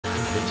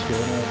What's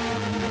going on?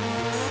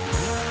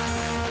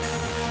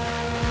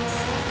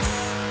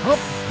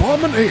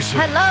 Abomination!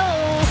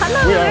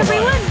 Hello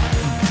everyone!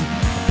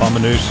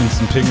 Abominations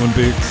and penguin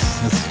beaks.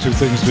 That's the two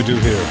things we do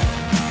here.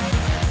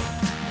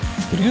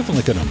 Would you have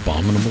like an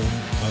abominable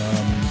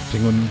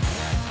penguin?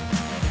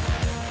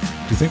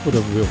 Do you think we'd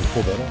ever be able to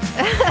pull that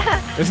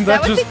off? Isn't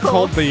that just cool.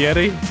 called the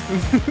Yeti?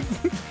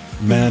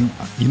 Man,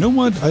 you know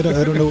what? I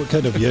don't know what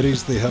kind of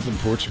Yetis they have in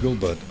Portugal,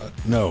 but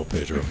no,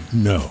 Pedro,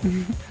 no.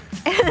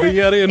 The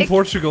Yeti in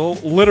Portugal,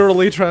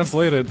 literally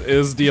translated,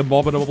 is the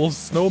abominable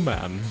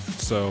snowman.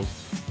 So,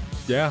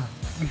 yeah.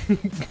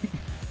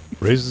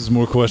 Raises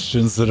more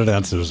questions than it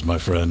answers, my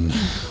friend.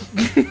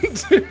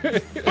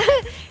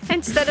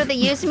 Instead of the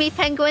use me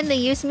penguin, the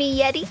use me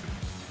yeti.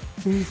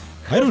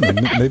 I don't know.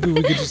 Maybe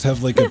we could just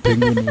have like a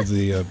penguin with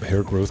the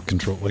hair growth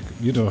control, like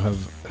you know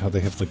how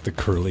they have like the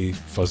curly,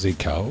 fuzzy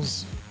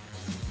cows.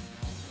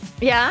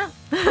 Yeah.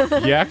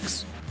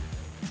 Yaks?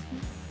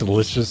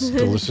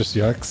 Delicious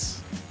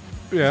yaks.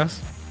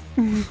 Yes.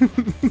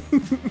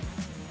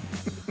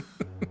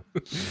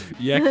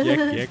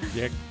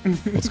 Yak.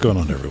 What's going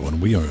on, everyone?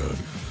 We are,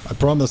 I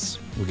promise,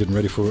 we're getting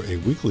ready for a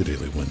weekly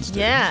Daily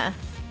Wednesday. Yeah.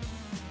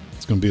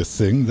 It's going to be a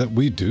thing that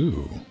we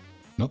do.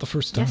 Not the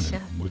first time. Yes,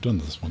 yeah. We've done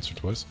this once or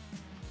twice.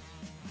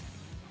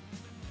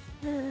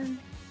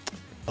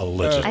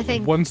 Allegedly. I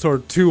think once or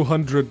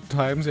 200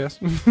 times, yes.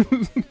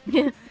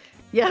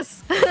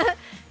 yes.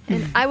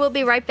 And I will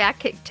be right back.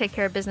 Take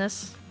care of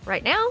business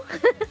right now.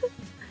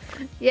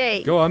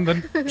 Yay. Go on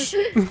then.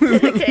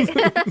 Okay.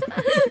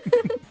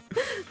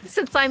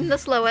 Since I'm the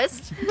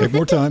slowest. Take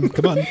more time.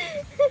 Come on.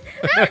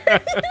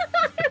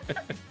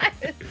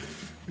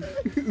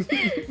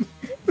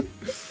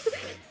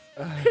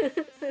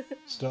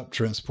 Stop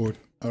transport.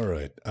 All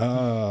right.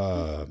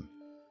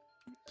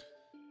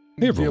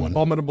 Hey, everyone. The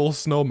abominable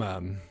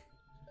snowman.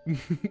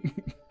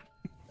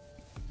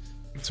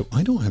 So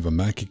I don't have a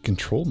Mackie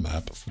control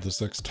map for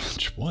this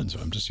X-Touch one, so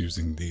I'm just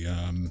using the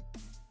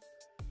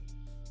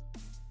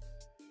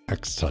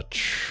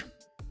X-Touch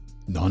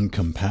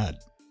non-compat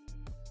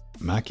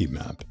Mackie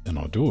map in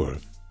Odor,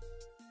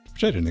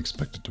 which I didn't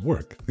expect it to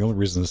work. The only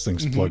reason this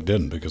thing's plugged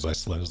in because I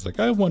was like,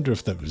 I wonder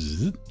if that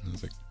was it. And I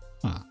was like,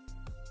 huh.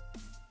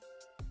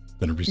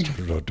 Then I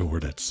restarted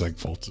Odor at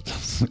segfault. It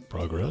does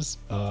progress.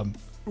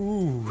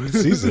 Ooh. It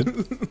sees it.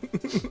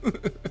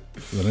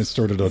 Then I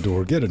started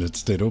Odor again and it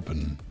stayed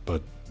open.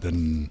 But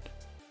then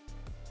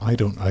I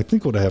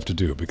think what I have to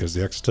do, because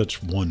the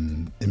X-Touch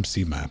 1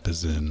 MC map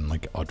is in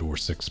like Odor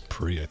 6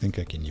 pre, I think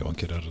I can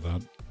yank it out of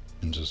that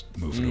and just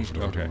move it over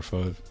to Odor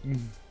 5.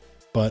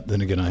 But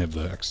then again, I have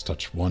the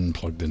X-Touch 1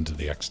 plugged into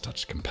the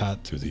X-Touch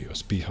compat through the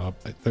USB hub.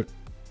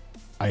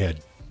 I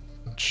had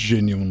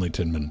genuinely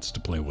 10 minutes to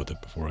play with it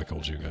before I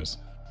called you guys.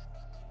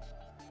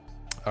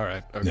 All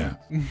right. Okay. Yeah.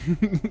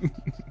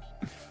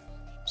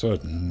 So I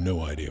had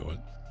no idea what.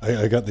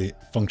 I got the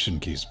function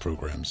keys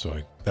programmed, so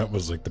that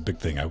was like the big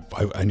thing.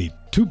 I need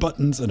 2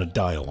 buttons and a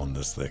dial on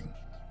this thing.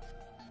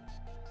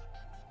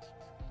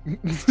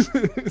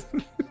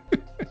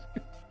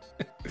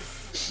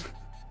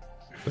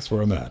 That's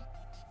where I'm at.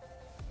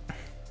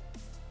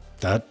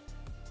 That's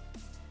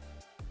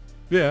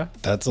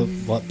a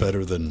lot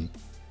better than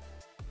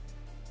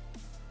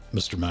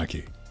Mr.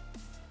 Mackey,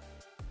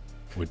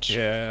 which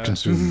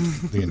consumed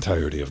the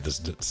entirety of this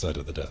side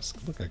of the desk.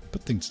 Look, I can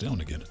put things down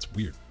again. It's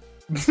weird.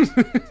 I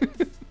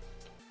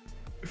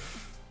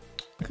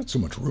got so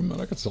much room,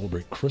 man. I could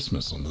celebrate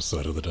Christmas on this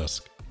side of the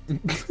desk. You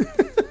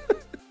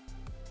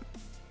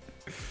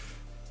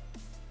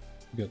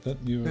got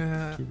that new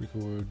to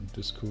record.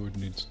 Discord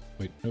needs.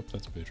 Wait, nope,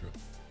 that's Pedro.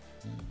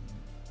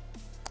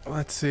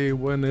 Let's see,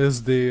 when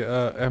is the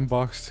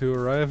M-Box 2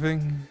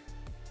 arriving?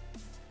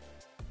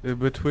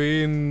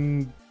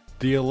 Between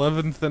the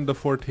 11th and the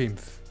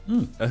 14th.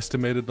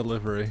 Estimated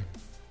delivery.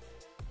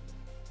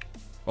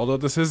 Although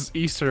this is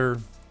Easter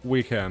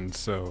weekend,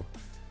 so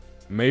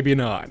maybe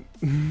not.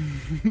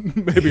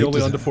 Maybe only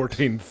on the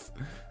 14th.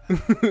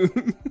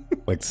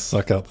 Like,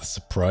 suck out the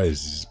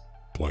surprise, you just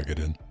plug it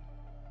in.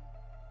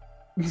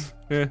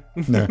 Yeah.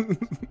 No.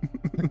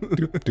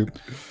 Doop, doop.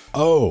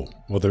 Oh,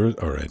 well,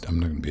 alright, I'm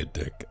not going to be a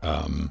dick.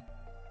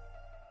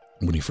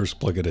 When you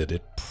first plug it in,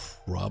 it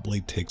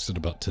probably takes it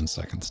about 10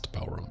 seconds to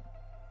power on.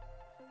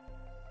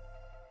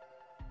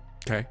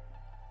 Okay.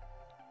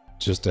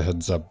 Just a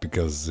heads up,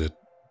 because it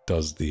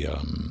does the,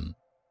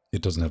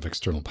 it doesn't have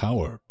external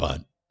power,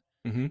 but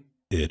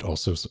it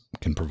also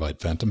can provide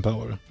phantom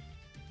power.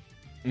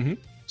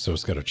 So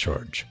it's got a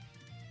charge.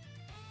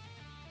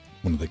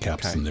 One of the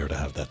caps in there to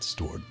have that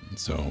stored.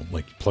 So,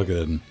 like, you plug it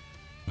in,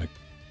 like,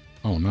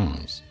 oh no,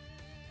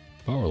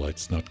 power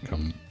light's not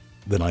come.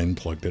 Then I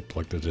unplugged it,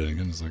 plugged it in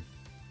again. It's like,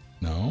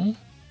 no.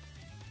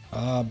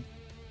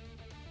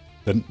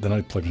 Then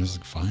I plugged it in. It's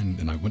like, fine.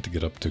 And I went to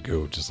get up to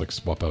go just like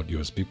swap out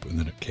USB, and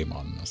then it came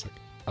on. And I was like,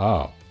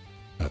 oh.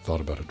 I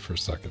thought about it for a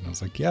second. I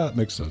was like, yeah, it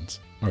makes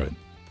sense. All right.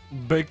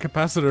 Big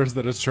capacitors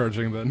that it's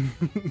charging then.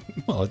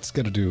 Well, it's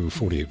got to do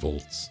 48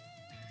 volts.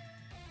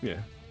 Yeah.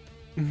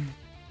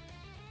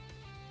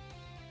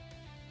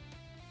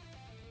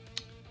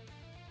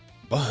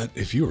 But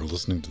if you are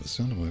listening to the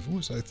sound of my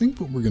voice, I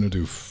think what we're going to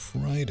do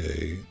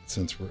Friday,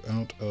 since we're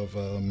out of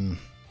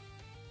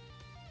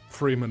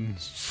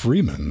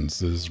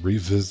Freeman's, is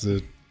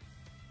revisit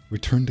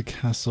Return to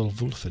Castle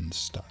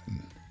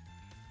Wolfenstein.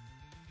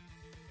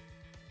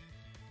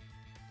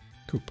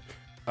 Coop.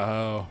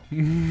 Oh.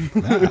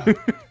 Ah.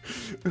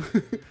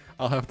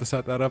 I'll have to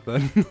set that up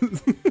then.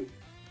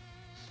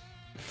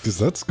 Because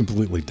that's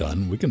completely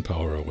done. We can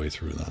power our way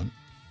through that.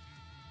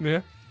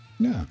 Yeah.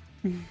 Yeah.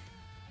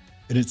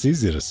 And it's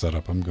easy to set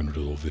up. I'm going to do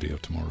a little video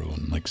tomorrow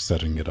and like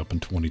setting it up in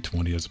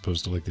 2020 as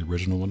opposed to like the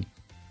original one.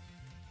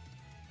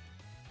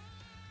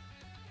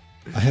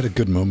 I had a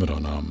good moment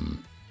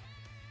on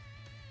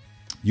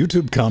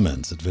YouTube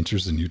comments,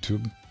 Adventures in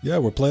YouTube. Yeah,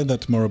 we're playing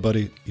that tomorrow,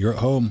 buddy. You're at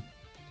home.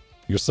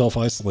 You're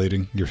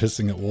self-isolating. You're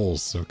hissing at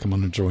walls, so come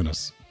on and join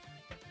us.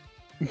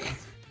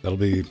 That'll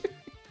be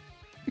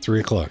 3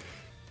 o'clock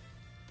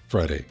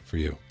Friday for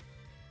you.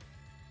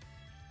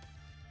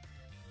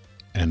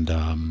 And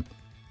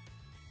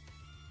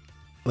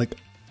like,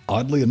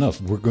 oddly enough,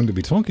 we're going to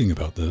be talking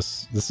about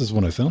this. This is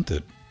when I found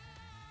it.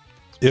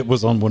 It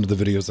was on one of the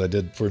videos I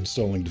did for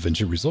installing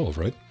DaVinci Resolve,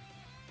 right?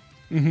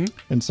 Mm-hmm.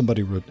 And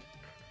somebody wrote,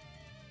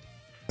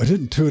 I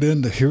didn't tune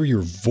in to hear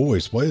your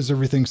voice. Why is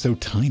everything so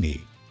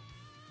tiny?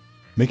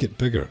 Make it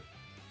bigger.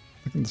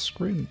 Look at the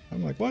screen.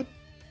 I'm like, what?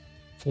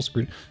 Full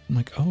screen. I'm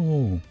like,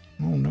 oh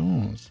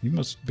no. You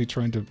must be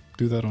trying to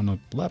do that on a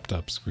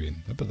laptop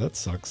screen. I bet that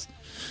sucks.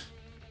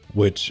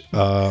 Which,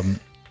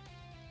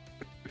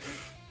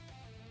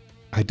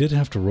 I did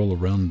have to roll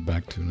around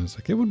back to, and I was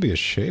like, it would be a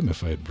shame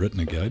if I had written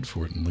a guide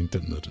for it and linked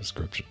it in the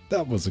description.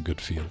 That was a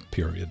good feel,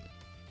 period.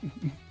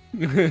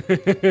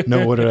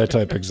 No, what did I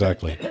type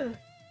exactly?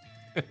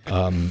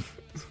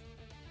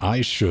 I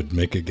should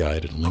make a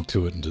guide and link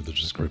to it into the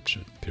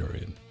description,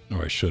 period.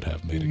 Or I should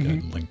have made a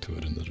guide and linked to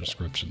it in the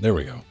description. There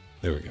we go.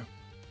 There we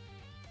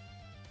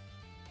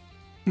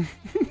go.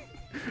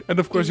 And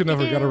of course you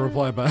never got a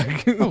reply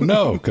back. Oh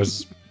no,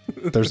 because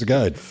there's a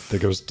guide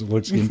that goes to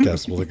Luke's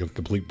Gamecast with like a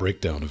complete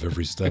breakdown of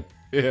every step.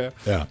 Yeah.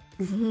 Yeah.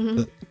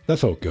 That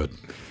felt good.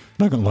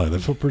 Not gonna lie, that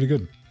felt pretty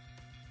good.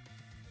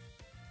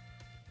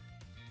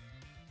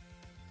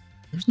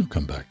 There's no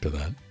comeback to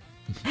that.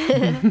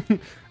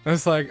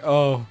 It's like,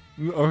 oh,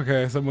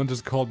 okay, someone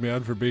just called me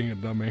out for being a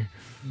dummy.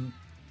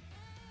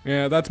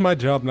 Yeah, that's my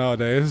job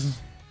nowadays.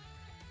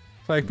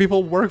 It's like,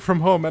 people work from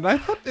home, and I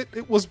thought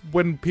it was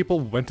when people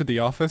went to the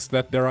office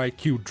that their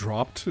IQ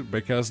dropped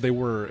because they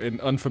were in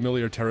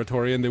unfamiliar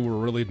territory and they were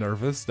really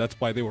nervous. That's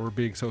why they were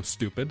being so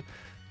stupid.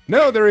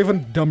 No, they're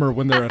even dumber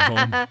when they're at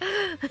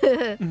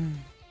home.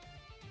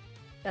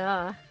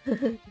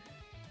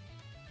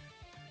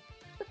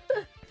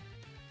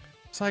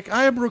 It's like,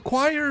 I am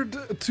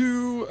required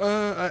to,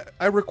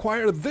 I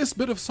require this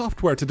bit of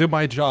software to do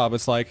my job.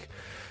 It's like,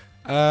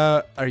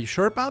 are you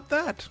sure about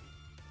that?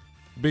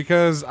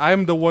 Because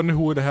I'm the one who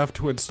would have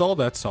to install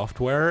that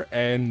software,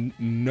 and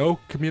no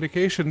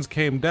communications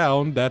came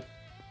down that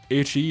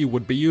HE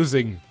would be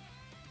using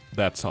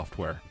that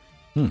software.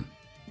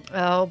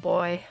 Oh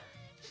boy.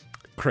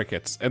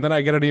 Crickets. And then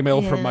I get an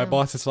email from my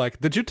boss. It's like,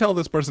 did you tell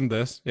this person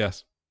this?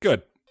 Yes.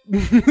 Good.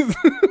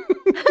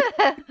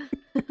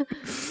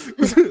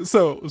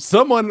 So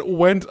someone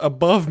went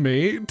above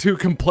me to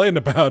complain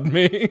about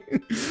me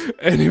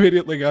and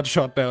immediately got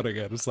shot down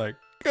again. It's like,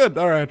 good,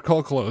 all right,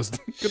 call closed.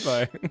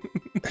 Goodbye.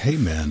 Hey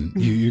man,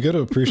 you got to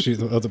appreciate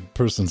the other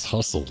person's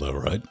hustle though,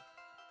 right?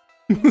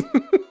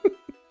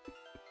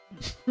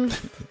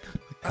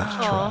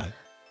 Try.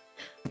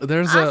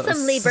 There's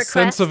awesome, a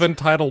sense of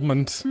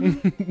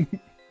entitlement.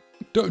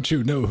 Don't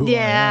you know who I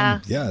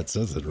am? Yeah, it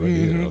says it right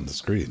here on the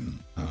screen.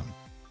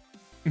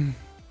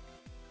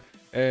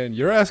 And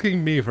you're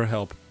asking me for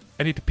help.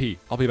 I need to pee.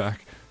 I'll be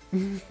back.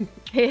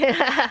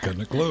 Yeah.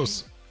 Cutting it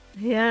close.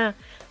 Yeah.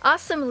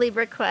 Awesome leave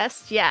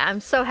request. Yeah, I'm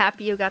so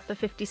happy you got the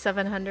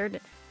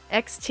 5700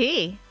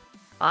 XT.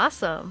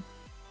 Awesome.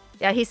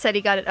 Yeah, he said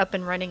he got it up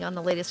and running on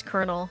the latest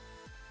kernel.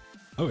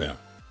 Oh yeah.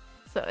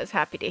 So I was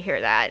happy to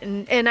hear that.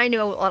 And I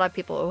know a lot of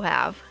people who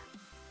have.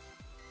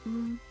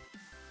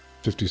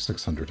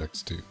 5600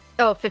 XT.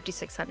 Oh,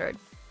 5600.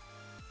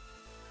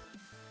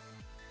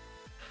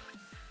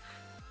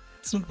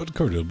 It's not a bad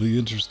card. It'll be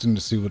interesting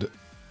to see what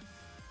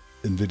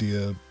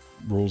NVIDIA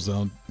rolls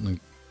out.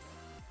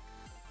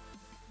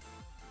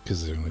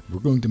 Because they're like, we're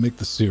going to make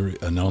the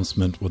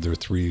announcement with their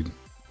 3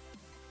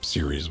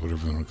 series,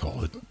 whatever you want to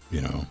call it.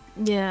 You know.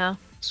 Yeah.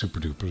 Super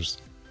dupers.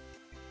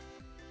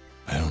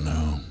 I don't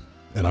know.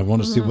 And I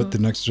want to see what the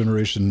next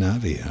generation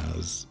Navi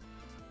has.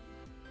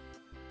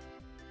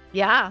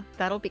 Yeah,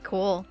 that'll be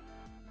cool.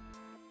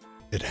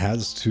 It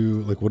has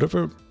to, like,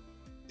 whatever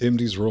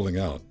AMD's rolling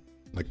out,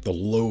 like, the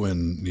low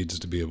end needs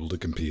to be able to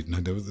compete. And I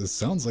know this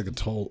sounds like a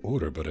tall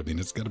order, but I mean,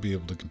 it's got to be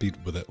able to compete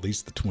with at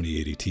least the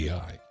 2080 Ti.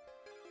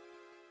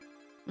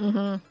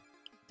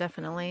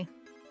 Definitely.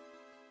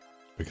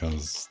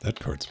 Because that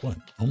card's what?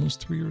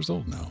 Almost 3 years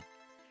old now.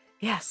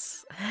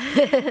 Yes.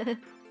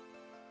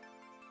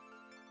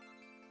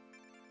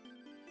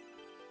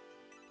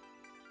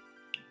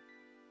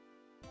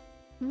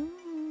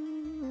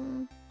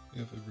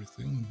 have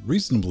everything.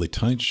 Reasonably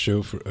tight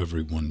show for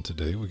everyone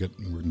today. We're going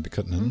to be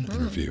cutting an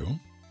interview.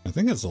 I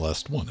think that's the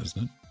last one,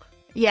 isn't it?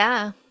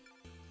 Yeah.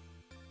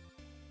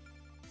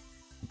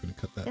 We're going to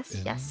cut that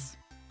in. Yes.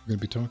 We're going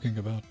to be talking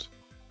about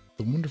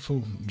the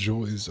wonderful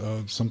joys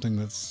of something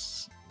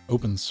that's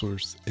open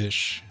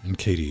source-ish and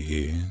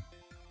KDE.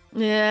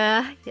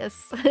 Yeah, yes.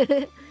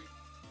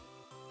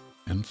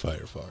 And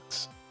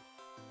Firefox.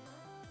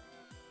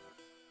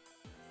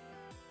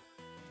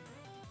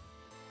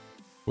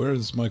 Where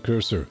is my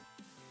cursor?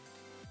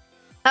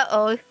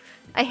 Uh-oh.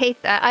 I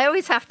hate that. I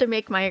always have to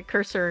make my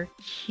cursor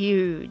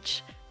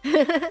huge.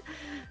 I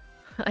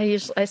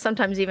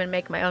sometimes even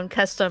make my own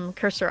custom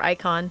cursor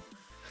icon.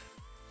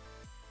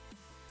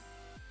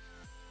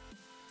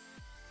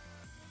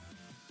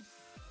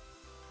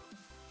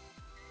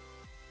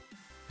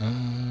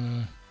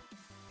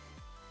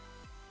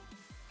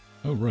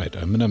 Oh, right.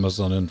 I'm an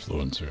Amazon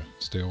influencer.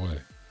 Stay away.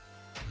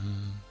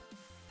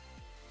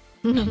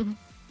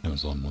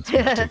 Amazon wants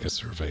me to take a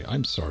survey.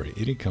 I'm sorry.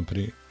 Any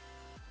company...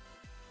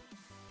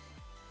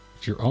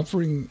 If you're if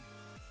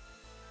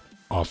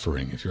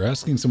you're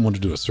asking someone to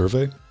do a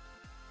survey,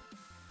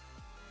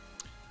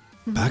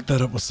 back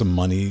that up with some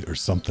money or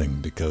something,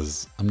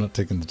 because I'm not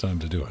taking the time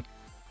to do it.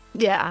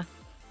 Yeah.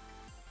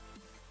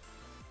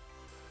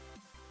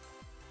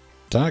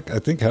 Doc, I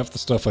think half the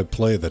stuff I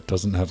play that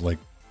doesn't have, like,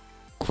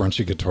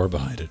 crunchy guitar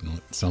behind it, and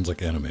it sounds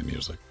like anime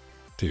music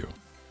to you.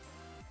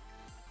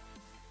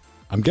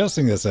 I'm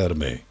guessing that's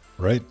anime,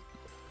 right?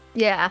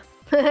 Yeah.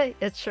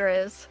 It sure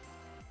is.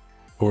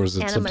 Or is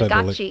it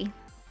subtitled like...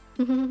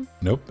 Animagachi.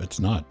 Nope, it's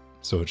not.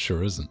 So it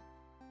sure isn't.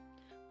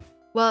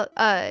 Well,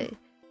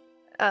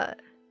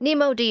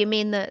 Nemo, do you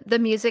mean the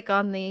music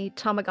on the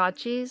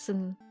Tamagotchis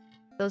and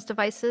those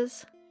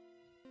devices?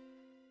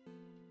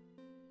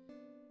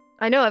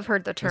 I know I've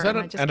heard the term. Is that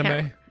I an just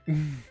anime?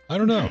 I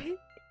don't know.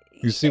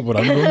 You see, what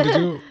I'm going to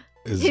do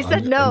is He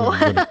said no. I'm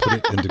going to put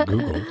it into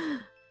Google.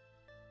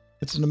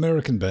 It's an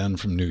American band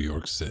from New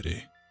York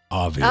City.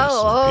 Obviously,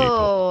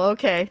 Oh,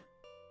 okay.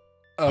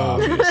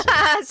 Obviously.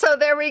 So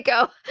there we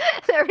go.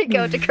 There we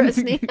go,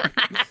 DeCrosney.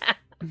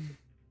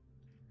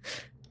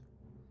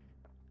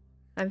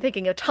 I'm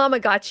thinking of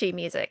Tamagotchi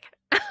music.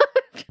 All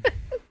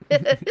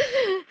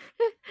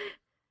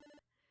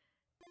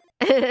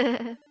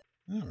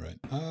right.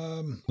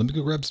 Let me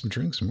go grab some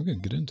drinks and we're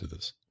going to get into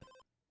this.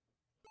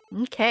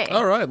 Okay.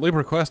 All right,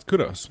 LibreQuest,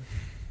 kudos.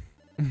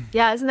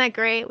 Yeah, isn't that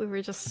great? We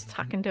were just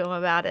talking to him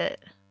about it.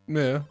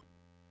 Yeah.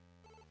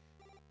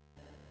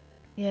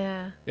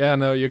 Yeah. Yeah,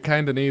 no, you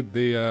kind of need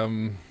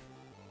the,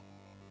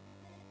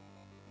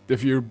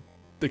 if you're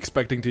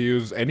expecting to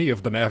use any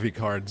of the Navi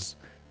cards,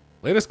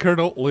 latest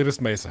kernel, latest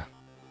Mesa.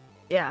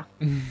 Yeah.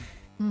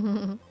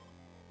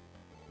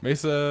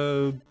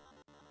 Mesa,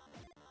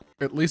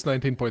 at least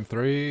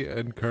 19.3,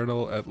 and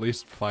kernel, at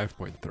least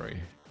 5.3,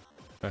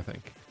 I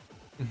think.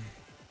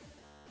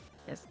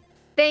 Yes.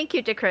 Thank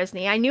you,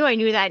 DeCrosney. I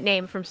knew that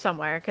name from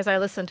somewhere, because I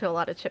listen to a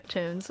lot of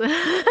chiptunes.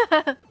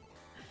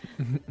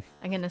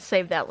 I'm going to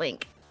save that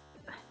link.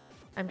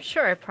 I'm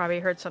sure I've probably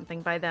heard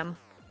something by them.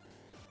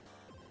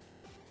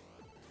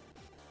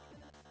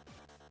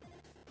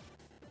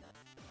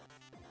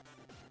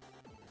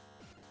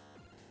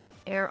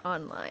 Air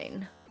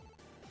Online.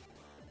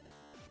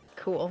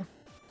 Cool.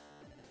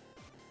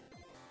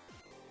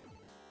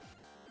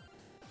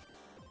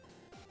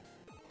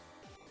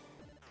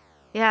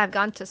 Yeah, I've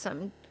gone to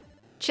some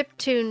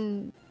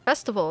chiptune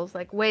festivals,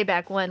 like way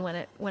back when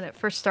it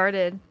first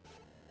started.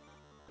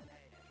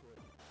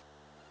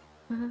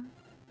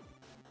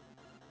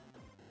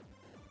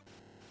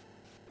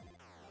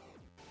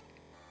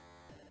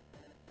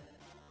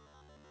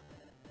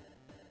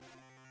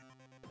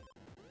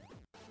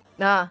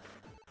 Ah,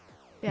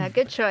 yeah,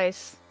 good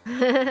choice.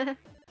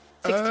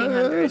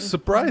 1600.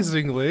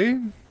 Surprisingly,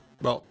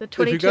 well, The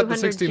if you got the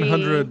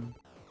 2200G.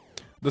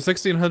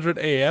 1600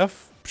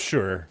 AF,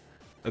 sure.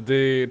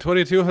 The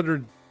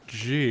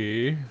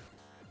 2200G,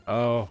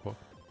 oh,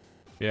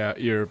 yeah,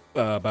 you're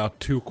about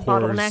 2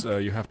 cores.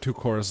 Bottleneck. You have 2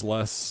 cores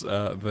less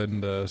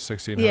than the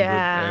 1600,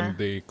 Yeah. and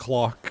the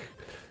clock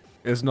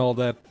isn't all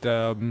that.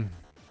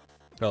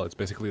 Well, it's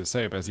basically the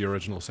same as the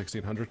original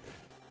 1600.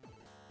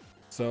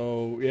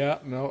 So yeah,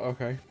 no,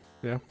 okay,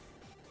 yeah.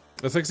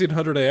 The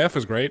 1600 AF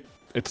is great.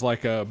 It's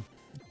like a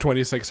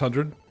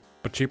 2600,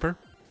 but cheaper,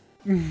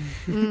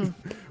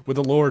 with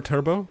a lower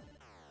turbo.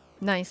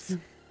 Nice.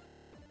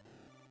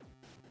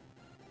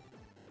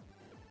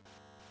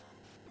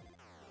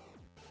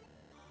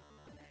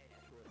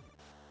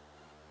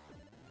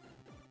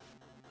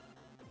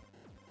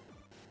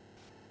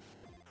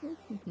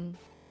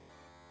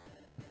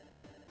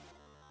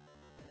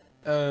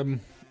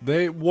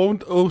 They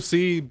won't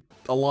OC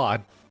a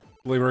lot.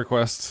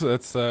 LibreQuest.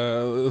 It's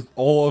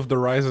all of the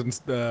Ryzen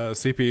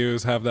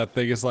CPUs have that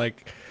thing. It's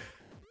like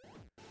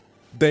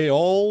they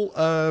all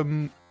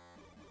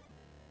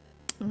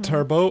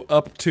turbo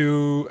up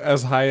to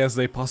as high as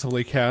they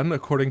possibly can,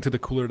 according to the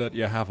cooler that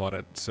you have on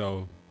it.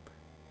 So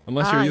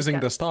unless you're using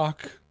the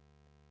stock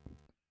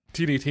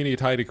teeny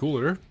tiny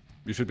cooler,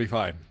 you should be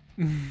fine.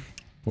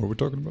 What are we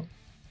talking about?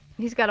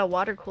 He's got a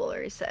water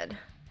cooler, he said.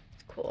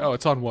 It's cool. Oh,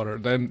 it's on water.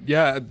 Then,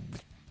 yeah,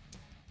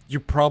 you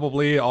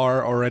probably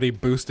are already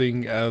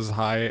boosting as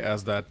high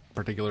as that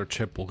particular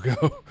chip will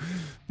go.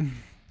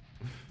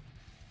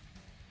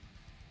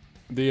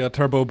 The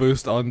turbo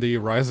boost on the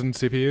Ryzen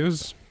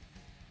CPUs?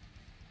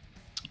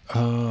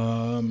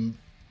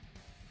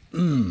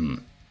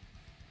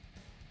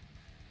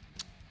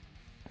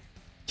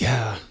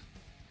 Yeah.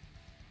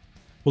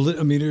 Well,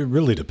 I mean, it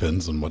really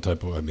depends on what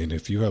type of. I mean,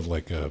 if you have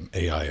like a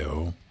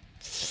AIO,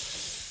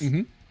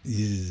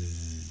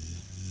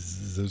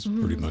 those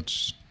pretty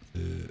much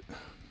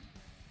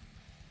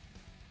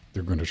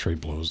they're going to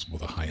trade blows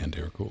with a high-end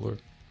air cooler.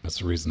 That's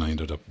the reason I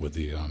ended up with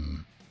the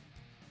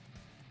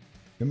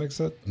Who makes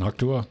that?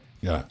 Noctua?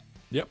 Yeah.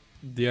 Yep.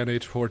 The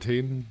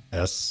NH14.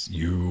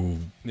 SU.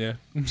 Yeah.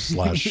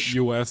 Slash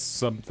US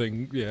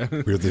something. Yeah.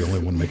 We're the only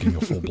one making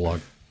a full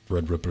block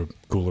Threadripper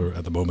cooler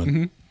at the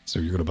moment. So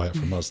you're going to buy it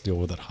from us, deal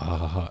with it. Ha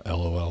ha ha,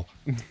 LOL.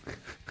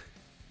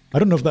 I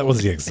don't know if that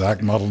was the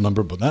exact model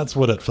number, but that's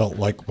what it felt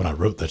like when I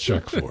wrote the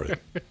check for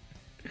it.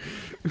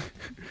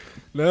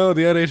 No,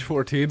 the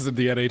NH14s and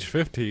the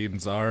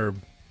NH15s are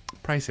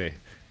pricey.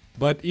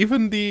 But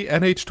even the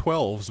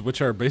NH12s,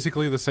 which are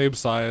basically the same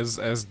size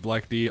as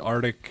like the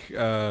Arctic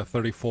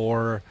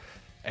 34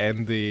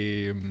 and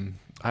the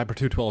Hyper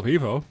 212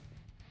 Evo,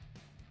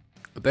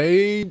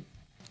 they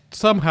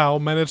somehow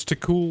managed to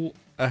cool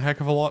a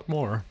heck of a lot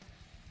more.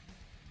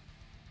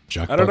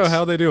 I don't know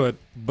how they do it,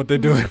 but they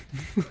do it.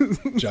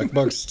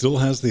 Jackbox still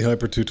has the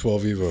Hyper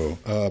 212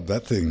 Evo.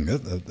 That thing,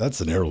 that's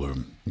an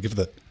heirloom. Give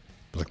that.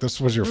 Like,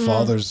 this was your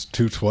father's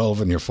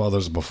 212 and your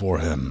father's before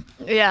him.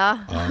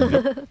 Yeah.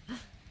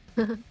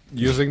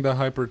 Using the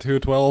Hyper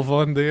 212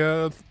 on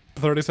the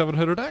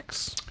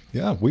 3700X.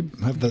 Yeah, we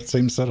have that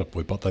same setup.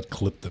 We bought that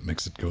clip that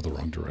makes it go the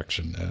wrong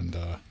direction, and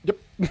Yep.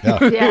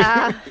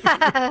 yeah.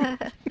 Yeah.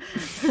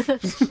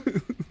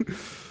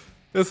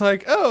 It's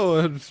like,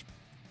 oh, it's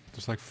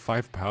just like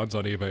 £5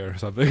 on eBay or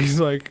something. He's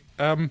like,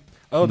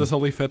 oh, this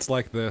only fits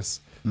like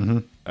this.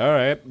 All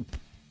right,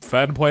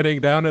 fan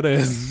pointing down it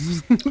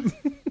is.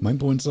 Mine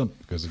points up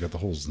because it got the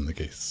holes in the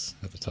case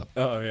at the top.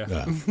 Oh, yeah.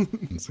 Yeah.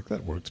 And it's like,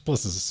 that works.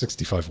 Plus, it's a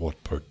 65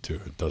 watt part too.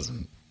 It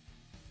doesn't.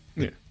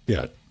 Yeah.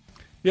 Yeah.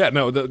 Yeah,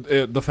 no,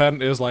 the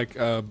fan is like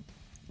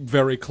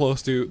very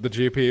close to the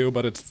GPU,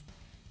 but it's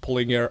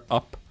pulling air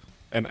up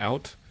and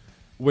out,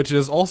 which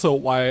is also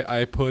why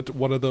I put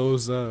one of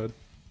those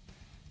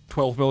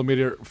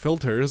 12mm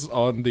filters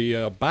on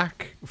the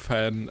back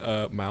fan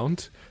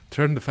mount,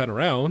 turn the fan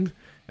around,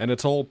 and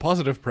it's all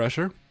positive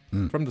pressure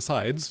from the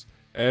sides,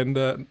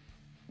 and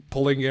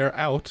pulling air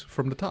out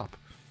from the top.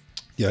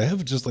 Yeah, I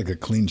have just like a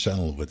clean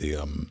channel with the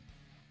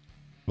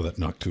with that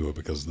Noctua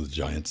because of the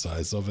giant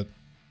size of it.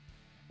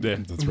 Yeah.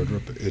 The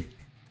Threadripper,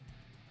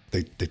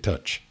 they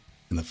touch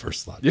in the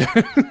first slot. Yeah.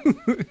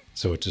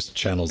 So it just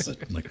channels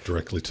it like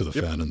directly to the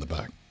fan in the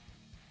back.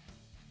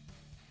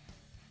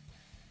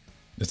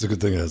 It's a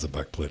good thing it has a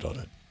back plate on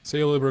it. See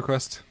you, Lube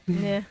request.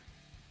 Yeah.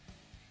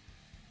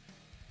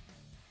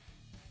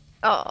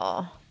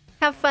 Oh,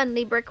 have fun,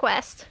 Libra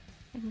Quest.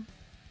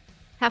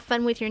 Have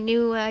fun with your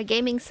new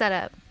gaming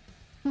setup.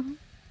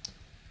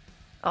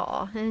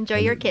 Oh, enjoy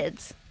your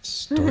kids.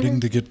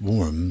 Starting to get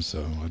warm,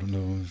 so I don't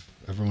know if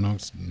everyone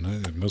else,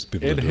 most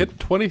people. It hit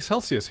 20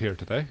 Celsius here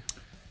today.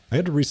 I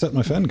had to reset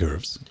my fan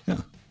curves.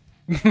 Yeah.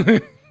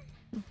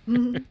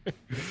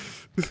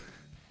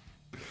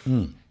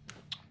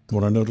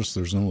 What I noticed,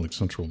 there's no like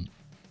central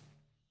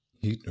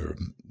heat or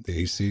the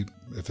AC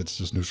if it's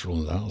just neutral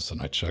in the house,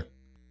 and I check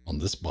on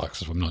this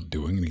box if I'm not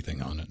doing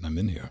anything on it, and I'm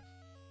in here.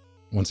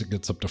 Once it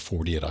gets up to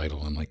 40 at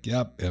idle, I'm like,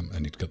 yep, I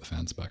need to get the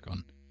fans back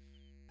on.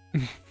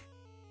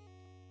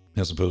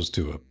 As opposed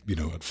to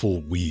at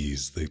full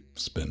wheeze they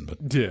spin, but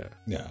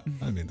Yeah.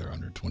 I mean they're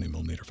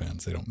 120mm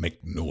fans. They don't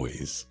make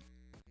noise.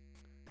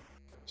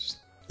 Just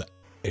the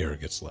air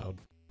gets loud.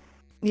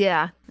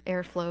 Yeah,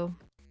 airflow.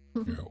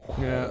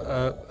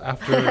 Yeah,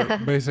 after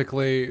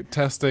basically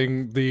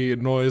testing the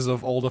noise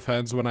of all the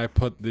fans when I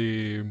put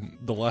the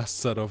last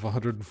set of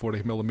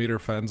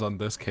 140mm fans on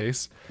this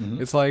case,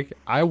 it's like,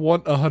 I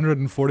want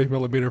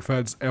 140mm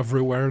fans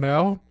everywhere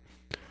now.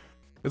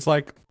 It's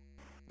like,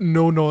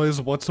 no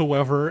noise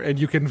whatsoever, and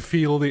you can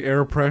feel the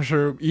air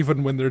pressure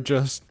even when they're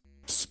just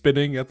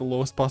spinning at the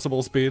lowest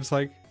possible speed. It's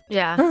like...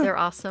 Yeah, they're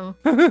awesome.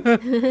 Wait,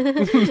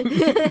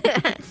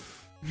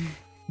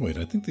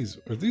 I think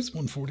are these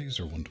 140s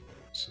or 120s?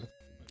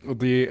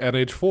 The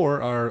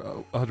NH4 are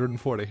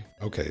 140.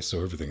 Okay,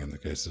 so everything in the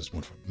case is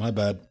 140. My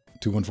bad.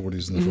 2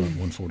 140s in the front,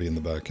 140 in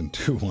the back, and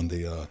 2 on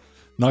the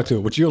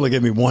Noctua, which you only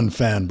gave me 1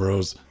 fan,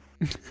 bros.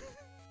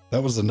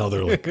 That was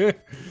another, like...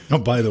 Oh,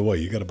 by the way,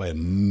 you gotta buy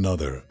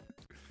another.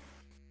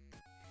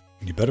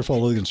 You better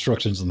follow the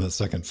instructions on that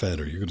second fan,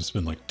 or you're gonna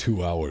spend like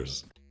 2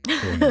 hours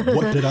going,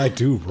 what did I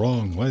do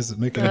wrong? Why is it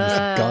making this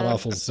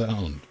god-awful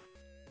sound?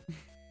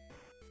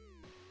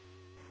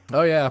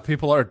 Oh yeah,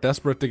 people are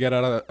desperate to get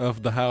out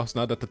of the house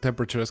now that the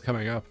temperature is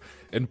coming up.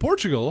 In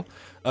Portugal,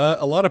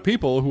 a lot of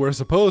people who are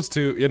supposed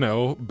to,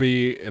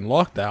 be in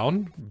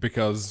lockdown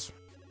because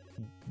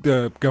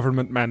the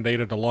government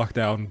mandated a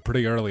lockdown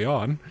pretty early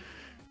on.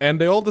 And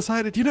they all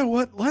decided, you know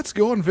what, let's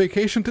go on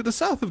vacation to the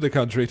south of the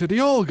country, to the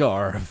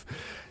Algarve.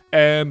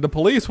 And the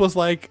police was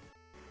like,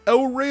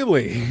 oh,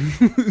 really?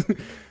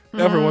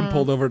 Everyone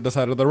pulled over at the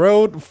side of the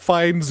road,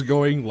 fines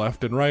going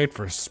left and right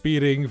for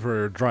speeding,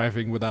 for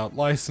driving without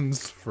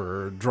license,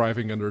 for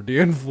driving under the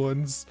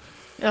influence.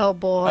 Oh,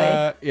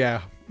 boy.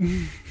 Yeah.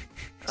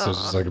 So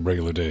it's just like a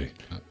regular day.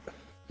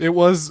 It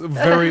was a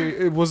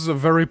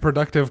very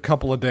productive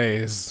couple of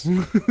days.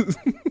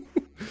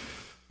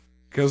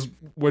 Because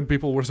when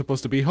people were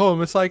supposed to be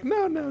home, it's like,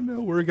 no,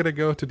 we're going to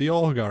go to the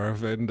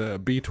Algarve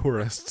and be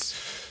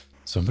tourists.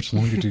 So how much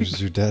longer does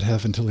your dad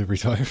have until he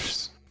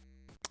retires?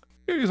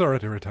 He's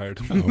already retired.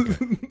 Oh,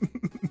 okay.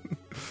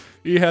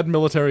 He had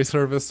military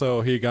service,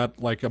 so he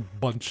got like a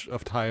bunch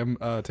of time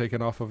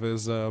taken off of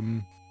his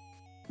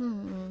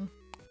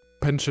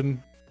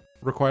pension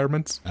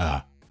requirements.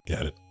 Ah,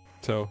 get it.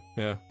 So,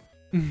 yeah.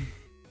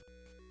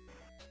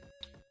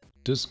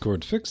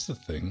 Discord fixed the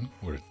thing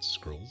where it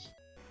scrolls.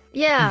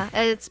 Yeah,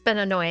 it's been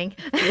annoying.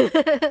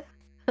 I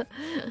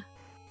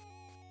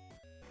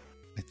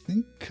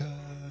think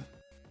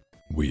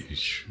we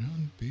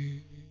should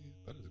be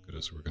about as good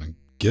as we're going to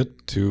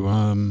get to,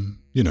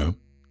 do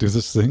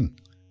this thing.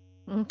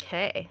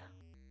 Okay.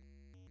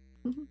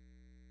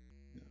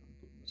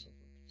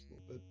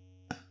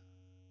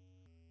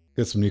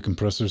 Got some new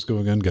compressors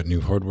going in, got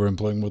new hardware I'm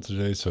playing with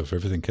today, so if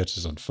everything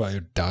catches on fire,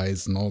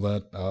 dies and all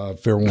that,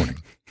 fair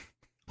warning.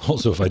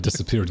 Also, if I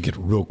disappear and get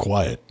real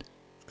quiet,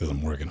 it's because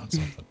I'm working on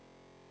something.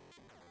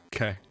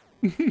 Okay.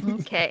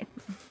 Okay.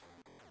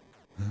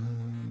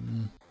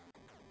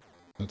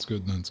 That's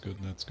good, that's good,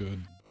 that's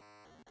good.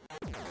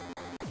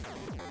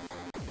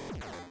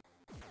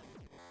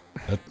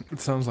 It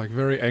sounds like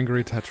very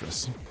angry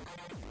Tetris.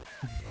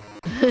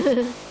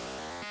 We're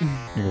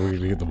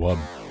going to get the wub.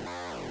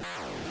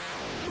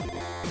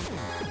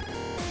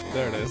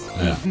 There it is.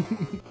 Yeah.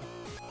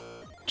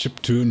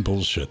 Chiptune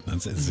bullshit.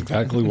 That's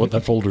exactly what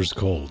that folder's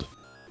called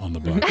on the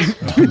box.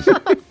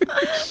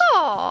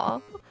 Aw.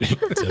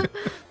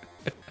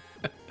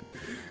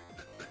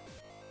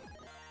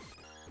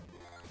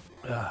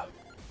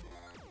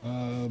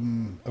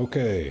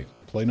 Okay.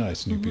 Play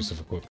nice, new piece of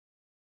equipment.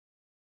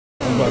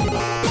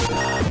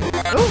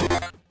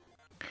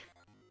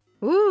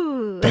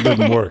 Ooh. That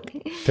didn't work.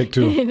 Take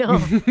two. You know.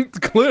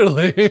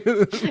 Clearly.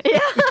 Yeah.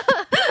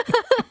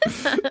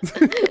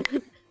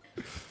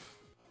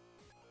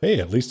 Hey,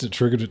 at least it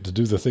triggered it to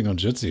do the thing on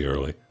Jitsi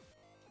early.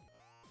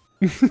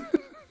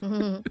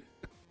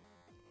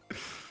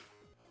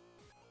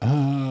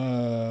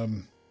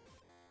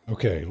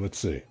 Okay, let's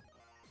see.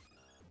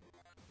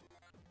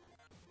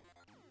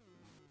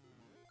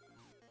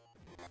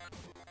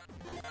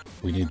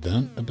 We need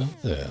that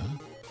about there.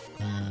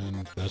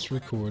 And that's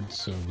record,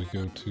 so we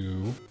go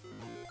to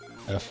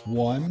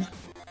F1.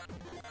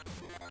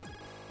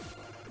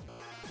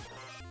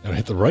 And I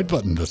hit the right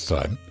button this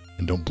time.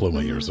 And don't blow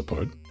my ears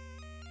apart.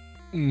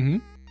 Mm-hmm.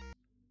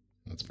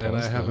 Let's And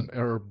I pause have that. an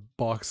error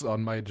box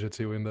on my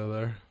Jitsi window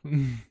there.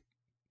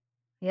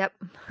 Yep.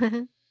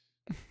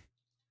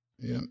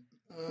 Yeah.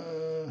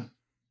 It's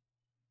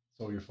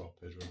all your fault,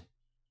 Pedro.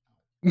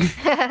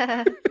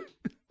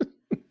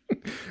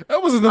 I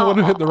wasn't the one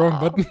who hit the wrong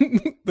button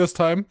this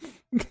time.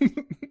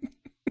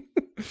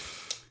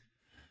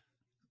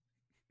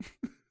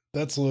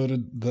 That's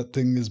loaded. That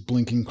thing is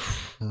blinking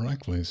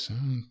correctly. So,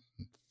 in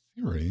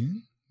theory,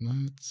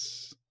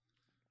 let's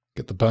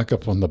get the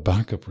backup on the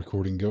backup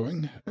recording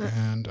going.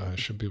 And I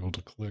should be able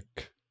to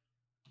click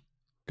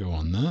go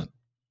on that.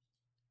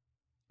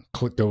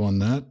 Click go on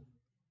that.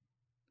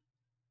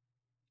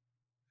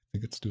 I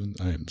think it's doing...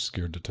 I am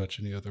scared to touch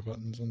any other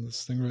buttons on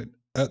this thing right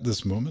at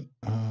this moment.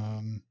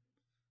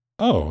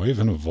 Oh,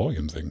 even a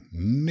volume thing.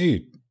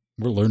 Neat.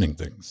 We're learning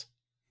things.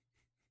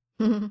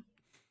 That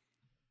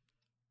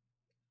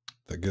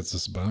gets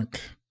us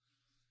back.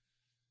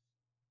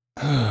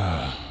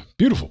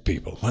 Beautiful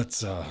people.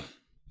 Let's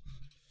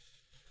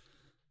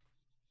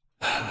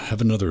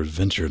have another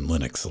adventure in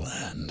Linux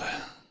land.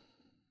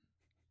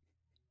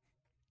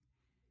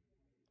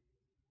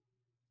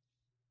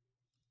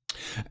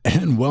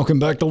 And welcome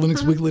back to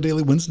Linux Weekly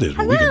Daily Wednesdays,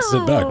 where we can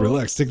sit back,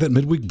 relax, take that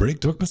midweek break,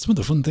 talk about some of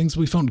the fun things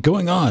we found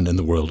going on in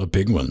the world of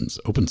big ones,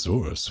 open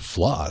source,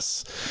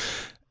 floss.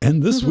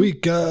 And this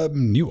week,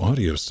 new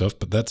audio stuff,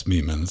 but that's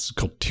me, man. This is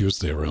called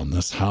Tuesday around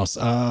this house.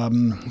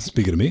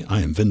 Speaking of me,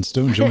 I am Vin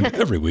Stone, joined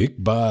every week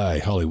by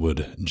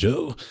Hollywood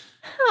Joe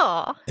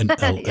Aw. in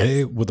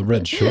LA with a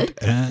red shirt,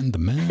 and the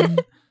man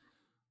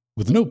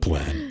with no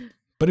plan.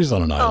 But he's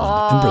on an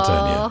island in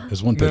Britannia.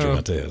 As one Pedro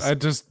Mateus. I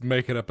just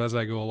make it up as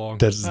I go along.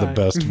 That is the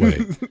best way.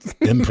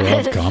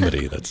 Improv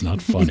comedy. That's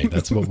not funny.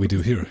 That's what we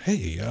do here.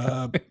 Hey,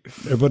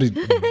 everybody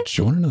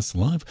joining us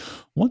live.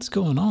 What's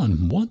going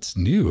on? What's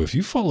new? If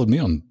you followed me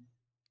on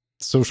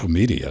social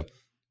media,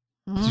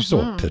 you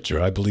saw a picture.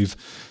 I believe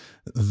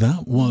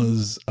That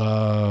was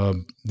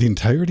the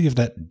entirety of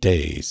that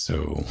day.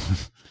 So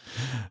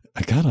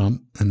I got up,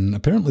 and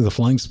apparently the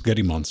Flying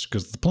Spaghetti Monster,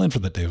 because the plan for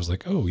that day was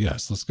like, oh,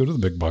 yes, let's go to the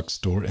big box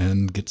store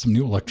and get some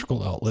new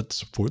electrical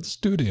outlets for the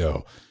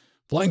studio.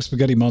 Flying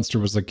Spaghetti Monster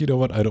was like, you know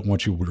what? I don't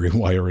want you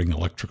rewiring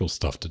electrical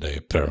stuff today,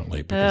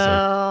 apparently, because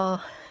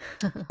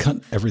I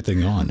cut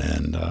everything on,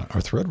 and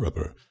our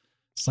Threadripper.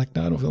 It's like,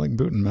 no, I don't feel like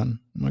booting, man.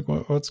 I'm like,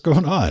 what's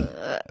going on?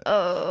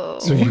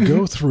 So you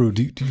go through,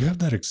 do you have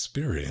that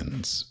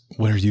experience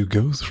where you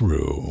go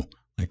through,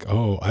 like,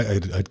 oh,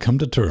 I'd come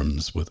to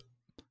terms with,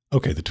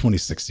 okay, the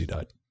 2060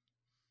 died.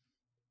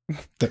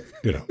 That,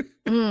 you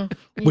know,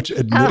 which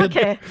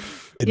admittedly,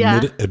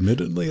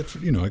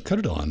 I cut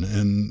it on,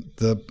 and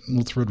the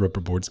little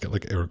Threadripper board's got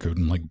like error code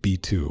and like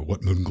B2,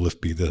 what moonglyph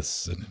be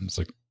this? And it's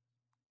like,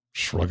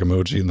 shrug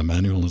emoji in the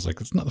manual is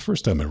like, it's not the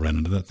first time I ran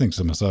into that thing.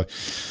 So I saw,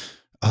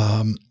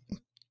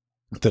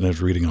 then I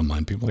was reading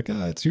online, people like,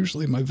 it's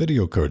usually my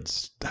video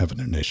cards having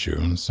an issue.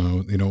 And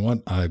so, you know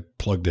what? I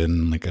plugged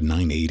in like a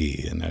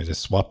 980 and I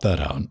just swapped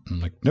that out.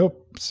 I'm like,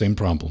 nope, same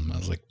problem. I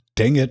was like,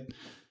 dang it,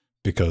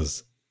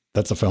 because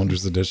that's a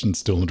Founders Edition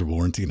still under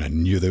warranty. And I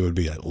knew they would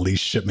be at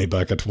least ship me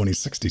back a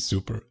 2060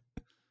 Super.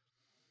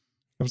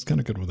 I was kind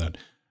of good with that.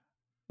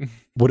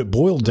 What it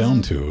boiled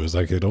down to is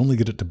I could only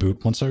get it to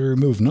boot once I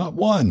removed not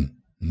one,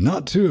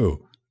 not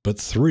two, but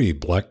 3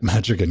 black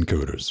magic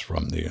encoders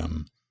from the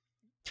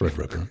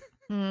Threadripper.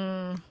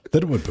 Then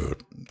it would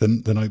boot.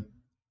 Then I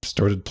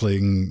started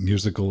playing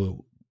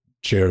musical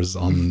chairs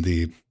on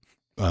the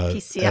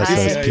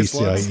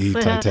PCIe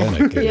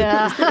Titanic.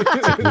 Yeah.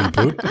 Like, we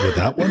boot with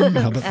that one?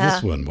 How about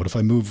this one? What if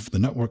I move the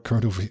network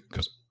card over here?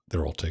 Because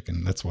they're all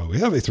taken. That's why we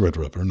have a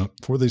Threadripper, not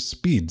for the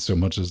speed so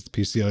much as the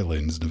PCI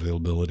lanes and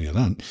availability of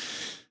that.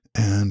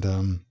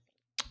 And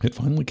it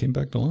finally came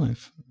back to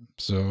life.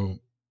 So,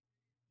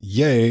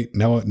 yay!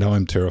 Now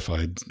I'm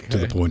terrified to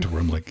the point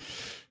where I'm like,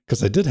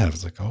 because I did have,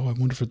 it's like, oh, I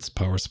wonder if it's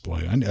power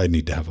supply. I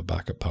need to have a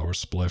backup power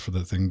supply for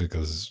that thing,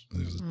 because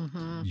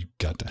you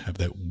got to have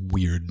that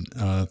weird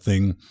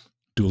thing,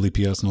 dual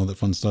EPS and all that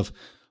fun stuff.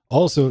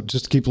 Also,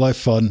 just to keep life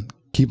fun,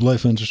 keep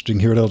life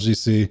interesting here at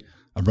LGC,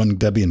 I'm running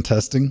Debian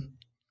testing.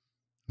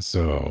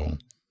 So,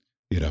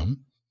 you know,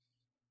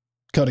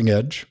 cutting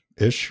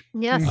edge-ish.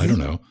 Yes. I don't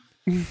know.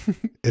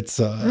 It's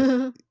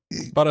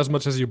about as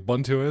much as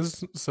Ubuntu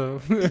is,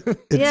 so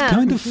it's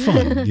kind of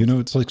fun. You know,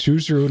 it's like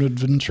choose your own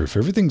adventure. If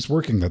everything's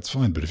working, that's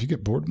fine. But if you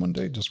get bored one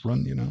day, just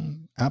run, you know,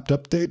 apt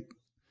update.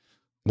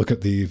 Look at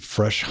the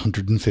fresh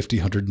 150,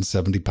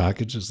 170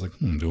 packages. Like,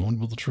 do I want to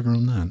pull the trigger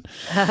on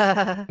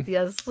that?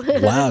 Yes.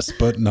 Last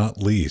but not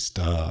least,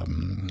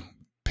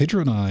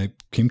 Pedro and I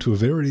came to a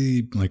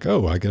very, like,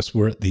 oh, I guess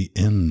we're at the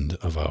end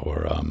of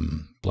our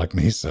Black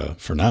Mesa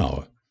for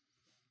now.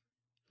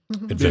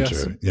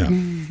 Adventure. Yes.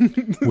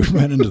 Yeah. We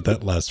ran into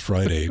that last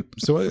Friday.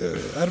 So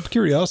out of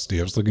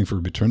curiosity, I was looking for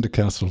Return to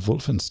Castle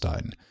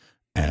Wolfenstein.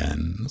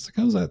 And I was like,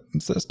 how's that?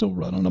 Does that still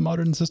run on a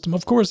modern system?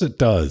 Of course it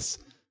does.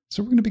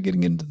 So we're going to be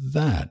getting into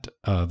that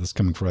this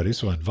coming Friday.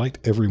 So I invite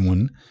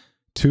everyone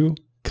to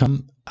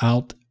come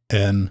out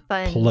and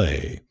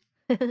play.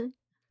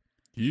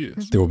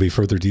 Yes. There will be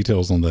further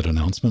details on that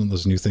announcement.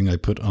 There's a new thing I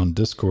put on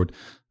Discord.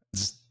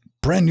 It's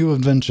brand new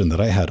invention that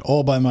I had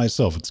all by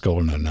myself. It's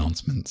called an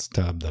announcements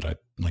tab that I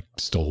like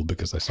stole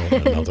because I saw it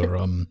in another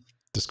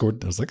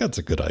Discord. I was like, that's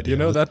a good idea. You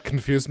know, that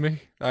confused me.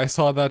 I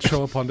saw that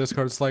show up on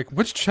Discord. It's like,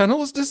 which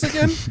channel is this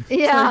again?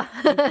 Yeah.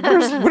 Like,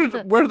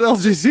 where did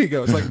LGC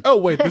go? It's like, oh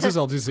wait, this is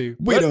LGC.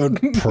 We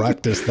don't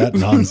practice that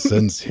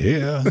nonsense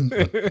here.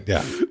 But,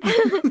 yeah.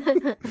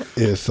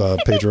 If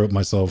Pedro,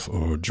 myself,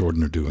 or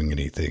Jordan are doing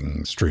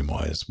anything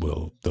stream-wise,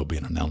 there'll be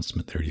an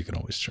announcement there. You can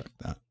always check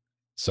that.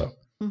 So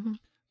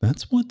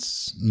that's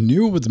what's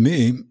new with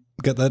me.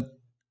 Got that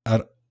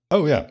out.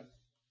 Oh, yeah.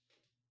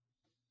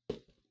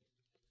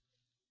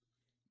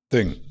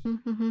 Thing.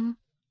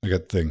 I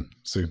got thing.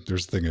 See,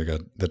 there's a thing I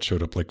got that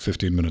showed up like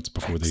 15 minutes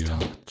before the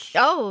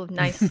oh,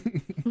 nice.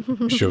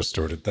 show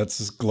started. That's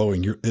just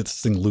glowing.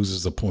 This thing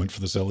loses a point for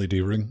this LED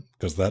ring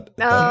because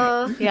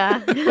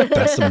yeah.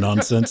 That's some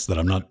nonsense that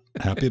I'm not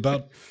happy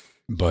about.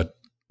 But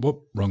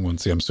whoop, wrong one.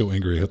 See, I'm so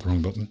angry I hit the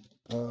wrong button.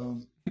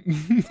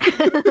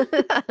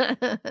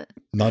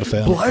 Not a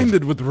fan.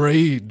 Blinded with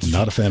rage.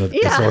 Not a fan of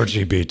this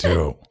RGB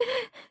too.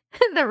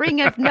 The ring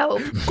of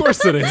nope. Of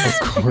course it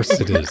is. Of course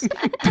it is. Do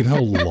you know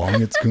how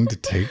long it's going to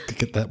take to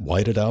get that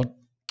whited out?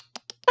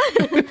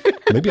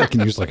 Maybe I can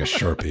use like a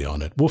Sharpie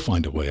on it. We'll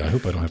find a way. I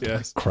hope I don't have to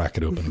like, crack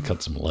it open and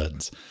cut some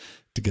LEDs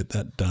to get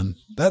that done.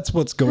 That's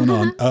what's going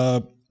on.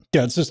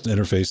 Yeah, it's just an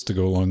interface to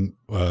go along,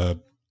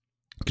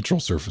 control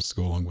surface to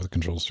go along with the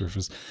control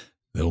surface.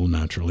 There'll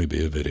naturally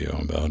be a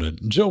video about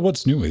it. Jill,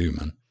 what's new with you,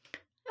 man?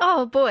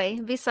 Oh boy,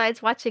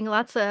 besides watching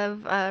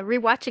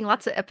rewatching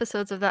lots of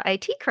episodes of the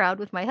IT Crowd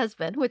with my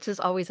husband, which is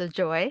always a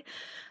joy.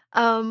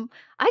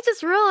 I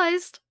just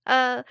realized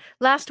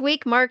last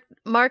week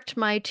marked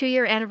my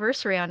 2-year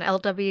anniversary on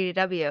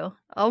LWW.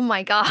 Oh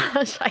my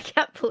gosh, I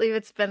can't believe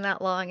it's been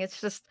that long.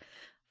 It's just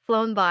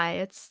flown by.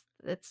 It's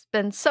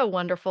been so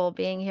wonderful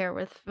being here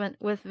with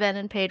Ven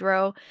and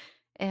Pedro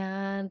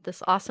and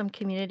this awesome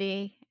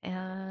community,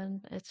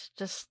 and it's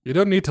just You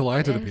don't need to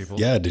lie to the is. people.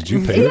 Yeah, did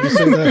you pay her to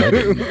say that? I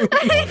didn't.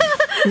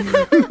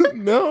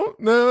 No.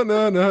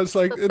 It's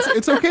like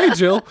it's okay,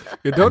 Jill.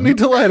 You don't need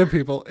to lie to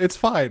people. It's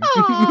fine.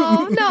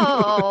 Oh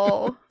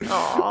no!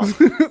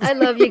 Oh, I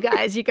love you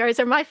guys. You guys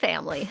are my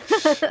family.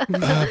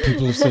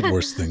 People have said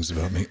worse things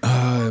about me.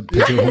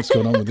 Pedro, what's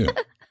going on with you?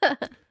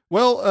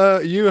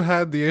 Well, you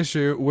had the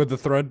issue with the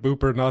thread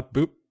booper not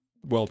boop.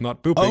 Well,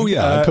 not booping. Oh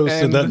yeah, I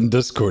posted and- that in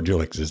Discord. You're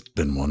like, it's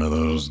been one of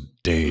those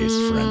days,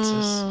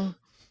 Francis.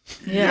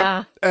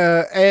 Yeah.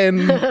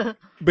 And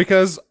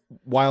because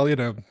while,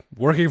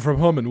 working from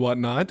home and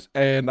whatnot,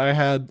 and I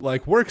had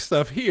like work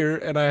stuff here,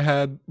 and I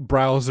had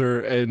browser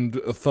and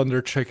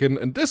Thunder Chicken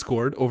and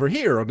Discord over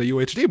here on the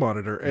UHD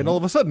monitor, and all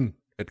of a sudden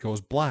it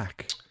goes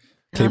black.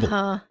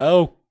 Cable.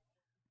 Oh,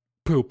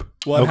 poop.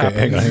 What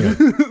happened? Hang on.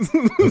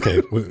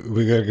 Okay,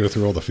 we gotta go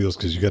through all the fields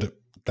because you gotta.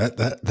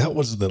 That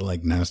was the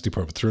like nasty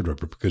part with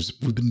Threadripper, because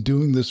we've been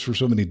doing this for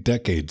so many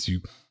decades.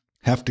 You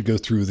have to go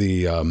through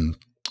the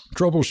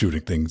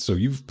troubleshooting thing. So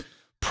you've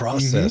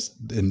processed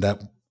in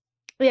that.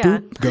 Yeah.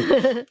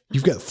 Boop,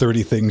 you've got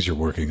 30 things you're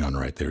working on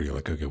right there. You're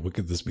like, okay, what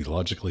could this be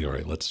logically? All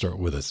right, let's start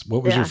with this.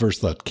 What was your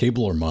first thought?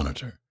 Cable or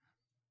monitor?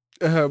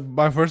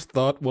 My first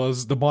thought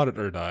was the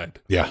monitor died.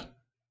 Yeah.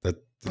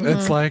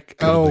 It's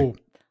like, how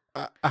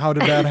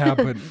did that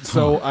happen?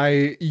 So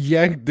I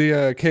yanked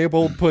the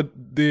cable, put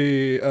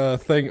the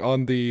thing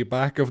on the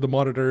back of the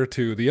monitor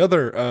to the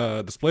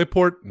other display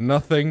port.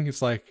 Nothing.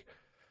 It's like,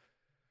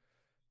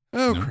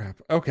 oh crap.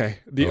 Okay,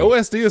 the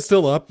OSD is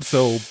still up,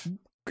 so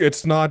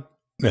it's not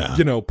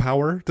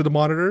power to the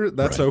monitor.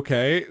 That's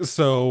okay.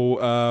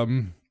 So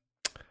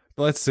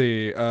let's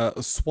see.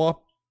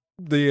 Swap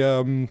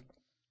the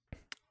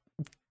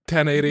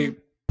 1080.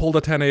 Pull the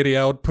 1080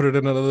 out, put it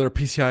in another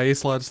PCIe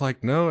slot. It's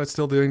like, no, it's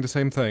still doing the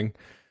same thing.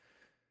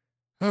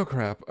 Oh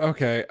crap.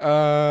 Okay.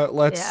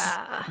 Let's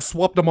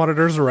swap the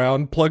monitors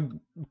around. Plug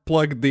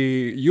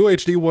the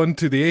UHD one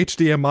to the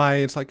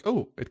HDMI. It's like,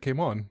 oh, it came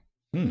on.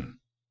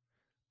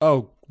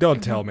 Oh,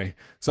 don't tell me.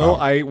 So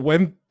I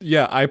went.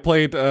 Yeah, I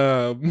played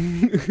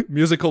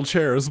musical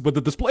chairs with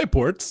the display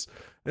ports.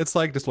 It's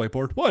like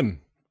DisplayPort 1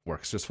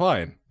 works just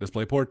fine.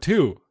 DisplayPort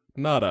 2,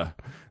 nada.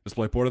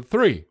 DisplayPort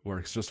 3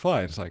 works just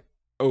fine. It's like,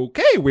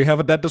 okay, we have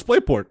a dead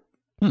DisplayPort.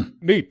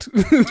 Neat.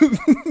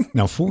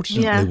 Now,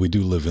 fortunately, we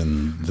do live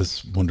in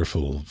this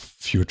wonderful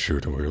future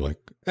to where you're like,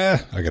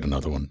 I got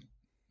another one. In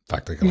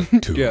fact, I got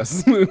like 2.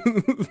 Yes.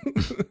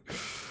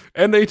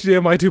 And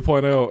HDMI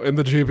 2.0 in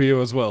the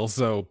GPU as well.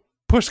 So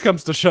push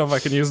comes to shove, I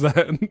can use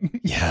that.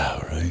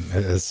 Yeah, right.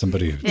 As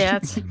somebody who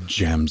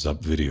jams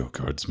up video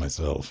cards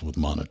myself with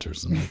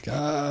monitors, I'm like,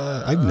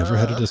 I've never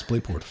had a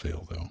DisplayPort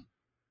fail, though.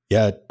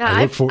 Yeah,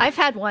 I've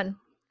had one.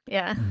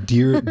 Yeah.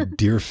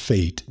 Dear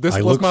fate. This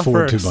I was look my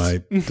forward first. to my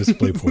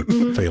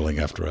DisplayPort failing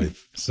after I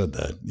said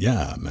that.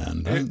 Yeah,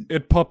 man.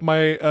 It popped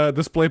my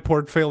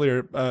DisplayPort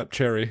failure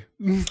cherry.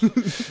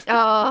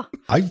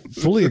 I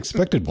fully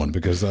expected one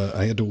because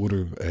I had to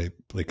order a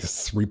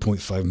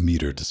 3.5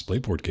 meter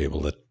DisplayPort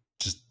cable that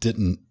just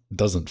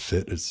doesn't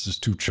fit. It's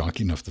just too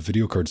chunky enough. The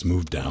video cards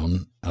move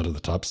down out of the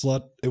top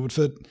slot. It would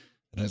fit.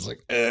 And I was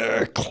like,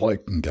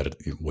 click, and got it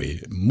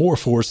way more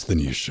force than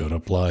you should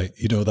apply.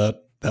 You know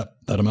that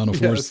amount of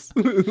force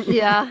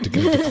Yeah. to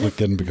get it to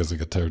click in, because I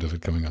got tired of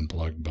it coming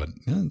unplugged, but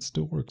yeah, it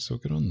still works. So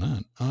good on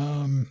that.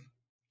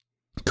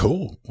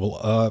 Cool.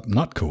 Well,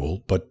 not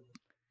cool, but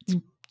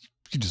you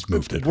just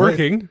moved it.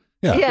 Working.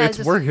 Right? Yeah, It's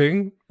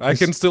working. I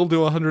can still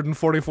do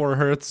 144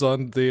 hertz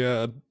on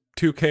the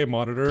 2K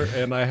monitor,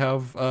 and I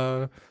have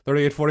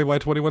 3840 by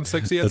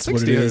 2160 at That's what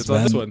 60 it hertz is,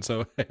 on this man. one.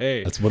 So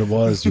hey, That's what it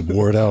was. You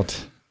wore it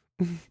out.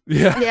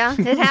 yeah. Yeah,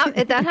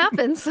 that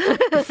happens.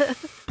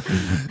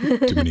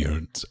 Too many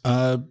hertz.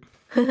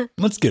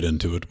 Let's get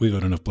into it. We've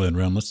got enough playing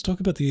around. Let's talk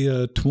about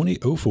the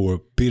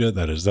 2004 beta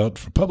that is out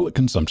for public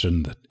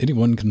consumption that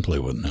anyone can play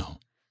with now.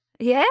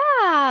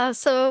 Yeah,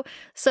 so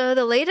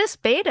the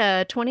latest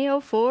beta,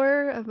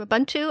 2004 of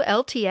Ubuntu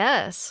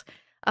LTS.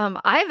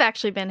 I've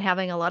actually been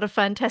having a lot of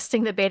fun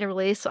testing the beta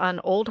release on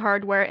old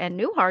hardware and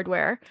new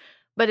hardware,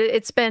 but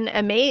it's been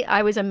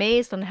I was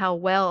amazed on how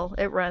well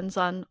it runs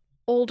on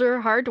older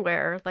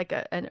hardware, like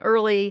an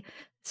early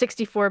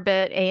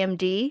 64-bit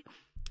AMD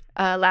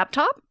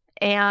laptop.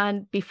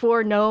 And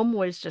before GNOME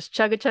was just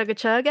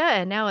chugga,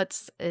 and now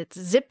it's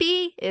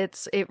zippy.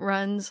 It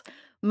runs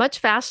much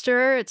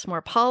faster. It's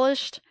more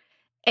polished.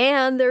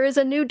 And there is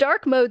a new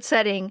dark mode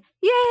setting.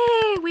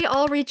 Yay! We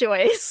all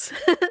rejoice.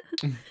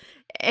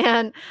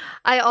 And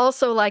I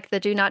also like the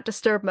do not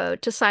disturb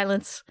mode to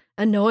silence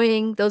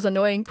those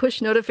annoying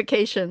push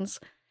notifications.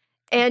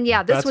 And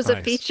yeah, this was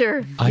a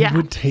feature. I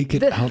would take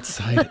it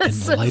outside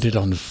and light it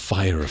on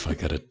fire if I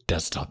got a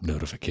desktop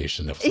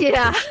notification. That was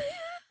push.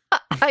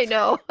 I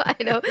know.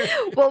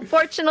 Well,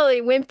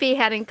 fortunately, Wimpy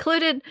had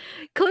included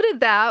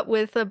that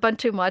with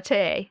Ubuntu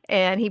Mate,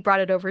 and he brought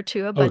it over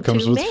to Ubuntu it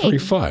comes with main. free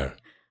fire.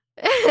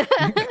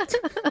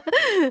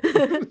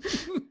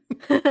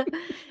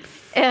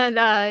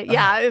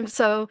 And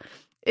so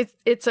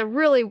it's a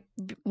really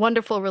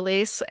wonderful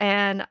release,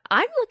 and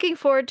I'm looking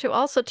forward to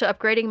also to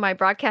upgrading my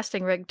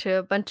broadcasting rig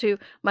to Ubuntu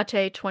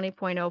Mate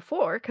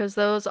 20.04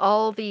 because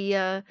all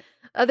the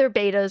other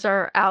betas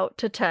are out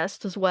to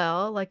test as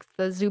well, like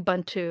the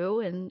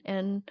Xubuntu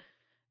and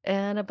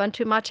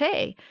Ubuntu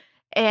Mate.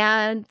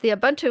 And the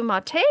Ubuntu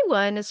Mate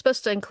one is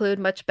supposed to include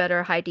much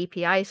better high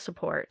DPI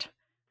support,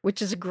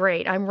 which is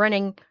great. I'm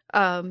running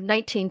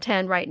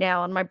 1910 right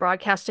now on my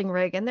broadcasting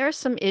rig, and there's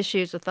some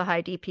issues with the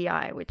high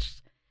DPI,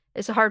 which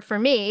is hard for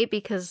me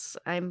because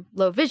I'm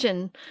low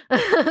vision.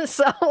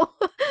 So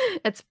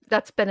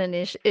that's been an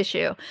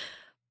issue.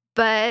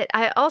 But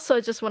I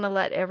also just want to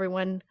let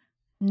everyone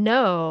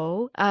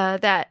know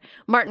that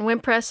Martin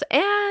Wimpress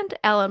and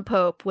Alan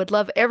Pope would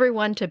love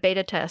everyone to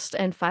beta test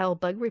and file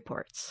bug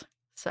reports.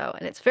 So,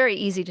 and it's very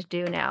easy to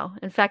do now.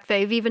 In fact,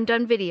 they've even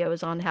done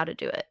videos on how to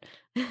do it.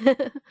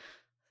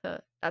 So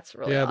that's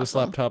really awesome. This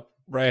laptop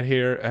right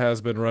here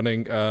has been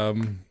running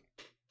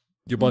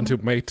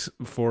Ubuntu Mate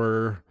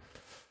for...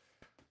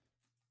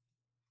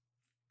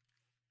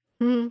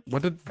 When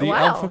did the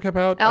alpha come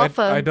out?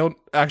 Alpha. I don't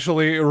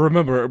actually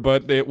remember,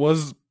 but it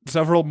was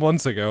several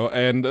months ago,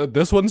 and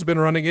this one's been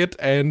running it,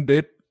 and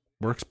it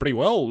works pretty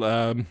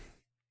well.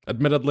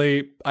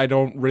 Admittedly, I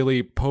don't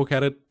really poke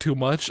at it too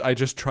much. I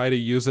just try to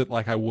use it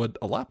like I would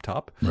a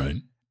laptop. Right.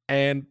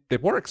 And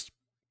it works.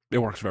 It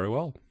works very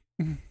well.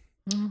 A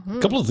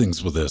couple of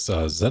things with this.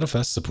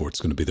 ZFS support's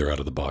going to be there out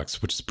of the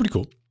box, which is pretty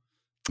cool.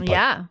 But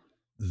yeah.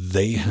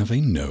 they have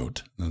a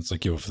note that's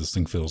like, if this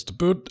thing fails to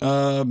boot,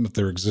 if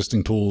their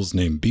existing tools,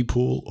 name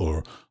bpool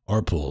or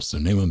rpool. So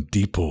name them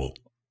dpool,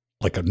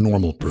 like a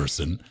normal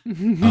person,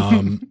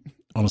 on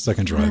a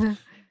second drive.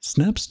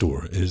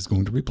 SnapStore is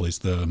going to replace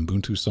the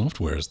Ubuntu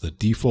software as the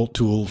default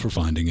tool for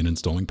finding and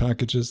installing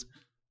packages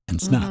and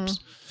snaps.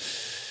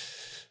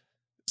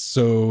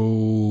 So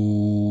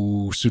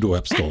sudo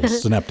apt-install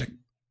Synaptic.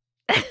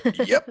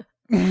 Yep.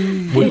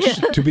 Which,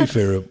 to be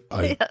fair,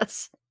 I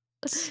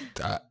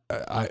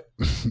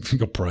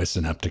think I'll pry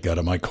Synaptic out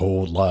of my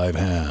cold live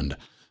hand.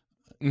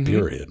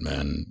 Period,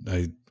 man.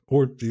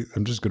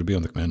 I'm just going to be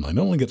on the command line.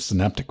 I only get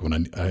Synaptic when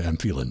I'm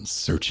feeling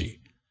searchy.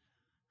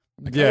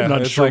 Like, yeah, I'm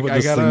not sure like,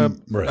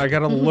 what I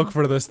gotta look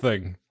for this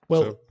thing.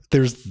 Well, so,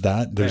 there's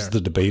that. There's the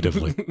debate of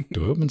like,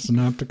 do I open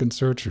Synaptic and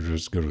search or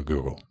just go to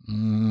Google?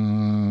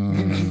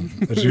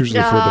 It's usually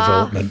for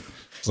development.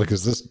 It's like,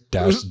 is this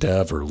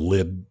 -dev or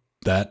lib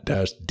that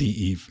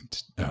 -de?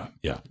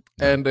 Yeah.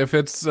 And if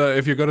it's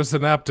if you go to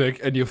Synaptic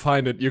and you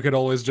find it, you can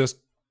always just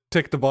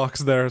tick the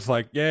box there. It's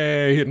like,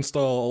 yay,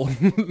 install.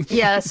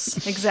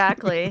 Yes,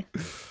 exactly.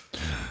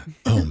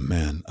 Oh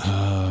man.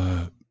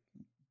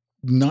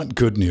 Not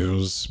good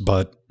news,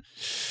 but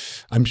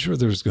I'm sure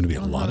there's going to be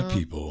a lot of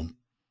people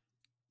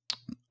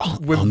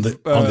on the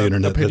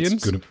internet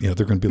opinions? that's going to,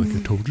 they're going to be like, I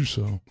told you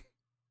so.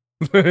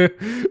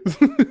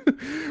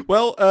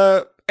 Well,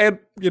 and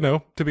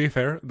to be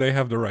fair, they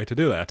have the right to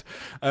do that,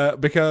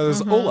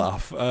 because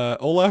Olaf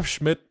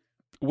Schmidt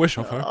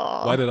Wishofer,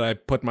 why did I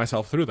put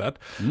myself through that?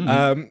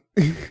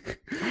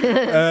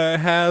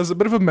 Has a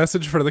bit of a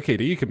message for the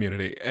KDE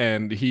community,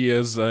 and he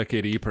is a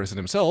KDE person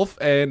himself,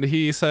 and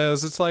he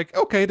says it's like,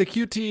 okay, the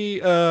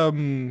Qt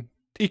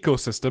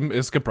ecosystem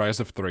is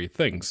comprised of three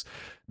things: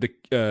 the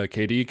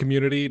KDE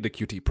community, the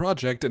Qt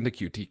project, and the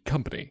Qt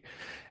company.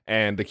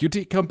 And the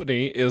Qt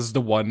company is the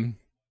one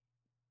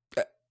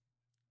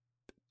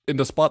in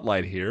the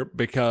spotlight here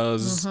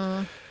because,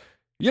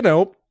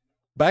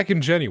 back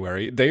in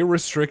January, they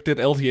restricted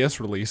LTS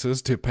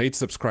releases to paid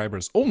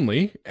subscribers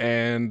only,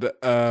 and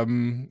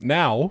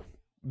now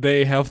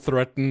they have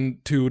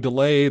threatened to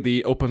delay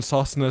the open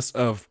sourceness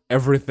of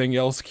everything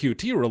else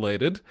Qt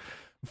related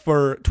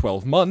for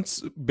 12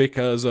 months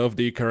because of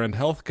the current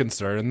health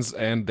concerns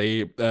and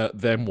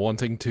them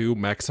wanting to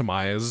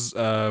maximize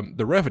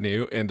the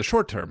revenue in the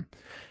short term.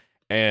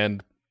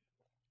 And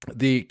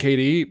the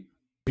KDE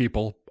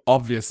people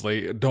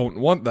obviously don't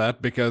want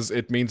that because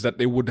it means that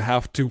they would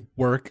have to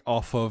work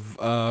off of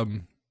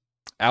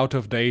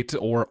out-of-date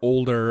or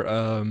older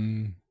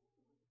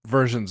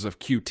versions of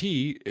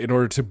Qt in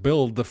order to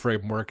build the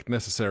framework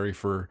necessary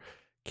for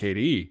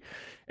KDE.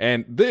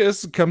 And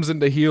this comes in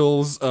the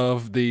heels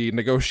of the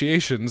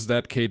negotiations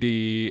that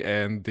KDE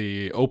and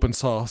the open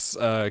source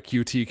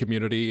Qt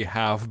community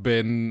have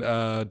been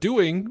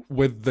doing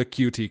with the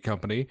Qt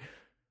company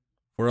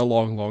for a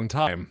long, long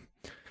time.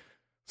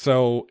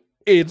 So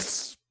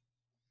it's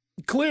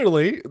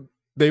clearly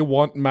they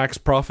want max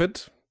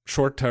profit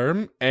short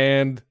term,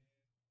 and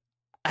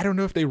I don't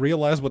know if they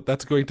realize what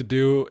that's going to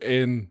do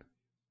in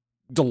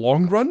the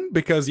long run,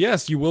 because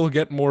yes, you will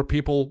get more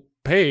people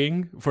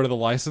paying for the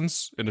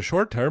license in the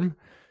short term,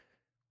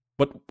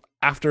 but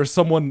after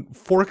someone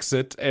forks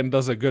it and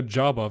does a good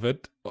job of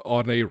it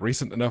on a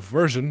recent enough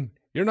version,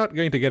 you're not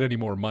going to get any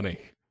more money.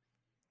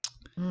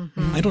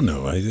 I don't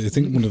know. I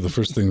think one of the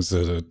first things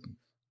that,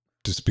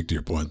 to speak to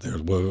your point there,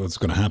 what's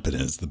going to happen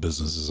is the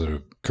businesses that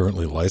are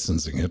currently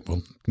licensing it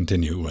will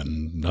continue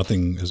and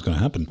nothing is going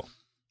to happen.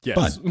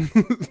 Yes.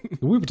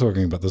 But we were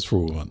talking about this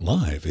before we went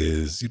live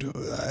is,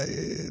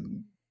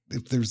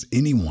 if there's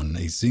anyone,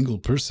 a single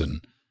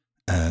person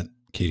at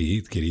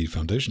KDE, the KDE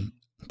Foundation,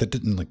 that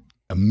didn't like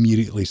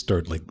immediately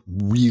start like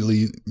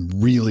really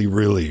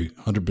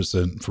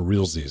 100% for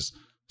realsies,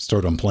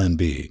 start on plan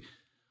B.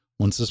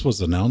 Once this was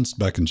announced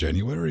back in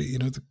January, you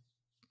know,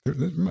 there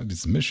might be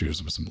some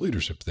issues with some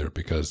leadership there,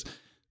 because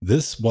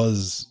this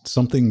was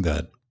something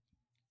that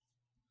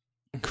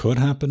could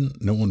happen.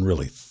 No one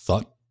really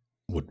thought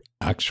would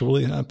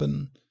actually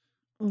happen.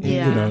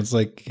 Yeah. You know, it's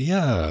like,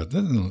 yeah,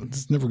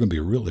 it's never going to be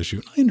a real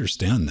issue. I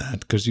understand that,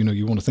 because, you know,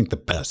 you want to think the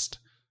best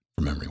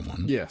from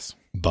everyone. Yes.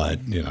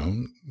 But, you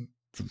know,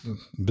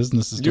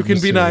 business is... You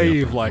can be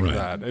naive like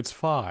that. It's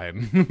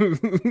fine.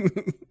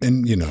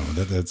 And, you know,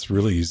 that's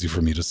really easy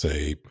for me to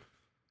say,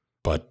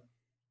 but,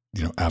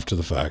 you know, after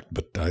the fact,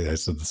 but I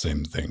said the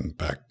same thing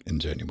back in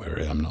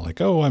January. I'm not like,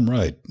 oh, I'm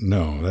right.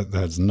 No, that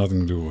has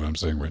nothing to do with what I'm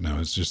saying right now.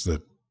 It's just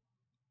that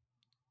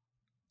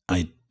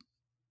I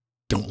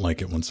don't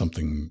like it when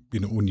something, you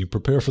know, when you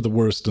prepare for the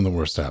worst and the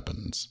worst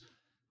happens.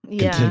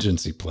 Yeah.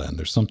 Contingency plan.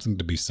 There's something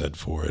to be said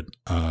for it.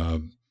 I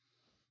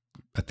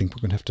think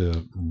we're going to have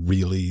to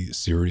really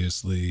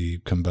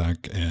seriously come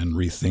back and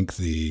rethink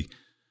the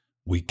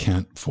 "we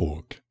can't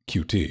fork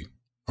Qt"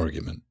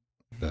 argument.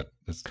 That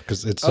is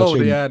because it's such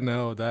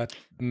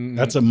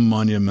that's a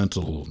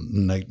monumental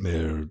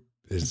nightmare.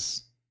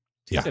 It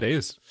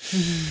is.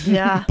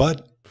 Yeah.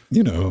 But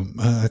you know,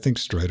 I think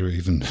Strider,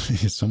 even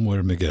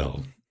somewhere,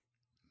 Miguel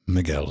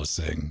is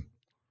saying,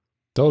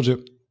 "Told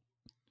you."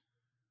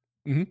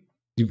 Mm-hmm.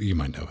 You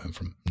might know him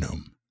from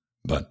GNOME,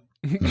 but.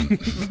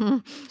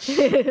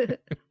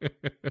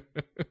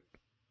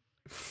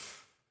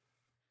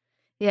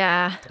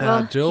 Yeah.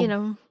 Well, Jill? you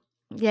know,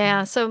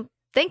 yeah. So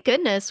thank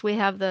goodness we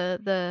have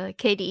the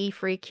KDE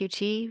Free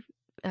Qt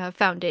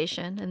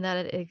Foundation, and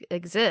that it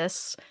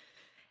exists.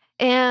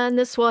 And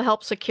this will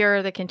help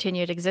secure the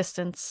continued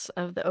existence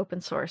of the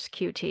open source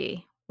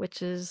Qt,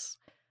 which is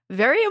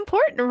very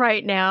important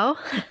right now.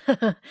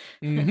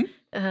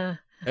 Mm-hmm.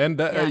 And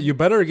Yeah. you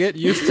better get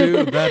used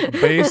to that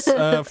base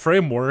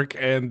framework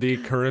and the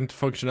current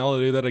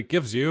functionality that it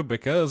gives you,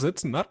 because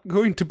it's not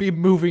going to be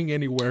moving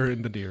anywhere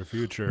in the near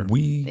future.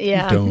 We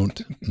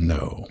don't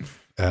know.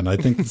 And I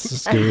think it's a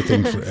scary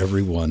thing for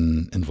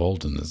everyone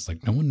involved in this.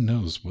 Like, no one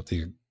knows what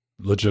the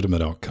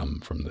legitimate outcome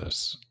from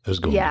this is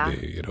going to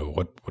be. You know,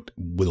 what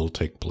will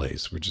take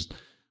place. We're just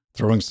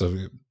throwing stuff.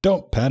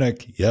 Don't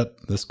panic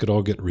yet. This could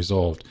all get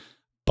resolved.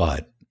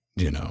 But,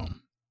 you know...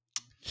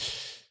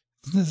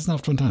 This is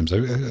not fun times.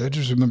 I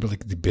just remember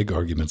like the big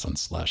arguments on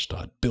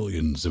Slashdot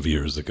billions of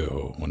years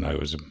ago when I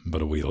was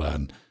but a wee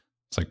lad.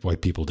 It's like why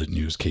people didn't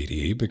use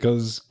KDE,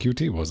 because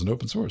Qt wasn't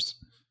open source.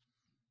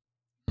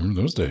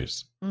 Remember those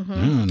days?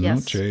 Mm-hmm. Yeah,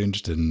 no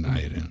changed, and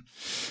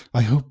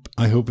I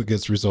hope it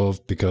gets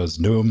resolved, because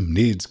GNOME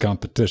needs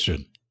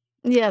competition.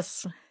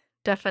 Yes,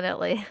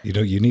 definitely. You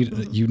know, you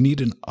need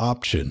an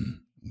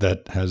option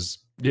that has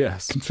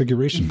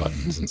configuration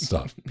buttons and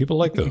stuff. People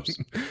like those.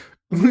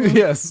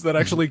 Yes, that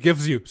actually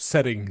gives you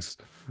settings.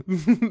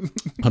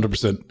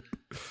 100%.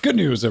 Good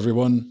news,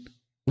 everyone.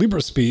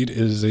 LibreSpeed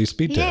is a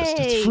speed test.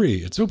 It's free.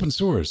 It's open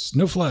source.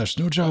 No Flash,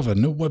 no Java,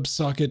 no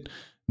WebSocket,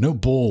 no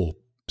bowl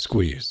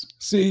squeeze.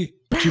 See?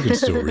 But you can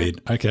still read.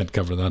 I can't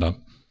cover that up.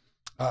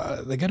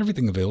 They got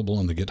everything available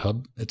on the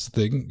GitHub. It's a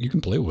thing. You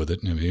can play with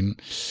it. I mean,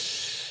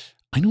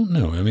 I don't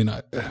know. I mean,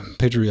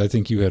 Pedro, I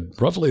think you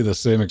had roughly the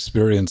same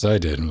experience I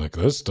did. I'm like,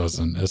 this does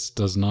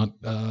not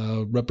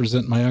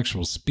represent my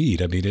actual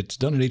speed. I mean, it's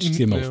done in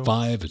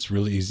HTML5. It's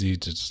really easy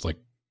to just like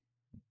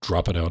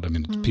drop it out. I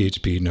mean, it's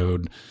PHP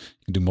node.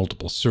 You can do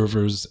multiple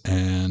servers,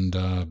 and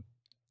I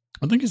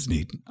think it's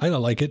neat. I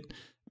like it,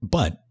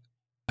 but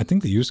I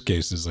think the use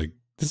case is like,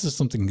 this is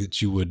something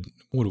that you would,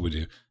 what do we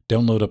do?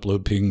 Download,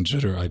 upload, ping,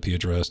 jitter, IP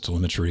address,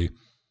 telemetry.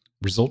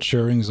 Result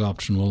sharing is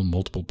optional.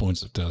 Multiple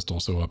points of test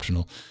also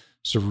optional.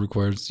 Server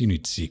requires, you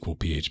need SQL,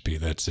 PHP,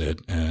 that's it.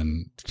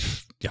 And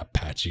yeah,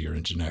 Apache or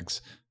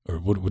Nginx, or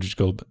what did you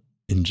call it?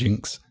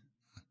 Nginx?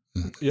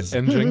 Yeah,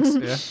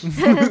 Nginx, yeah.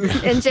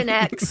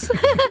 Nginx.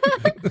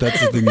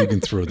 That's the thing you can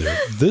throw there.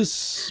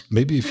 This,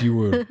 maybe if you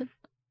were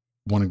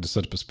wanting to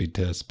set up a speed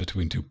test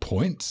between 2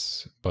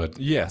 points, but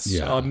yes,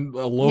 on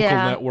a local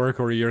network,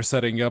 or you're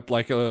setting up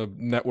like a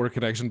network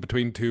connection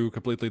between two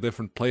completely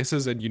different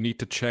places and you need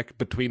to check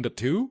between the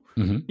two.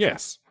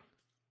 Yes.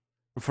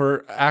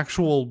 For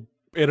actual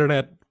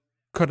internet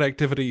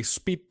connectivity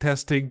speed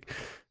testing,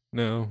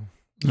 no.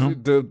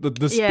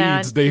 The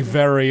speeds, they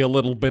vary a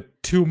little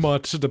bit too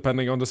much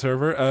depending on the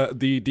server.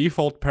 The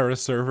default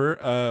Paris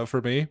server,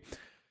 for me,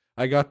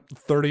 I got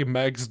 30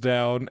 megs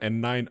down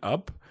and 9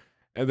 up.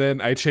 And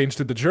then I changed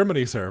to the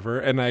Germany server,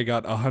 and I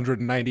got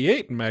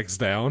 198 megs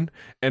down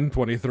and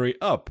 23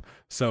 up.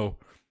 So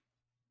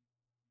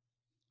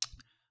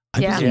I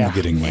was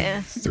getting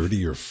like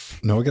 30 or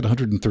no, I got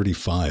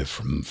 135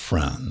 from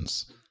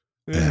France,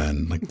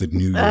 and like the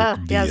New York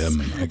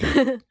VM, I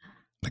got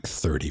like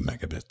 30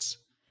 megabits.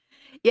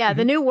 Yeah,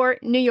 the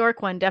New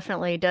York one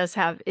definitely does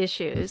have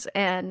issues.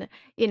 And,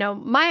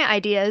 my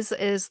idea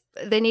is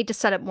they need to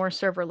set up more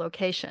server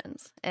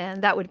locations.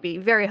 And that would be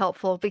very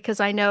helpful because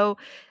I know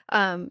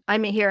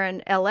I'm here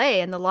in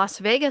LA and the Las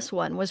Vegas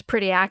one was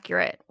pretty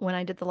accurate when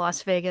I did the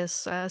Las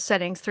Vegas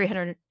settings.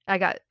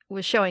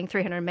 Was showing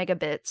 300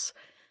 megabits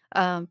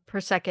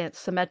per second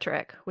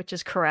symmetric, which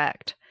is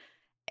correct.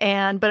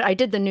 But I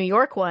did the New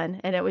York one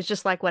and it was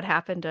just like what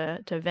happened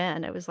to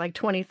Ven. It was like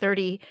 20,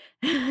 30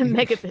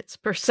 megabits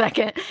per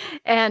second.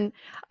 And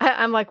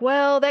I'm like,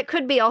 well, that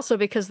could be also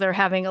because they're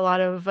having a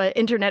lot of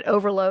internet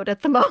overload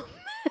at the moment.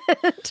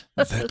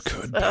 That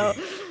could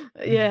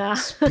be. Yeah.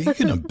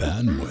 Speaking of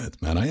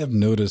bandwidth, man, I have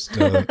noticed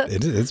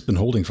it's been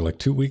holding for like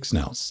 2 weeks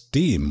now.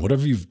 Steam,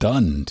 whatever you've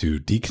done to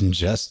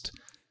decongest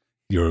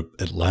your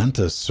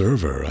Atlanta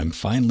server, I'm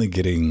finally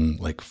getting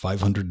like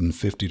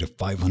 550 to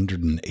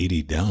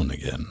 580 down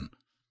again.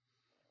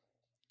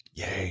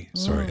 Yay.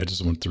 Sorry, I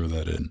just want to throw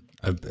that in.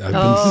 I've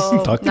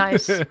been stuck.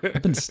 Nice.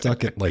 I've been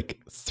stuck at like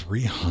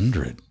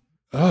 300.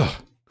 Ugh.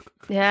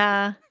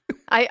 Yeah.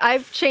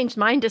 I've changed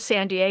mine to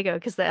San Diego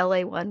because the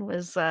LA one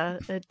was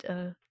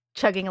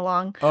chugging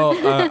along.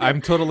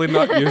 I'm totally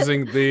not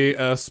using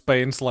the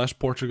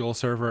Spain/Portugal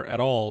server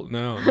at all.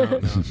 No.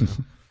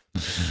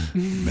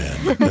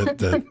 Man,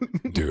 that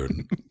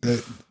dude,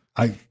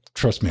 I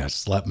trust me, I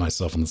slapped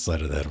myself on the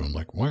side of the head. I'm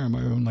like, why am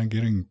I only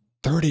getting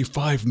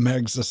 35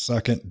 megs a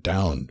second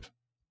down?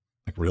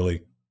 Like,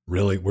 really,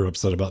 we're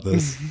upset about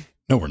this?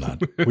 No, we're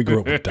not. We grew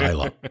up with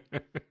dial-up.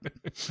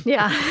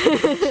 Yeah.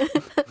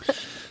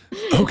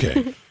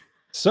 Okay,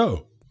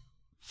 so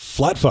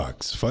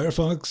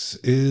Firefox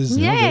is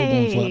now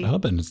available on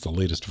FlatHub, and it's the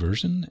latest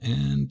version,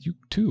 and you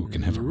too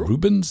can have a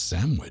Reuben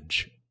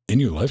sandwich in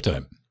your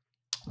lifetime.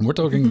 And we're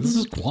talking, this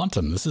is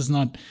Quantum. This is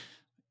not,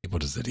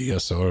 what is it,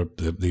 ESR,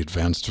 the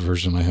advanced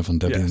version I have on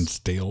Debian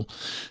Stale.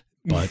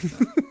 But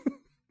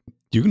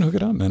you can hook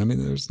it up, man. I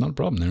mean, there's not a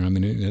problem there. I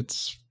mean,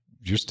 it's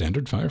your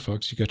standard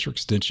Firefox. You got your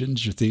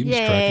extensions, your themes,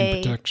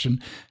 tracking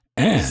protection,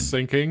 and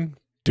syncing.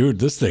 Dude,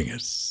 this thing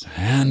is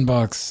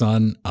sandbox,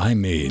 son. I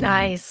mean,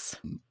 nice.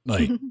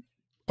 Like,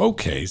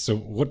 okay, so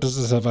what does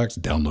this have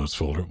access? Downloads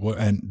folder.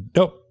 And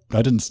nope,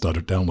 I didn't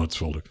stutter. Downloads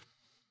folder.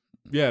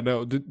 Yeah,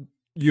 no.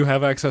 You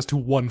have access to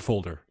one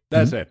folder.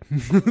 That's it.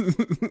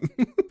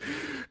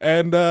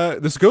 And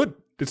it's good.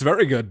 It's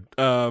very good.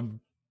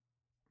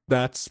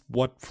 That's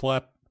what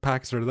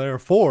Flatpaks are there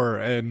for,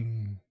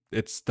 and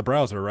it's the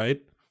browser,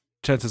 right?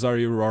 Chances are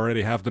you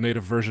already have the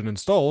native version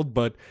installed,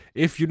 but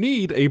if you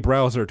need a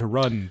browser to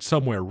run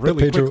somewhere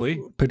really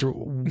quickly... Pedro,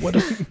 what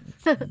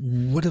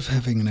if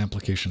having an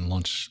application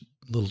launch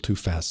a little too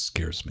fast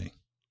scares me?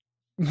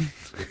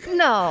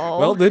 No.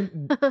 Well,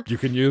 then you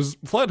can use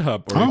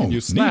FlatHub, or you can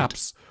use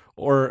Snaps. Neat.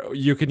 Or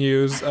you can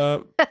use,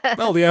 the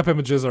app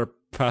images are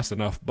fast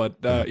enough,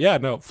 but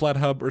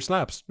FlatHub or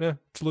Snaps. Yeah,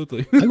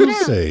 absolutely. I will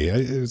say,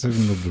 I was having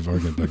a little bit of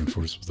argument back and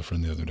forth with a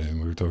friend the other day, and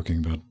we were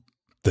talking about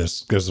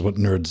this, because what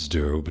nerds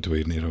do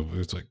between,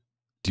 it's like,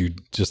 do you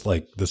just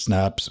like the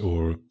Snaps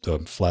or the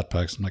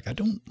Flatpaks? I'm like, I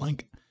don't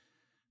like,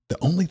 the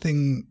only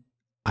thing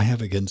I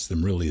have against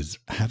them really is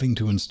having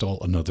to install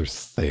another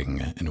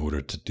thing in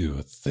order to do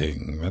a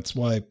thing. That's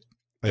why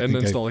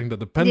installing the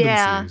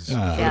dependencies for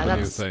the new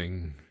that's...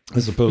 thing.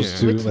 As opposed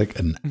to like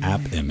an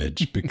app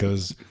image,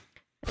 because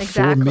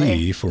for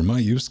me, for my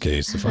use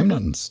case, if I'm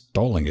not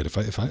installing it,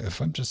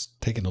 if I'm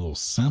just taking a little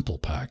sample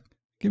pack,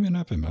 give me an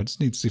app image. I just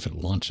need to see if it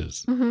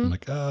launches. I'm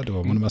like, do I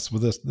want to mess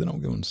with this? Then I'll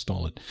go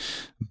install it.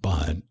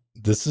 But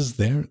this is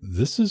there.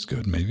 This is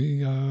good. Maybe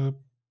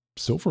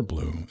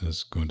Silverblue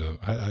is going to.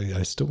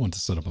 I still want to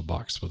set up a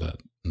box for that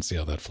and see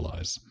how that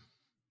flies.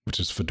 Which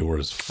is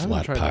Fedora's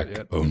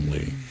Flatpak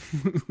only.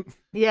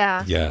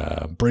 Yeah.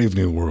 Yeah. Brave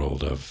new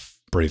world of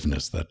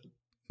braveness that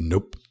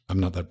nope, I'm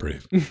not that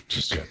brave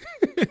just yet.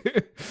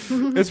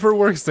 It's for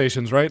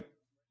workstations, right?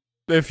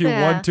 If you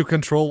want to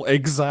control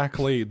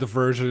exactly the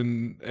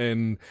version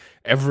and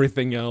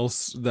everything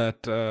else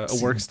that a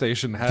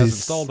workstation has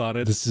installed on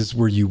it. This is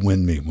where you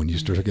win me when you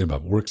start talking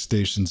about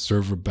workstation,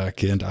 server,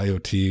 backend,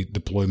 IoT,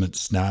 deployment,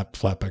 Snap,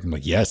 Flatpak. I'm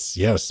like,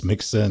 yes,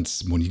 makes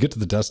sense. When you get to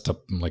the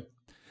desktop, I'm like,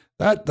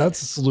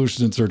 that's a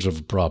solution in search of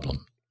a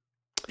problem.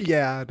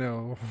 Yeah,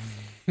 no.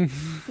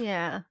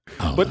 Yeah.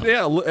 But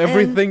yeah,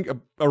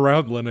 everything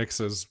around Linux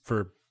is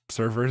for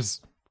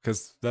servers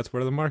because that's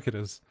where the market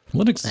is.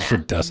 Linux is for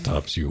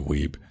desktops, you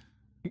weeb.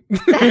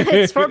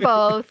 It's for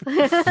both.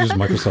 Use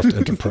Microsoft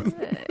Enterprise.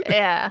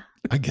 Yeah.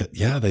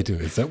 They do.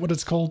 Is that what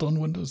it's called on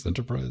Windows,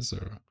 Enterprise?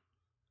 Or?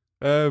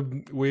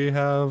 We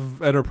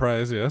have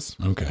Enterprise, yes.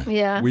 Okay.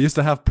 Yeah. We used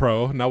to have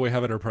Pro, now we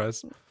have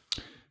Enterprise.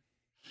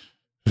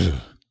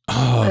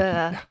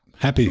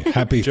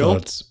 Happy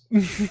thoughts.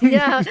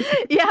 Yeah.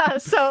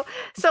 So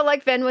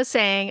like Ben was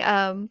saying,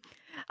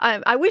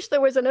 I wish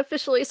there was an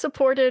officially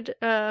supported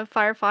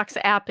Firefox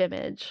app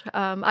image.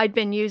 I'd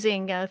been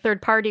using a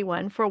third-party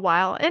one for a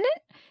while, and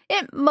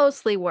it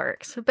mostly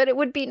works. But it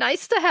would be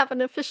nice to have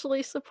an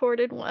officially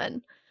supported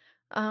one,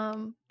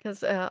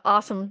 because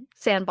awesome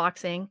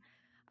sandboxing.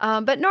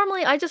 But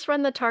normally I just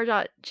run the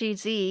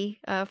tar.gz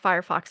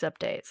Firefox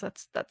updates.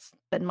 That's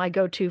been my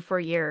go-to for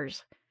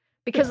years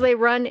because they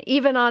run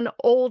even on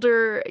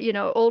older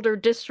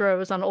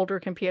distros on older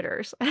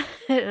computers.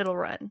 It'll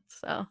run.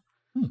 So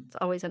it's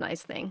always a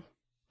nice thing.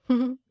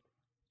 A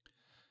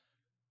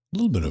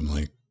little bit of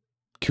like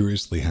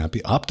curiously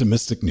happy,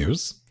 optimistic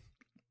news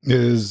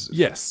is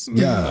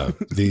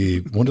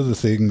one of the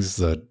things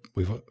that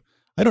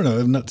I don't know,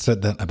 I've not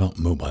said that about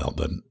mobile,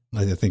 but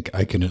I think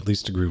I can at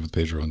least agree with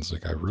Pedro. It's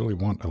like, I really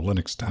want a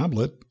Linux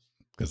tablet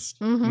because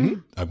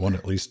I want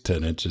at least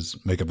 10 inches.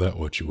 Make of that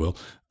what you will.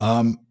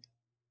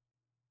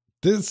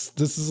 This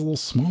is a little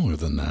smaller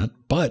than that,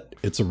 but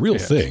it's a real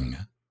thing.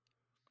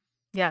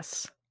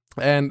 Yes.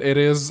 And it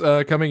is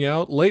coming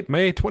out late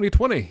May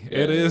 2020.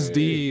 It is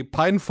the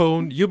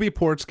PinePhone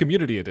UBports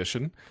Community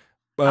Edition.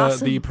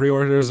 Awesome. The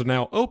pre-orders are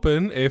now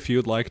open if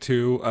you'd like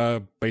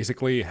to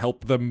basically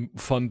help them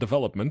fund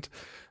development,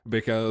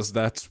 because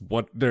that's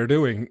what they're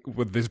doing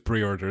with these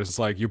pre-orders. It's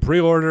like you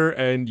pre-order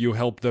and you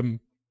help them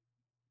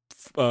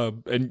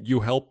and you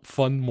help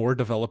fund more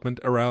development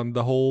around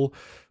the whole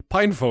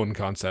PinePhone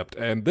concept.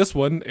 And this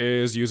one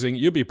is using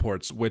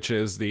UBports, which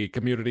is the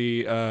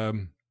community...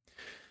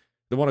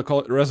 they want to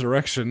call it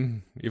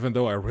resurrection, even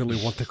though I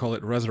really want to call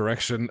it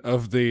resurrection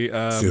of the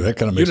See, that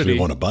kind of makes Unity me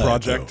want to buy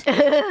project.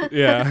 It,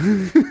 Yeah.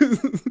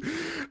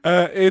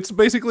 It's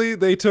basically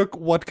they took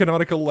what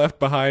Canonical left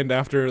behind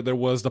after there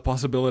was the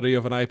possibility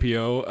of an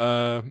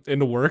IPO in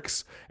the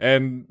works,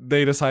 and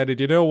they decided,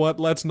 you know what,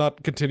 let's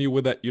not continue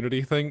with that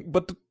Unity thing.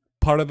 But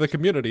part of the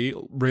community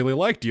really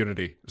liked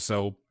Unity,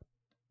 so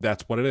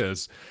that's what it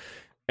is.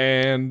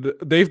 And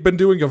they've been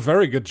doing a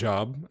very good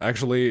job,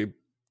 actually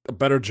a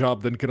better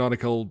job than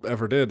Canonical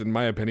ever did, in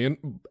my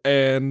opinion.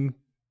 And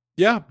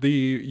yeah,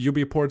 the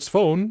UBports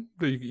phone,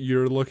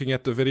 you're looking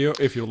at the video,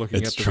 if you're looking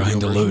it's at the trying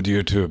video to load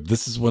YouTube.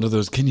 This is one of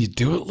those, can you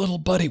do it, little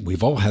buddy?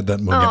 We've all had that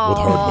moment with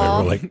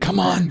hardware. We're like, come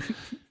on.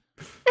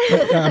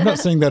 I'm not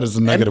saying that as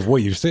a negative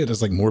way. You say it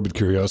as like morbid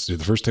curiosity.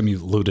 The first time you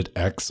loaded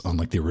X on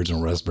like the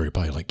original Raspberry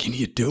Pi, you're like, can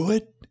you do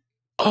it?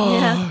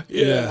 Oh,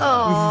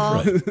 yeah.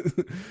 Right.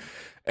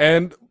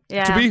 And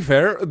to be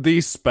fair,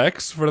 the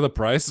specs for the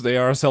price, they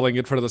are selling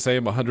it for the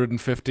same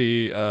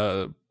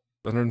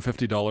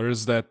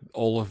 $150 that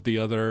all of the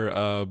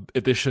other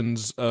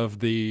editions of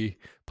the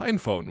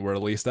PinePhone were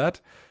released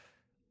at.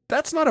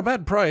 That's not a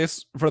bad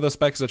price for the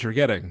specs that you're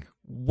getting.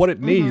 What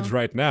it needs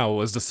right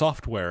now is the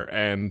software,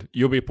 and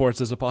UBports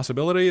is a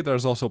possibility.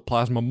 There's also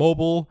Plasma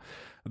Mobile.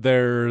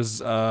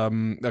 There's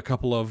a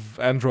couple of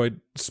Android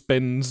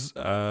spins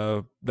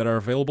that are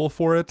available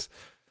for it.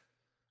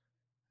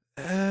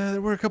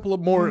 There were a couple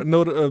of more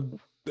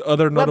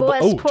other notable...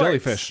 WebOS ports.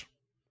 Jellyfish.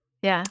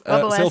 Yeah,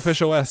 WebOS.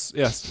 Sailfish OS,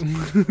 yes.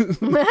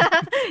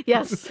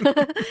 Yes.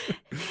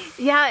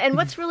 Yeah, and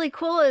what's really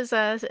cool is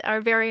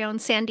our very own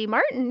Sandy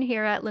Martin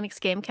here at Linux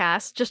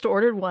Gamecast just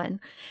ordered one.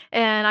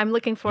 And I'm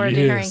looking forward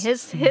to hearing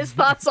his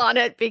thoughts on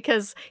it,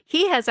 because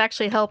he has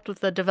actually helped with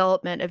the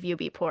development of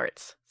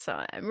UBports.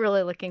 So I'm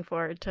really looking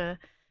forward to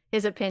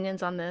his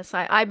opinions on this.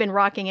 I've been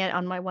rocking it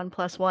on my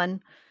OnePlus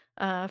One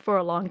for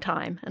a long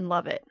time and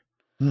love it.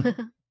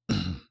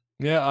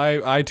 Yeah,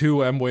 I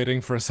too am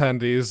waiting for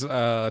Sandy's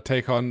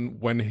take on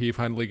when he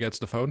finally gets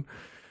the phone,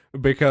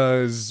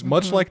 because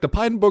much like the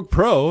Pinebook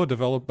Pro,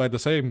 developed by the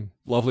same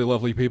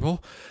lovely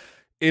people,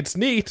 it's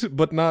neat,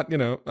 but not,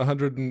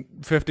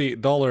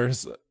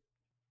 $150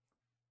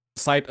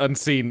 sight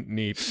unseen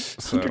neat.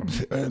 So,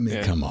 I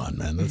mean, come on,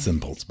 man, that's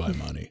impulse buy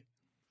money.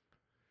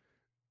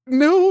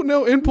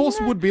 No, impulse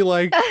would be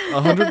like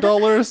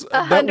 $100.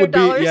 That would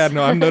be,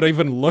 I'm not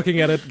even looking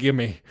at it.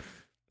 Gimme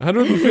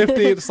 $150.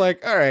 It's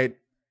like, all right,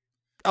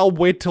 I'll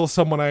wait till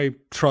someone I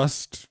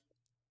trust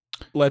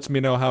lets me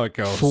know how it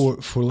goes. For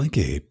like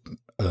a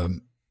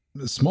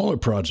smaller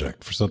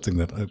project, for something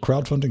that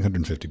crowdfunding,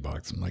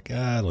 $150. I'm like,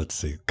 let's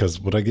see, because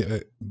what I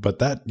get, but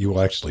that you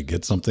will actually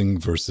get something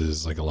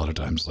versus like a lot of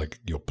times like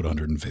you'll put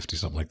 150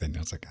 something like that. And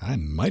it's like, I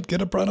might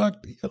get a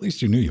product. At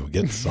least you knew you'll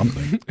get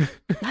something.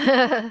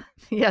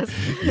 Yes,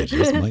 you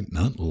just might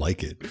not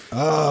like it.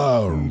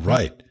 All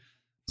right,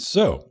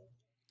 so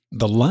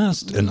the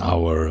last in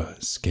our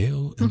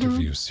Scale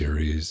interview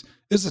series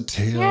is a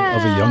tale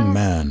of a young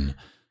man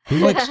who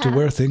likes to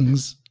wear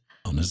things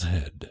on his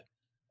head.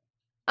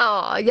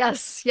 Oh,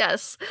 yes.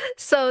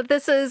 So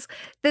this is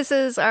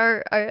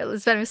our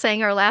as Ben was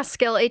saying, our last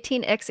Scale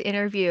 18X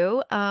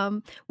interview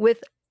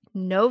with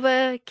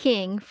Nova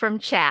King from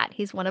chat.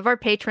 He's one of our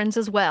patrons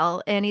as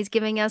well, and he's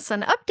giving us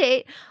an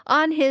update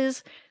on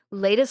his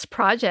latest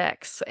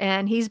projects,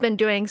 and he's been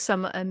doing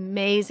some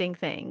amazing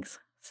things.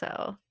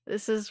 So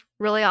this is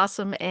really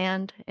awesome,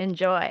 and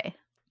enjoy.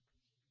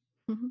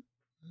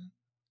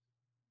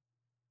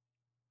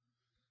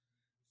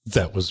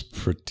 That was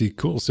pretty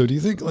cool. So do you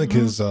think like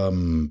his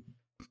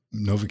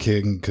Nova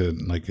King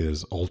could, like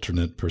his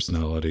alternate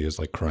personality, his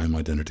like crime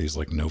identity is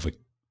like Nova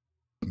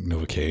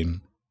Kane?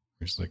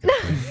 He's like,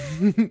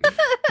 okay.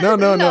 No.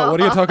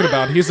 What are you talking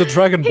about? He's a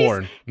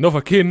Dragonborn.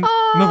 Novakin.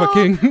 Oh.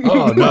 Novakin.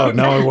 Oh, no.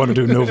 Now I want to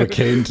do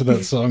Novocaine to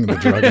that song, and the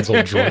dragon's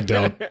all drugged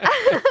out.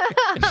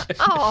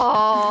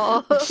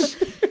 Oh.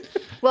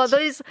 Well,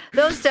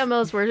 those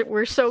demos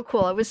were so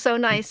cool. It was so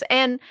nice.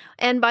 And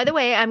by the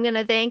way, I'm going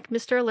to thank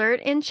Mr.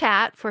 Alert in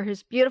chat for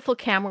his beautiful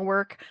camera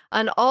work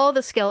on all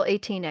the Skill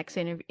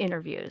 18X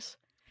interviews.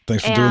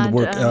 Thanks for doing the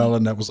work,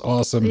 Alan. That was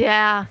awesome.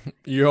 Yeah.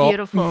 Yup.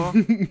 Beautiful.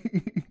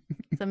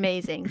 It's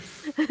amazing.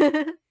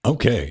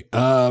 Okay.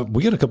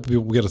 We got a couple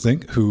people we got to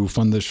thank who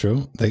fund this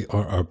show. They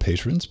are our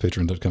patrons,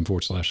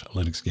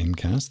 patreon.com/Linux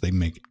Gamecast. They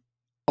make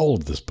all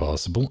of this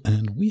possible.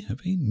 And we have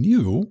a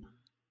new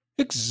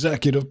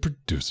executive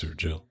producer,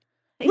 Jill.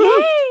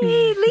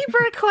 Yay!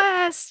 Libra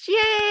Quest!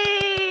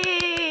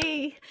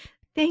 Yay!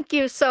 Thank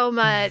you so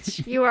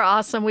much. You are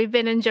awesome. We've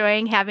been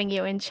enjoying having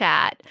you in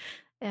chat.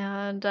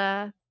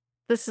 And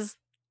this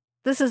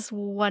is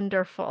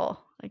wonderful.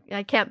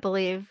 I can't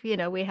believe,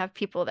 we have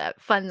people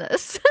that fund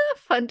this,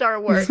 fund our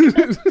work.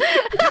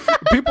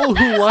 People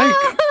who like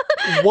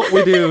what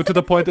we do to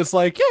the point it's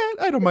like, yeah,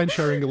 I don't mind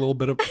sharing a little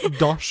bit of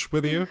dosh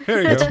with you.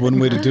 Here you That's go. one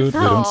way to do it.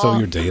 We don't sell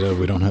your data.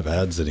 We don't have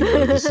ads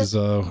anymore. This is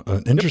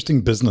an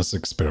interesting business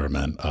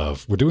experiment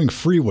of we're doing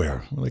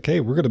freeware. We're like, hey,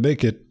 we're going to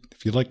make it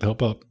if you'd like to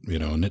help out,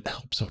 and it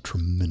helps out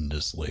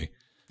tremendously.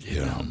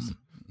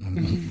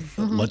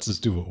 Lets us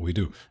do what we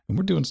do. And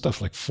we're doing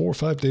stuff like 4 or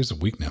 5 days a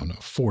week now. No,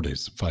 5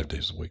 days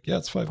a week. Yeah,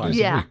 it's 5 days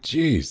a week.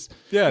 Jeez.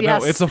 Yeah,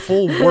 Yes. no, it's a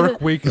full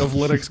work week of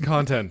Linux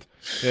content.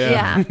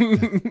 Yeah.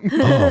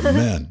 Oh,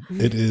 man.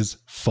 It is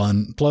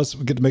fun. Plus,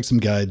 we get to make some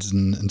guides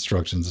and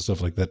instructions and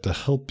stuff like that to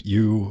help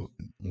you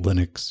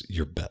Linux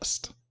your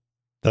best.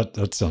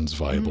 That sounds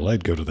viable.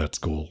 I'd go to that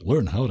school.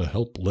 Learn how to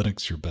help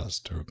Linux your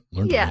best, or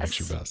learn to Linux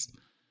your best.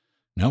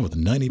 Now with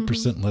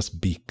 90% less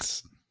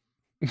beaks.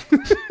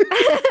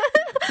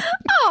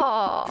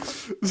 Oh.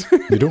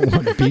 You don't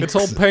want beaks. It's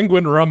all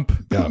penguin rump.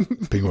 Yeah,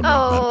 penguin rump.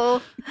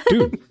 Oh.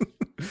 Dude,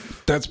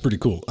 that's pretty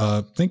cool.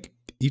 Think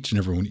each and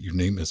every one, your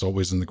name is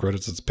always in the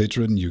credits as a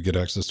patron. You get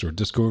access to our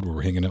Discord where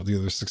we're hanging out the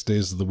other 6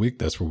 days of the week.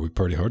 That's where we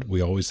party hard.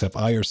 We always have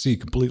IRC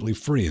completely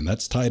free, and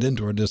that's tied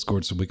into our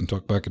Discord so we can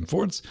talk back and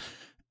forth.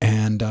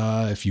 And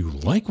if you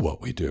like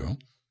what we do,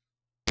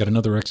 got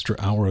another extra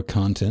hour of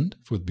content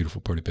for the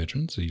beautiful party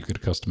patrons. So you get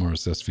a custom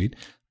RSS feed.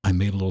 I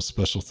made a little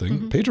special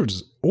thing.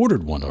 Patrons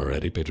ordered one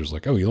already. Patrons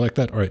like, oh, you like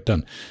that? All right,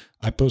 done.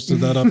 I posted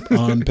that up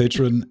on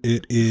Patreon.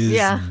 It is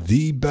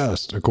the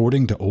best,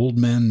 according to Old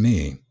Man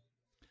Me.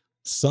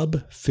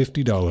 Sub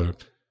 $50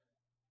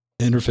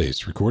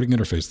 interface, recording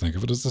interface. Think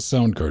of it as a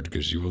sound card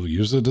because you will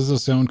use it as a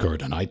sound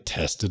card. And I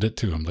tested it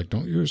too. I'm like,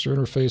 don't use your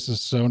interface as a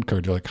sound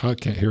card. You're like, I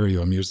can't hear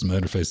you. I'm using my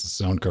interface as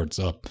sound cards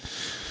up.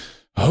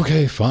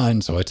 Okay,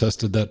 fine. So I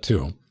tested that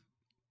too.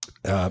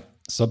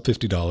 Sub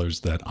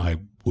 $50 that I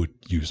would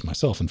use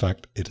myself. In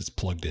fact, it is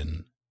plugged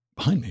in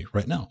behind me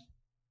right now.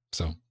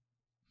 So,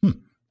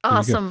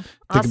 Awesome.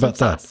 Think about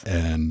sauce. that.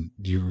 And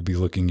you would be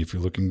looking, if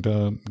you're looking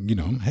to,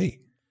 hey,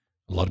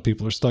 a lot of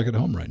people are stuck at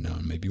home right now.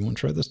 And maybe you want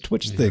to try this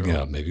Twitch thing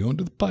out. Maybe you want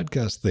to do the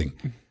podcast thing.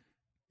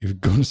 You're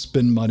going to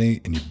spend money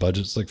and your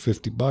budget's like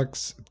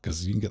 $50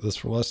 because you can get this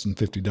for less than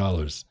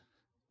 $50.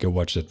 Go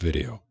watch that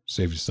video.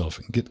 Save yourself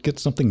and get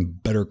something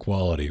better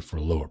quality for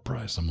a lower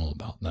price. I'm all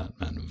about that,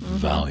 man.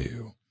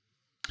 Value.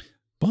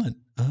 But,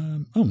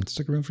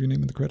 stick around for your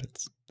name in the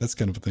credits. That's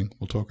kind of a thing.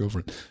 We'll talk over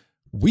it.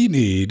 We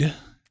need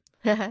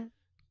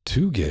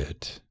to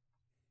get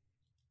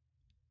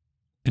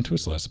into a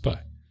slice of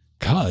pie.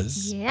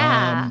 Because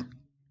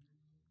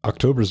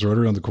October's right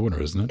around the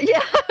corner, isn't it?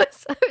 Yeah, I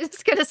was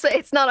just going to say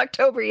it's not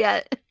October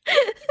yet.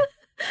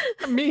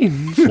 I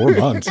mean, 4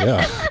 months,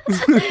 yeah.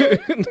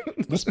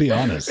 Let's be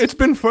honest. It's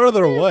been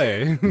further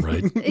away.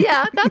 Right?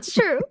 Yeah, that's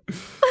true.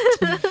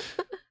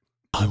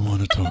 I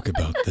want to talk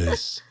about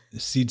this.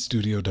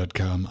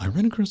 Seedstudio.com. I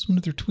ran across one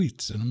of their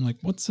tweets and I'm like,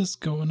 what's this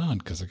going on?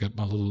 Because I got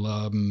my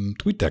little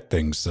tweet deck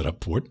thing set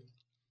up for it.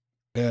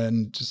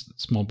 And just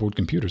small board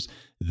computers.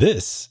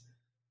 This,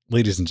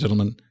 ladies and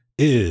gentlemen,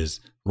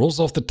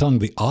 rolls off the tongue,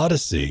 the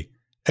Odyssey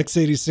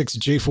x86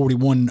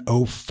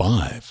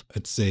 J4105.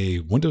 It's a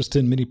Windows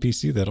 10 mini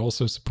PC that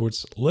also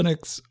supports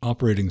Linux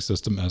operating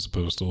system as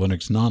opposed to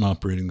Linux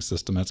non-operating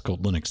system. That's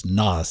called Linux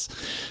NOS.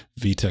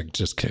 VTech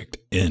just kicked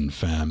in,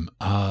 fam.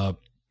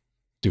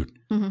 Dude,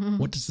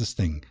 what does this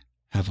thing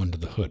have under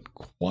the hood?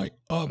 Quite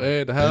a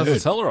It has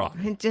bit. a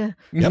Celeron.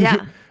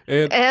 Yeah.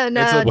 It's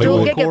a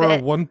dual dual core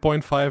gigabit.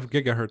 1.5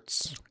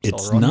 gigahertz.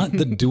 It's Celeron. not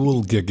the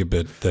dual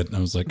gigabit that I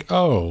was like,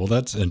 oh, well,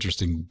 that's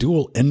interesting.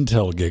 Dual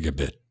Intel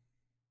gigabit.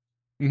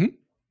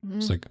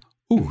 It's like,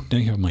 ooh, now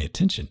you have my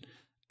attention.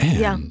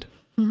 And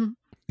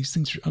these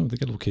things are, they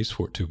got a little case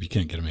for it too, but you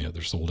can't get them yet.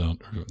 They're sold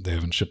out. Or they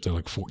haven't shipped. They're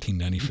like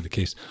 $14.90 for the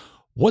case.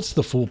 What's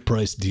the full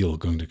price deal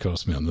going to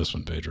cost me on this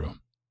one, Pedro?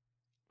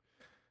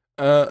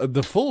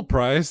 The full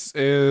price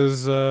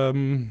is, I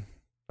don't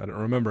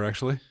remember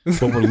actually.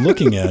 What we're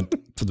looking at,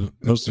 for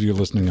most of you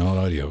listening on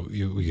audio,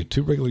 we get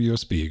 2 regular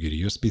USB, you get a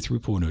USB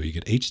 3.0, you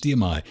get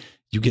HDMI,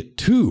 you get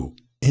 2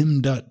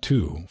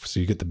 M.2.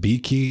 So you get the B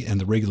key and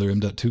the regular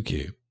M.2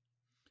 key.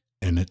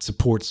 and it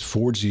supports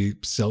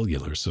 4G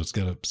cellular, so it's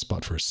got a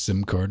spot for a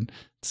SIM card.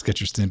 It's got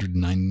your standard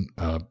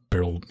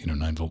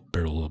 9-volt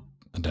barrel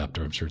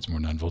adapter. I'm sure it's more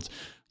 9 volts.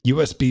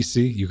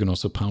 USB-C, you can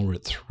also power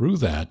it through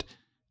that.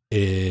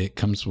 It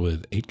comes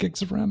with 8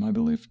 gigs of RAM, I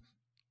believe.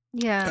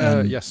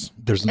 Yeah. Yes.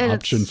 There's an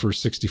option for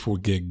 64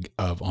 gig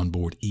of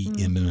onboard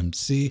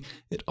eMMC.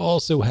 It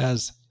also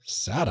has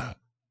SATA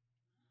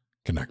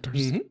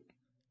connectors.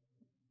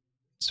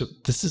 So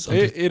this is...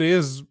 It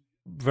is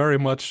very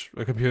much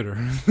a computer.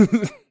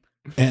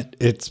 And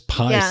it's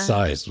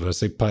pie-sized. When I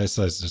say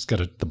pie-sized, it's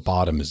got the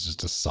bottom is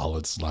just a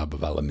solid slab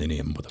of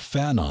aluminium with a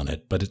fan on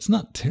it, but it's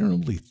not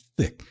terribly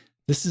thick.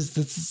 This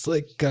is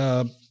like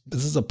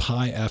this is a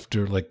pie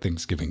after like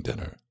Thanksgiving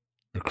dinner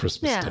or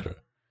Christmas dinner.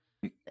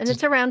 And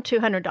it's around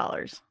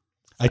 $200.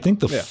 I think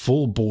the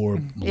full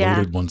bore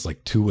loaded one's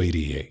like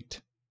 $288.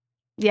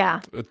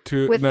 Yeah.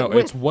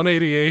 It's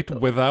 188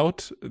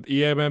 without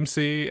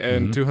eMMC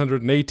and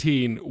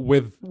 218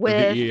 with the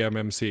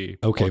eMMC.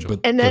 Okay, module.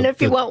 And then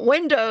if you want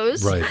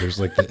Windows. Right, there's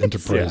like the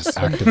enterprise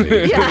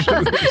activated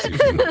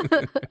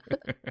version.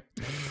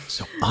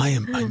 So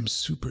I'm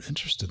super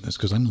interested in this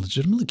because I'm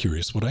legitimately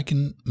curious what I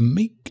can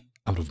make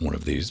out of one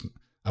of these.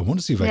 I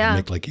want to see if I can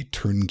make like a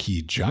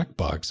turnkey jack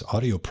box,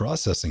 audio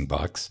processing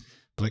box.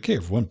 But like, hey,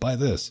 everyone, buy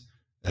this.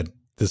 And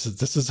this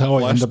is how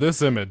I end up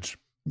this image.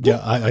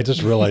 Yeah, I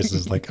just realized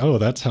it's like, oh,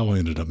 that's how I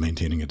ended up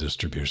maintaining a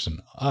distribution.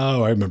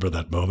 Oh, I remember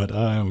that moment.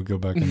 I will go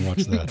back and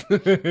watch that.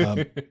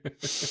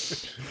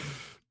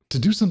 To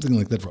do something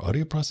like that for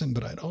audio processing,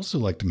 but I'd also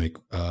like to make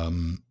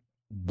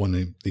one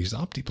of these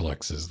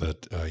Optiplexes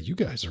that you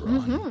guys are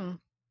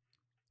on,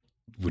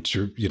 which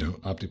are,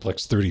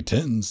 Optiplex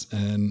 3010s,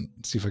 and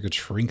see if I could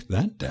shrink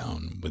that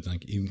down with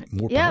like even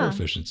more power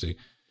efficiency.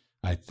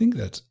 I think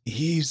that's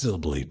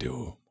easily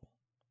doable.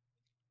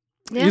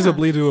 Yeah.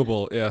 Easily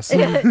doable, yes.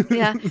 Yeah.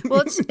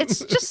 Well,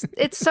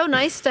 it's so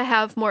nice to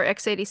have more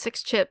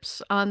x86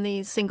 chips on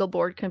these single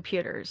board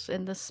computers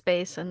in the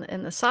space and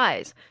the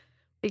size,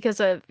 because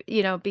of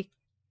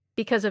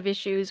because of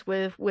issues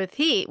with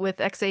heat with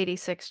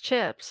x86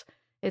 chips.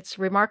 It's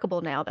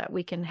remarkable now that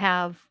we can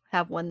have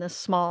one this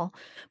small,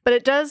 but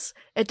it does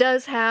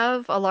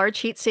have a large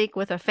heat sink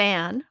with a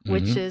fan,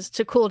 which is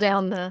to cool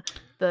down the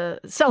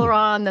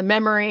Celeron, the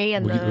memory,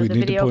 and the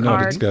video to point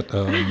card. Out it's got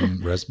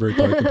Raspberry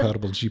Pi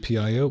compatible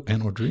GPIO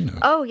and Arduino.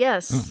 Oh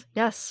yes,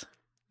 yes,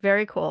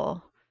 very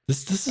cool.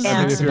 This is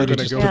And- If you're going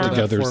to just go put for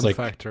together. that It's form like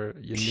factor,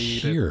 you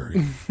need here.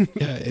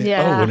 it.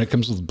 Yeah. Oh, and it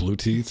comes with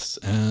Bluetooth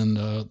and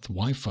the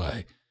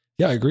Wi-Fi.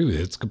 Yeah, I agree with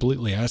you. It's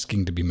completely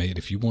asking to be made.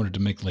 If you wanted to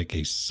make like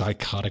a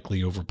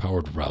psychotically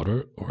overpowered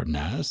router or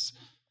NAS.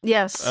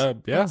 Yes.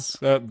 Yes.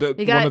 You One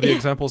got- of the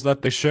examples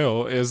that they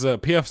show is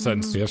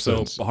pfSense,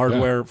 pfSense, so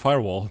hardware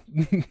firewall.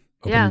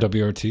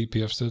 OpenWRT,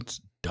 pfSense,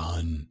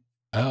 done.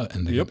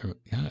 And they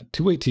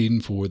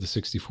 218 for the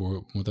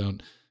 64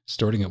 without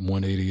starting at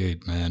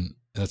 188, man.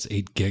 That's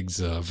 8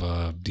 gigs of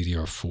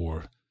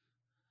DDR4.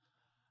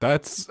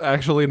 That's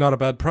actually not a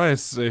bad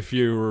price if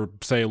you were,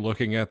 say,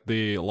 looking at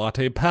the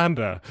Latte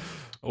Panda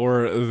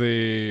or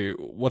the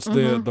what's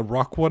the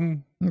Rock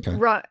one? Okay.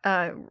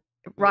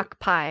 Rock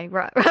Pie.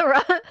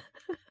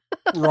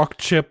 Rock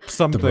Chip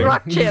something.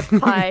 Rock Chip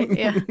Pie.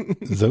 Yeah.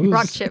 Those,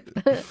 Rock Chip.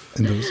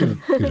 And those are,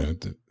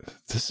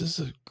 this is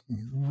a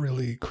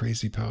really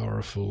crazy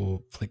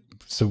powerful, like,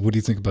 so what do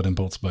you think about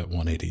Impulse by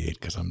 188?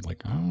 Because I'm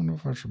like, I don't know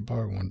if I should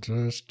buy one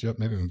just yet.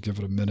 Maybe we'll give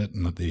it a minute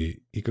and let the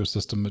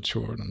ecosystem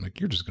mature. And I'm like,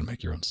 you're just going to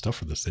make your own stuff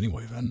for this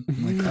anyway, then.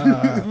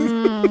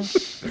 I'm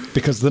like,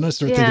 because then I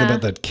start thinking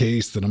about that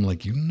case that I'm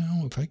like,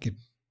 if I could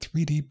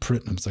 3D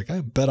print, and I was like,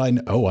 I bet I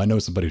know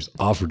somebody who's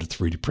offered to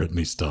 3D print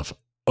me stuff.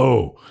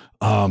 Yeah.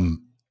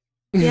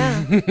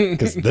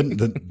 Because then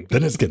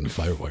it's getting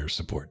FireWire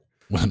support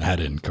when add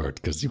in card,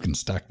 because you can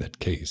stack that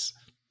case.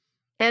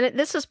 And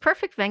this is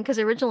perfect, then, because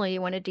originally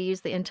you wanted to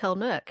use the Intel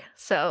NUC.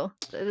 So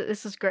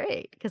this is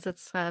great because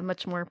it's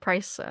much more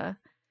price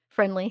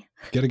friendly.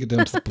 Got to get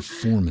down to the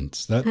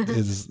performance. That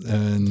is,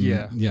 and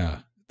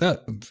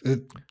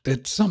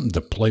it's something to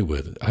play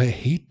with. I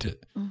hate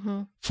it.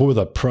 For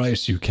the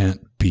price, you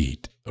can't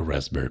beat a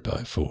Raspberry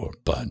Pi 4,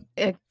 but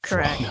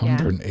Correct. for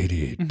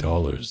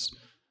 $188,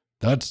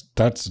 that's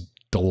a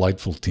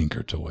delightful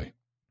tinker toy.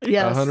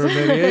 Yes.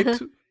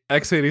 188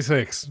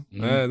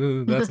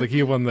 x86. That's the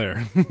key one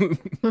there.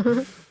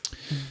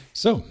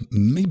 So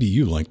maybe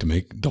you like to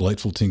make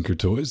delightful tinker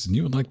toys, and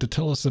you would like to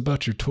tell us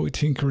about your toy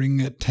tinkering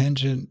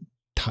tangent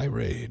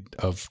tirade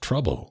of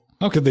trouble.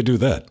 How could they do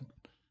that?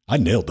 I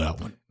nailed that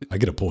one. I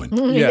get a point.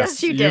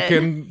 Yes, you did. You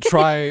can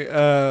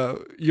try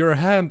your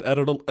hand at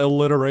an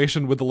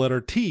alliteration with the letter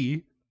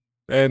T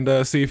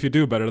and see if you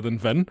do better than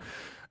Ven.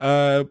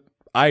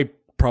 I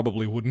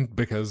probably wouldn't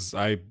because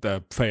I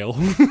fail.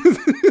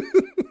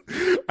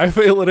 I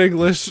fail at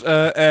English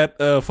at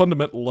a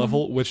fundamental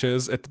level, which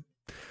is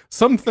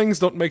some things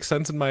don't make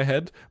sense in my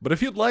head, but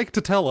if you'd like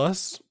to tell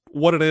us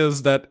what it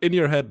is that in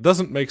your head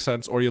doesn't make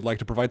sense, or you'd like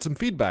to provide some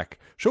feedback,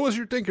 show us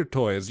your Tinker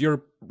Toys,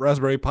 your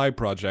Raspberry Pi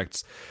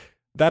projects.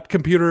 that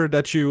computer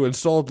that you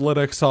installed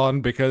Linux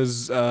on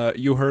because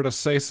you heard us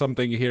say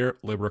something here,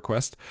 lib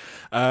request,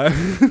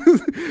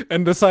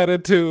 and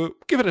decided to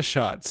give it a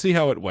shot, see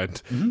how it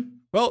went.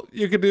 Well,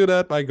 you can do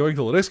that by going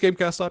to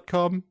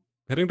linuxgamecast.com,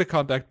 hitting the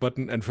contact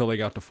button, and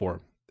filling out the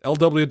form.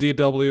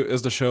 LWDW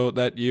is the show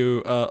that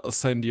you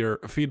send your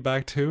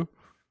feedback to.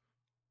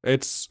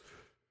 It's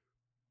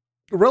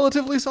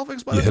relatively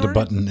self-explanatory. You hit a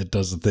button, it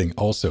does the thing.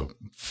 Also,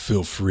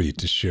 feel free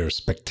to share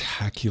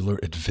spectacular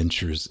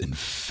adventures in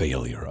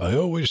failure. I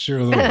always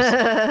share those.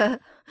 And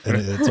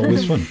it's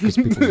always fun because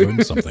people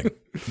learn something.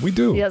 We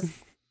do. Yes.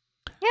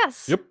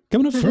 Yes. Yep.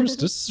 Coming up first,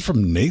 this is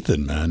from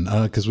Nathan, man,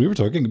 because we were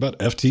talking about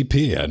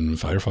FTP and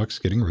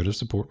Firefox getting rid of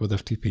support with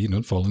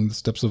FTP, following the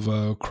steps of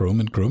Chrome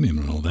and Chromium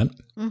and all that.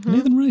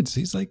 Nathan writes,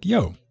 he's like,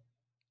 yo,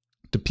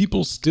 do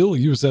people still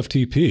use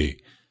FTP?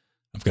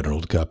 I've got an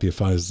old copy of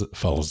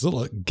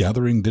FileZilla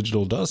gathering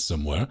digital dust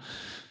somewhere.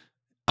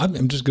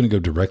 I'm just going to go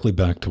directly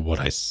back to what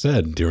I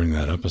said during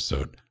that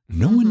episode.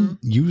 No one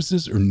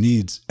uses or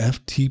needs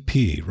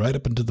FTP right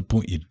up until the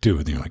point you do.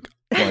 And you're like,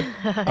 what?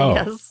 Oh,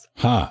 Yes.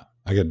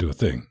 I got to do a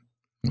thing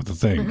with the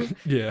thing.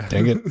 Yeah.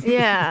 Dang it.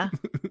 Yeah.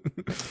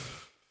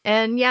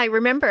 And yeah,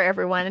 remember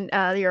everyone,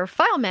 your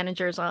file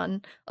managers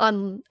on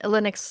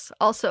Linux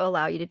also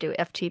allow you to do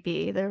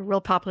FTP. They're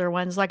real popular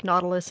ones like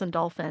Nautilus and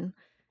Dolphin.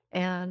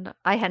 And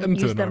I hadn't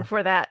used them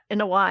for that in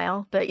a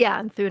while, but yeah,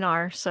 and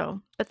Thunar.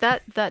 So, but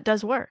that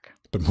does work.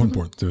 But more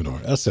important, Thunar,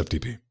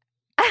 SFTP.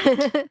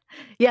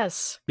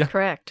 Yes, Yeah.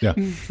 correct. Yeah,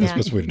 that's the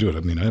best way to do it.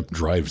 I mean, I have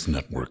drives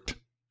networked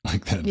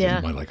like that. Yeah.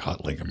 In my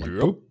hot link. I'm like,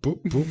 boop,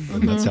 boop, boop.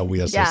 And that's how we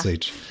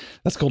SSH.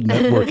 That's called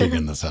networking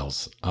in this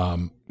house.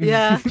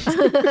 Yeah.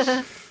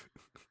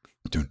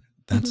 Dude,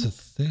 that's a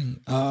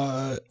thing.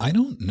 I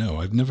don't know.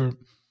 I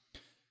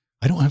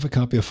don't have a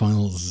copy of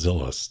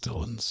FileZilla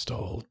still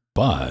installed,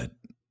 but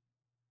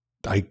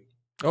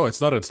Oh, it's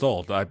not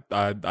installed.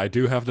 I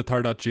do have the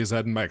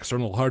tar.gz in my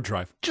external hard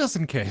drive, just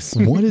in case.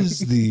 what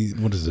is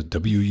it,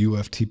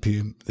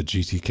 WUFTP, the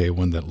GTK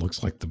one that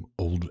looks like the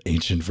old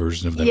ancient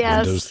version of that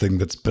Yes. Windows thing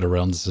that's been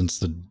around since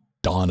the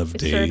dawn of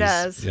days? Sure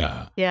does.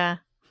 Yeah. Yeah.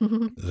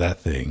 That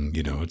thing,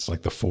 it's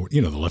like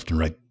the left and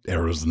right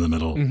arrows in the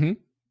middle.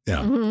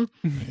 Yeah.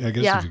 I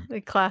guess Yeah, if you,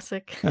 the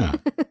classic. yeah.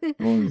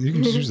 Well, you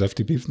can just use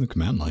FTP from the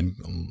command line.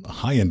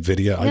 Hi,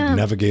 NVIDIA. I Yeah.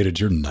 navigated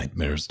your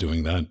nightmares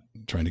doing that,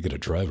 trying to get a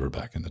driver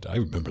back in the day. I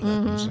remember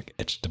that. It was like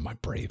etched in my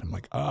brain. I'm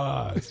like,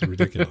 it's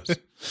ridiculous.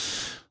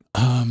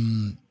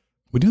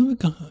 We do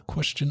have a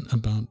question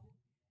about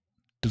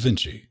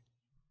DaVinci.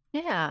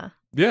 Yeah.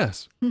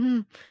 Yes.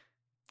 Do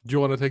you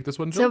want to take this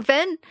one, So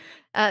Jill?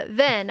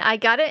 then I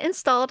got it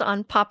installed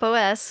on Pop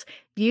OS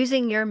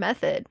using your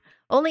method.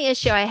 Only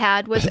issue I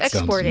had was That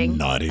exporting. sounds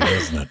naughty,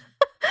 doesn't it?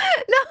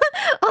 No,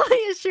 only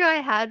issue I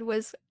had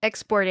was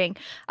exporting.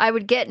 I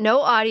would get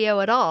no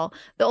audio at all.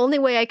 The only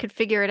way I could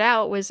figure it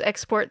out was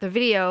export the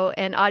video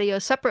and audio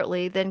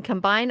separately, then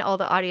combine all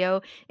the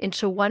audio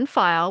into one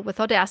file with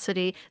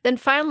Audacity, then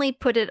finally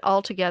put it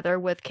all together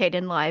with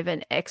Kdenlive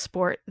and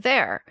export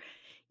there.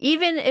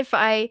 Even if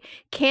I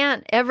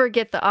can't ever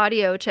get the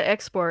audio to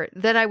export,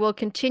 then I will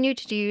continue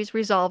to use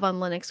Resolve on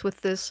Linux with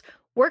this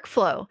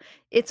workflow.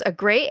 It's a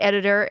great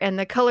editor and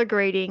the color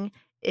grading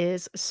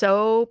is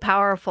so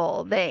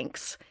powerful.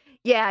 Thanks.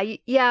 Yeah,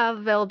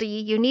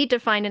 Veldy, you need to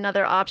find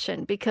another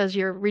option because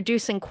you're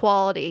reducing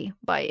quality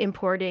by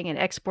importing and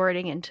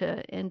exporting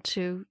into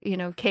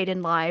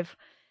Kdenlive.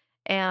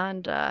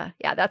 And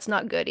yeah, that's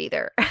not good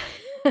either.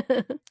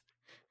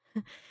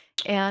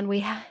 And we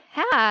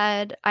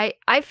had,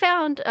 I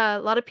found a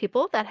lot of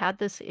people that had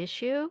this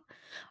issue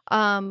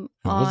on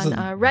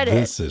Reddit.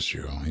 This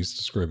issue. He's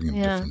describing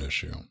a different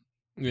issue.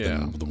 Yeah.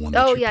 than the one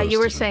that Oh, yeah, you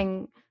were posted.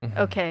 saying,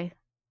 okay,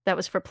 that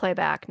was for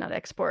playback, not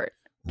export.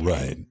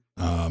 Right.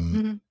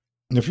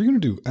 If you're going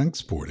to do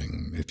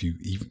exporting,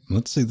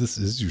 let's say this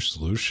is your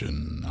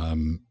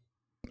solution,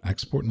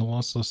 export in a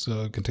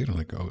lossless container,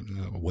 like a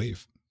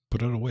wave.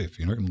 Put out a wave.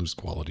 You're not going to lose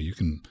quality. You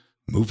can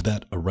move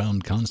that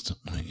around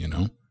constantly,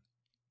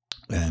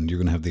 and you're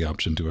going to have the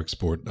option to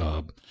export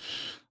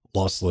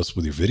lossless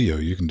with your video.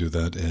 You can do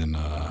that in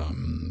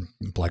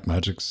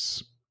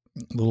Blackmagic's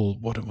little,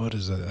 what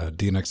is a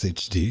DNX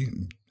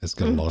HD? It's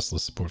got a lossless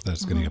support.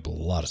 That's getting up a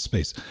lot of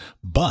space.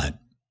 But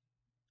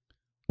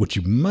what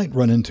you might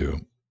run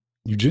into,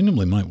 you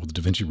genuinely might with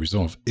DaVinci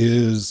Resolve,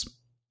 is,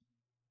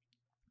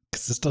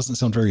 because this doesn't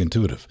sound very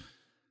intuitive,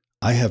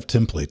 I have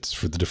templates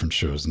for the different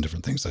shows and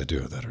different things I do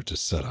that are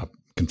just set up,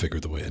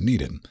 configured the way I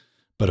need it.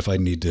 But if I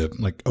need to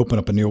open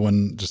up a new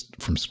one just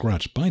from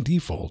scratch, by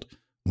default,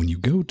 when you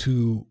go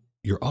to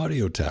your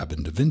audio tab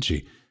in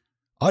DaVinci,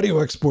 audio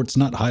export's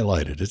not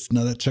highlighted.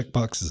 That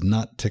checkbox is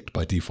not ticked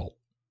by default.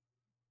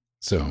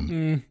 So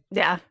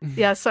Yeah,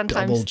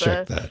 sometimes double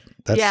check that.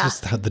 That's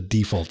just how the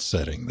default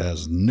setting. That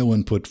has no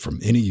input from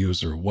any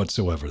user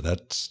whatsoever.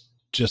 That's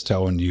just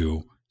how a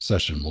new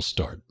session will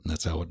start. And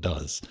that's how it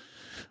does.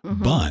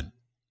 But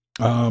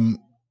one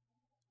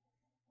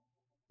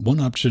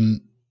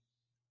option,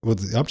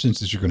 the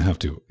options is you're going to have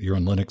to, you're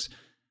on Linux,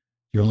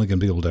 you're only going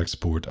to be able to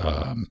export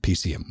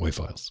PCM, WAV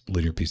files,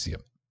 linear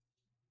PCM.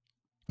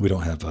 We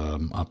don't have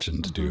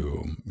option to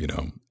do,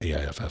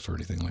 AIFF or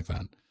anything like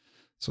that.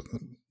 So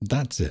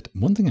that's it.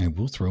 One thing I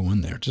will throw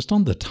in there, just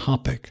on the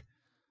topic,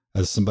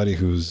 as somebody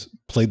who's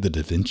played the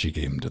Da Vinci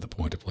game to the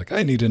point of like,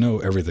 I need to know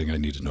everything I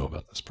need to know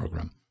about this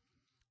program.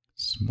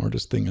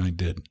 Smartest thing I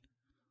did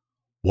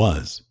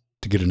was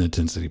to get an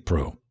Intensity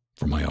Pro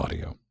for my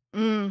audio.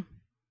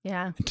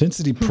 Yeah.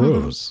 Intensity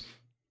Pros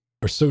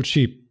are so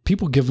cheap,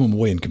 people give them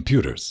away in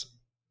computers.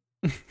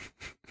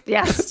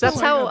 Yes,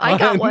 that's how I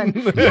got one.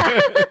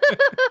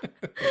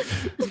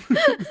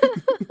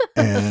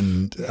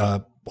 And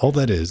all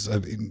that is, I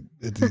mean,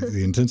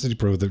 the Intensity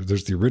Pro,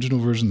 there's the original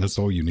version, that's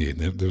all you need.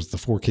 There's the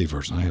 4K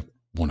version. I have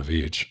one of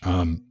each.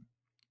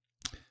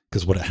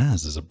 Because what it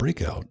has is a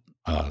breakout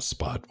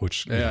spot,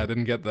 which... Yeah, I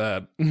didn't get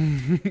that.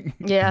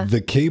 Yeah. The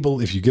cable,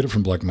 if you get it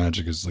from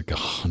Blackmagic, is like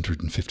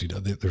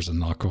 $150. There's a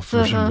knockoff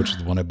version, which is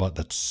the one I bought,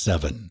 that's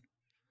 $7.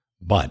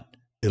 But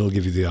it'll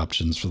give you the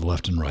options for the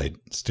left and right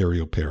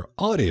stereo pair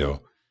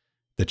audio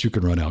that you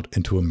can run out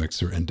into a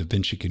mixer, and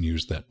DaVinci can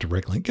use that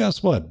directly. And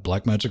guess what?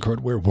 Blackmagic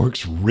hardware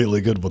works really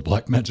good with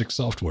Blackmagic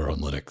software on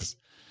Linux.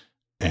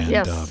 And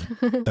Yes.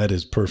 that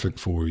is perfect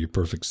for your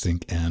perfect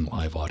sync and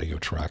live audio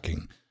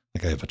tracking.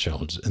 Like I have a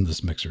challenge in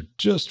this mixer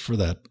just for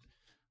that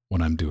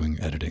when I'm doing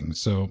editing.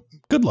 So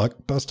good luck,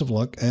 best of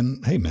luck.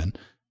 And hey, man,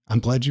 I'm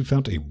glad you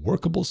found a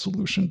workable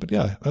solution. But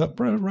yeah,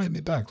 write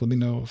me back. Let me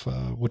know if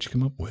what you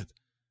come up with.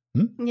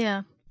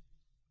 Yeah.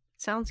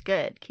 Sounds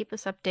good. Keep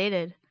us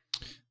updated.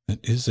 That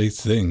is a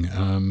thing.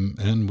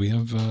 And we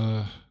have,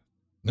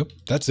 nope,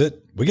 that's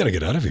it. We got to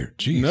get out of here.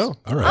 Jeez. No.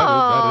 All right.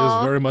 That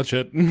is very much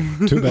it.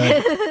 Too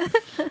bad.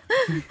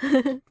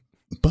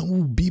 But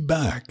we'll be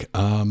back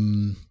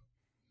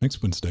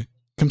next Wednesday.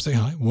 Come say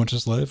hi. Watch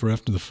us live or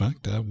after the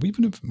fact.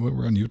 Even if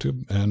we're on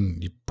YouTube,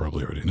 and you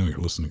probably already know you're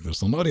listening to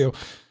this on audio,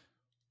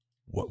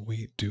 what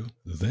we do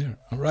there.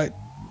 All right.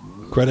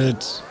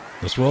 Credits.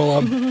 Let's roll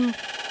up.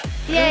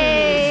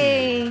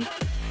 Yay!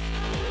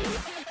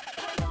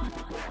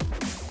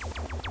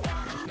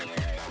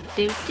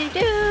 Do do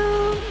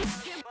do.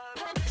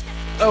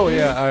 Oh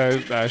yeah,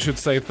 I should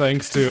say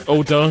thanks to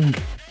Odung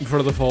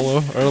for the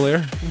follow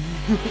earlier.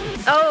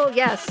 Oh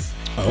yes.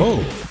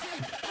 Oh.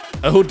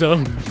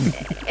 Odung.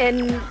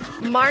 And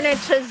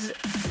Marnetos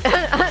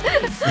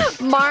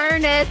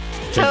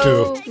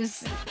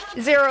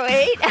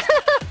 08.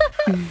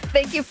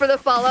 Thank you for the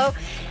follow.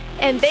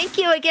 And thank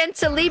you again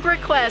to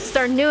LibreQuest,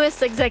 our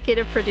newest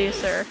executive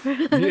producer.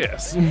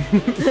 Yes.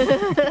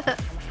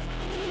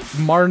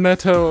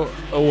 Marnetto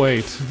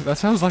 08. That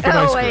sounds like an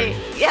ice cream.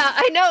 Yeah,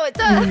 I know it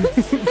does.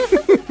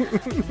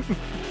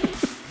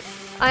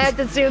 I had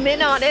to zoom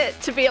in on it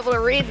to be able to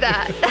read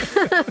that.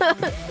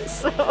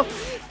 So,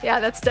 yeah,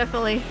 that's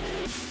definitely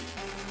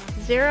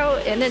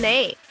 0 and an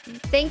 8.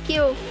 Thank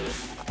you,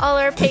 all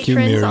our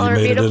patrons, all our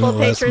beautiful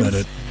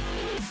patrons.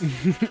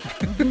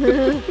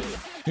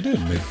 You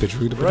did make a picture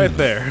right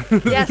there.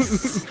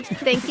 Yes.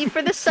 Thank you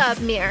for the sub,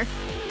 Mir.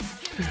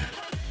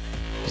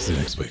 See you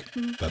next week.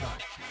 Bye-bye.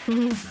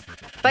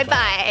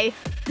 Bye-bye.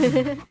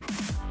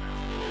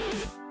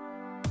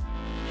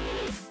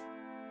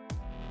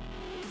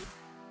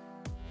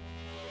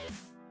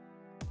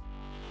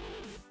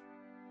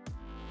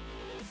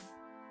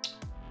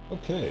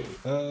 Okay.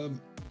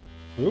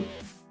 Oop.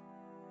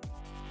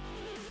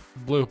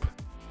 Bloop.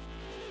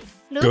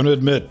 Gonna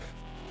admit.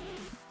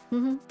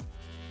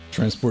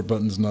 Transport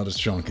button's not as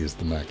chunky as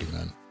the Mackie,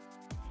 man.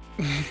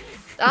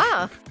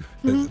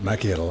 The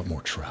Mackie had a lot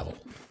more travel.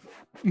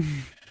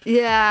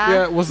 Yeah.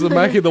 Yeah, was the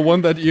Mackie the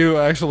one that you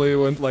actually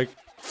went like,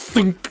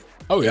 thunk?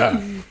 Oh,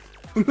 yeah.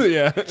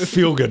 Yeah.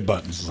 Feel good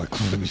buttons. Like,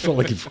 you felt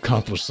like you've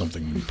accomplished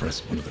something when you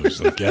press one of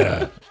those. Like,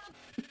 yeah.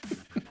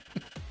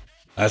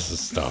 That's the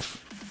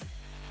stuff.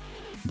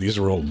 These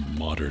are all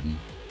modern.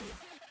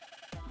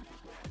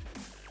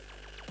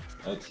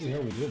 Let's see how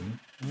we did.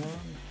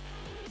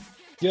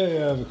 Yeah,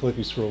 I have a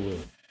clicky scroll wheel.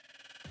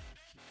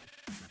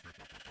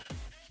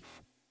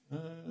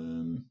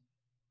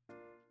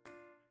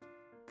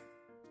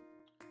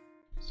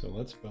 So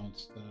let's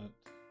bounce that.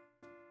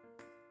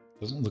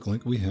 Doesn't look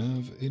like we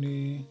have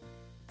any.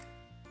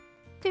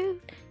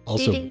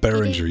 Also,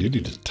 Behringer, you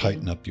need to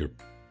tighten up your.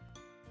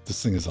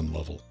 This thing is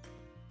unlevel.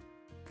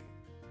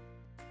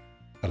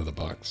 Out of the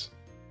box.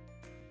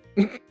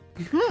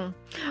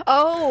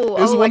 Oh,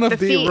 one like of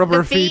the feet,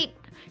 rubber feet.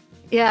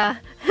 Yeah.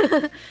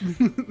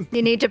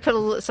 You need to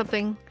put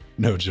something.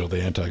 No, Jill,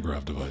 the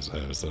anti-grav device I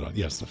have set on.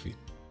 Yes, the feet.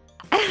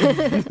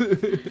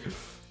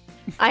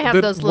 I have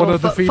Did those little one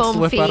of the feet foam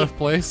slip feet. out of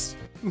place?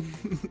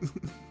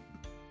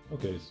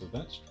 Okay, so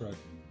that's tracking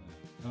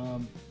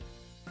that.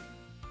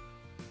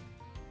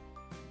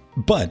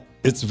 But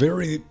it's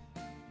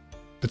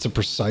it's a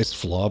precise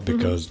flaw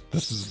because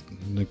this is,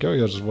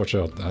 Nicoya, just watch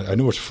out. I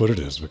know which foot it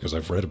is because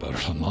I've read about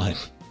it online.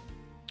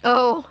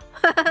 Oh.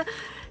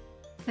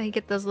 I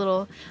get those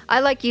little, I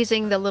like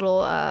using the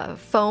little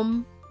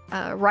foam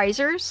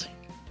risers.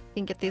 You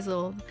can get these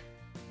little,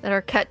 that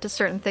are cut to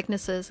certain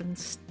thicknesses, and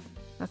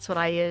that's what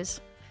I use.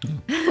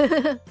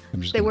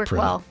 They work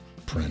well.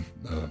 Print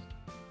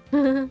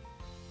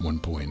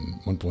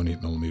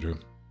 1.8 millimeter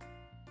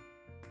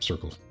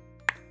Circle.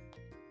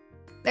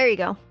 There you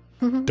go.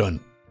 Done.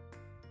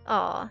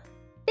 Aw.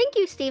 Thank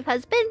you, Steve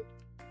husband.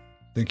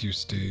 Thank you,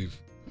 Steve.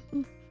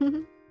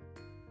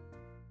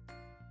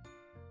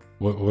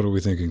 What are we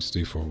thanking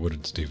Steve for? What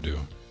did Steve do?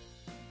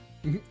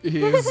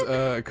 He's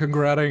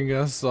congrats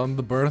us on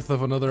the birth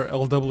of another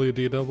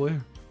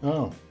LWDW.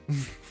 Oh.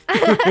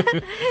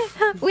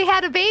 We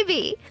had a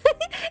baby.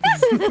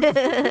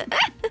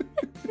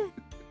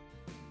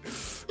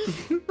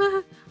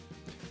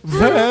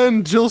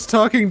 Then Jill's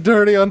talking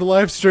dirty on the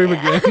live stream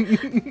again.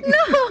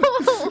 No.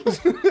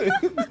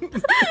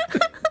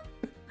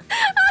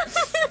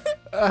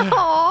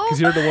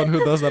 Because you're the one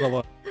who does that a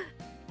lot.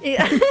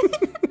 Yeah.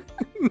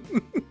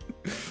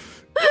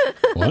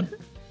 What?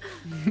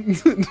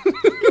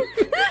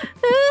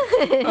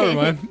 Never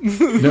mind.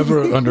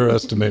 Never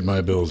underestimate my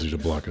ability to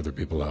block other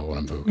people out when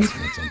I'm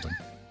focusing on something.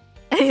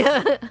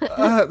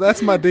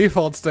 That's my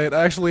default state.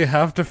 I actually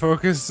have to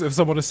focus. If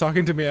someone is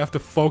talking to me, I have to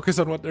focus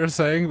on what they're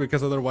saying,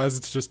 because otherwise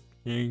it's just...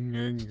 I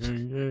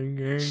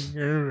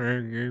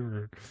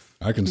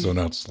can zone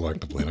out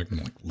selectively, and I can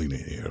like lean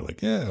in here,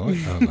 like, yeah, what?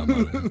 I'm out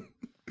of here.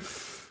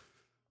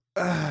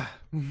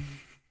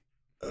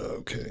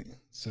 Okay,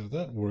 so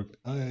that worked.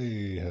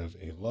 I have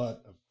a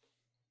lot of...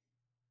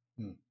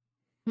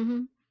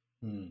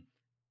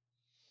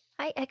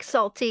 Hi,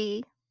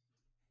 Exalty.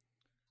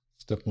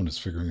 Step 1 is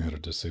figuring out how to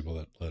disable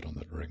that LED on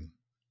that ring.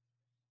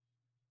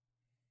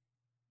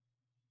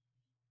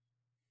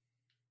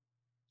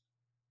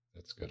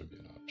 That's got to be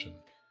an option.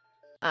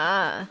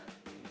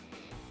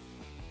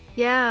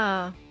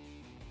 Yeah.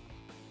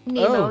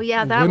 Nemo,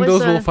 yeah, that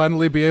Windows was will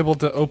finally be able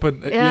to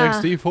open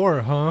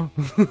ext4, huh?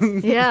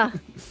 Yeah.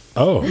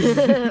 Oh,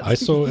 I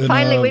saw in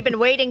Finally, we've been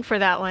waiting for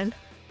that one.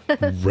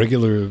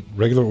 regular,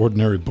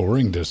 ordinary,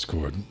 boring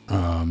Discord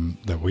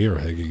that we are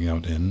hanging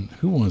out in.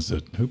 Who was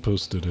it? Who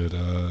posted it?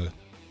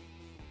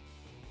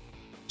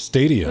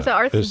 Stadia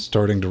is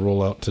starting to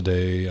roll out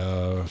today,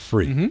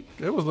 free.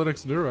 It was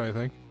Linux Dura, I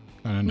think.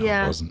 No,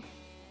 it wasn't.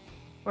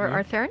 Or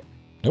Arthur?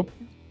 Nope.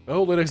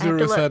 Oh, Linux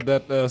Dura said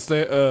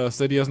that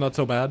Stadia is not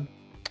so bad.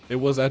 It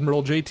was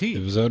Admiral JT.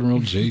 It was Admiral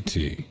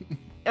JT.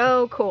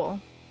 Oh, cool.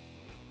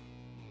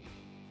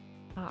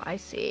 Oh, I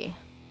see.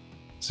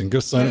 So go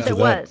sign up for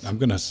that. I'm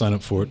going to sign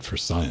up for it for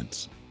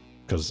science.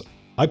 Because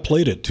I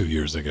played it 2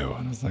 years ago,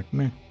 and I was like,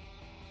 meh.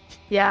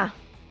 Yeah.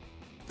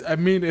 I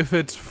mean, if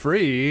it's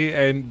free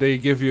and they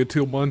give you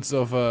 2 months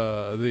of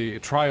the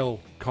trial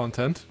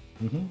content.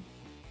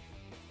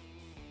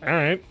 All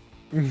right.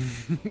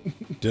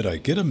 Did I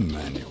get a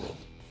manual?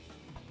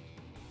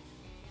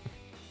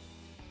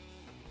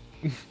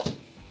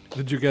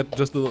 Did you get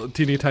just a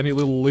teeny tiny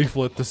little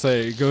leaflet to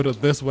say, go to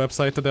this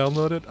website to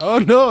download it? Oh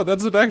no,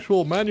 that's an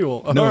actual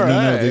manual.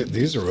 No,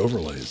 these are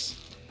overlays.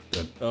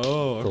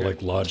 For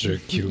like Logic,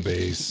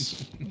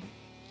 Cubase,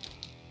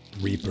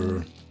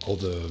 Reaper, all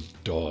the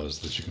DAWs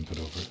that you can put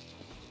over it.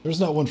 There's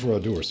not one for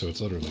Ardour, so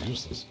it's utterly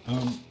useless.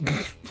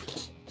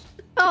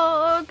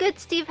 Oh, good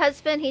Steve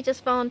husband. He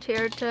just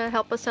volunteered to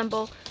help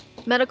assemble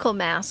medical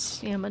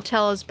masks. You know,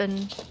 Mattel has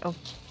been... Oh,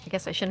 I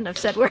guess I shouldn't have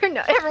said where.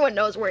 No, everyone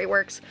knows where he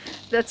works.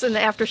 That's in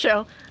the after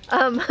show.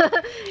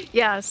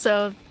 Yeah,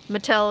 so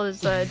Mattel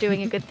is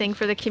doing a good thing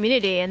for the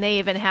community, and they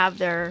even have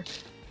their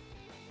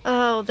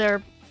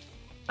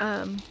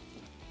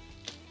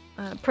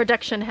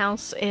production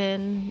house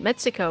in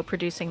Mexico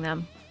producing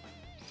them.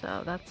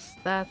 So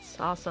that's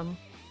awesome.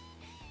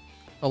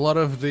 A lot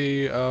of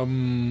the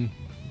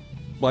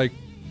like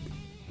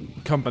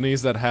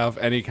companies that have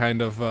any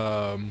kind of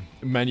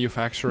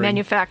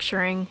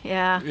manufacturing,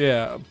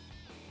 yeah,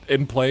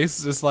 in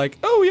place, it's like,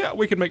 oh yeah,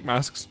 we can make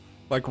masks,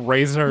 like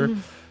Razer,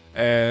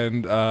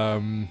 and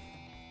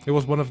it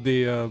was one of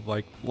the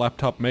like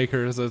laptop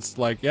makers. It's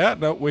like, yeah,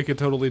 no, we could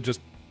totally just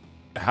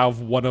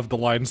have one of the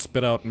lines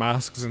spit out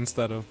masks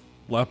instead of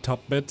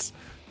laptop bits.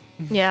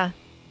 Yeah.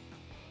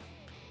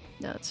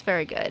 No, it's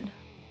very good.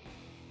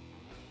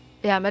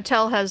 Yeah,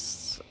 Mattel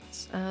has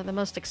the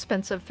most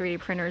expensive 3D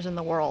printers in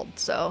the world,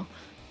 so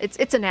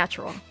it's a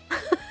natural.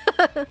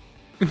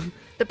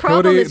 The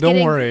problem Cody, is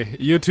don't worry,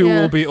 you two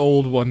will be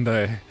old one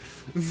day.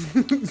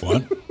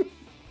 What?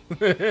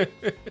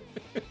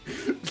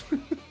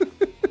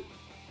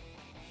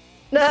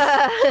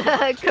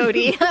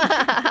 Cody.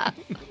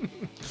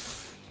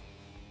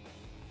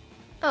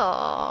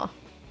 Aw.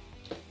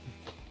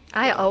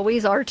 I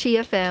always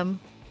RTFM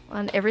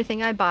on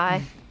everything I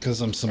buy.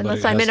 Because I'm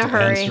somebody who has to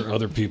answer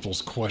other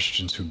people's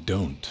questions who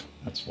don't.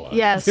 That's why.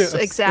 Yes,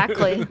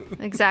 exactly.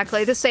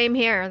 Exactly. The same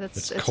here.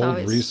 It's cold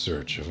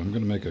research. If I'm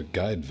going to make a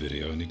guide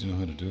video, I need to know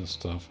how to do this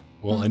stuff.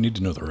 Well, I need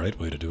to know the right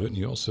way to do it, and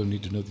you also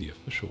need to know the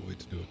official way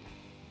to do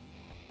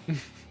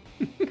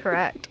it.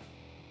 Correct.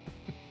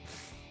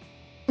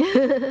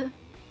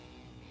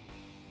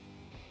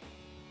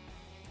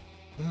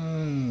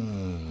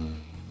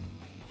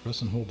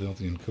 Press and hold down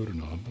the encoder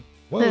knob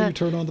while you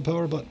turn on the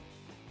power button.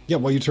 Yeah,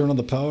 while you turn on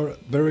the power,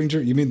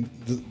 Behringer, you mean...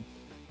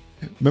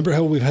 Remember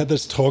how we've had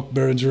this talk,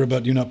 Behringer,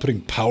 about you not putting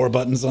power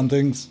buttons on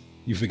things?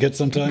 You forget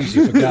sometimes?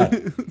 You forgot.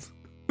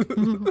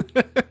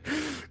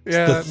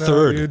 Yeah, It's the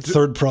no,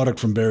 third product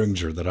from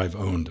Behringer that I've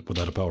owned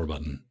without a power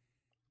button.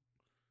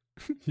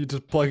 you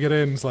just plug it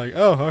in. It's like,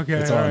 oh, okay,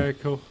 It's all on. right,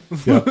 cool.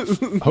 Yeah,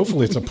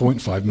 hopefully it's a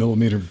 0.5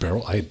 millimeter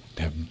barrel. I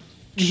have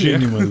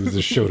genuinely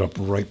this showed up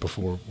right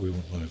before we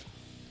went live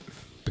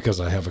because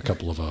I have a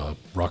couple of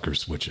rocker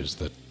switches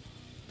that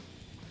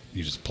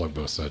you just plug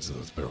both sides of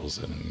those barrels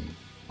in and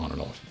on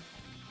and off.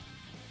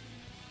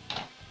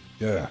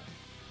 Yeah.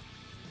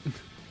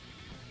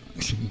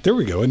 There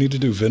we go. I need to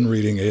do Vin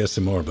reading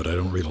ASMR, but I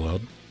don't read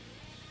aloud.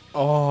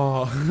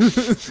 Oh,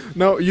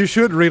 no, you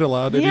should read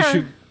aloud, and you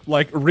should,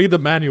 like, read the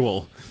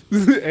manual.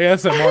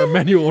 ASMR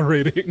manual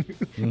reading.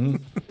 Mm-hmm.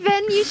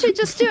 Then you should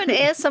just do an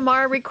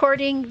ASMR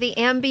recording the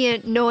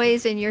ambient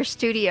noise in your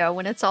studio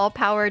when it's all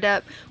powered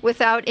up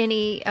without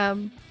any,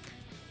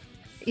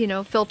 you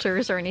know,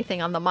 filters or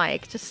anything on the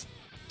mic. Just.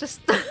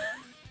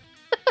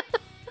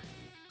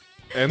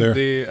 And There.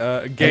 the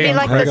It'd game be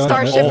like hang the on,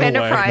 Starship hang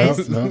on.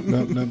 Enterprise. No,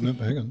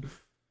 hang on.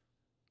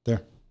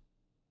 There.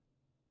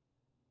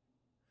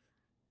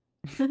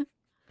 That's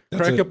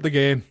Crank it. up the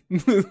gain.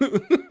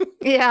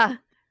 Yeah.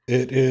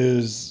 It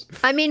is.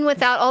 I mean,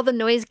 without all the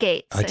noise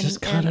gates. I just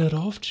cut it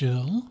off,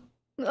 Jill.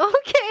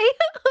 Okay.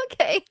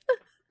 Okay.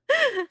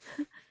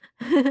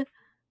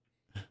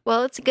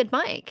 Well, it's a good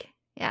mic.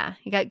 Yeah,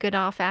 you got good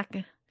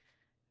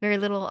very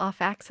little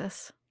off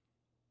axis.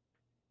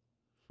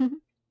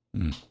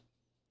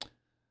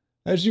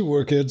 As you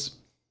were, kids.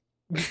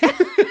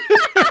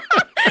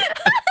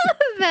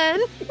 Then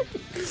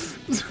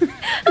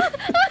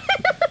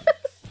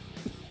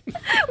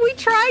we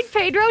tried,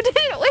 Pedro,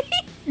 didn't we?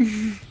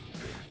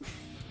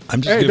 I'm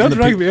just Hey, giving don't the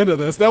drag me into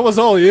this. That was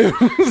all you.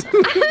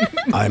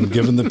 I'm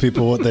giving the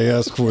people what they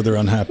ask for. They're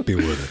unhappy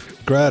with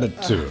it.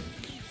 Gratitude.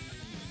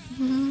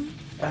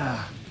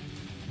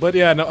 But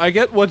yeah, no, I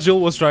get what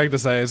Jill was trying to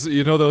say. Is,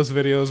 you know those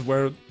videos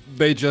where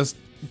they just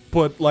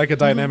put like a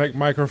dynamic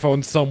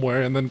microphone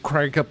somewhere and then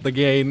crank up the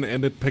gain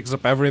and it picks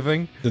up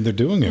everything? Then they're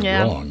doing it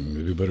Yeah. wrong.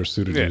 Maybe better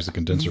suited to use a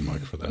condenser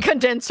mic for that.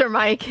 Condenser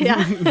mic,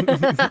 yeah.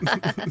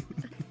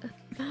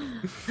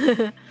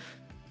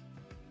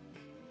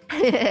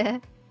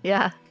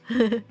 Yeah.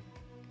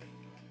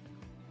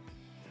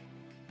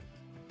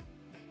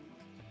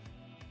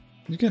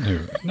 You can hear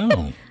it.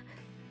 No.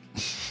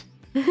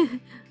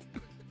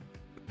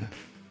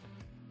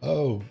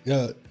 Oh,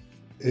 yeah.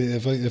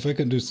 If I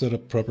can do set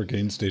up proper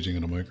gain staging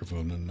on a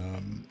microphone,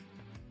 then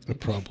I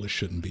probably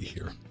shouldn't be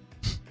here.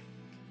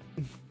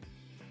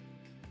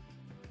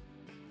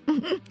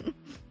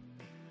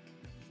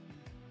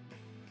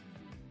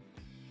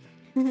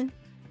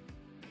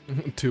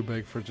 Too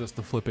big for just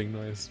the flipping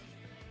noise.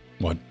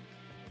 What?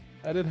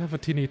 I did have a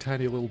teeny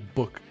tiny little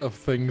book of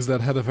things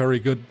that had a very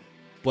good,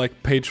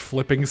 like, page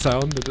flipping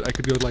sound that I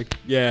could go like,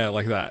 yeah,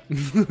 like that.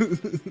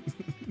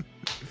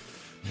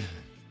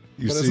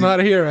 But it's not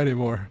here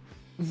anymore.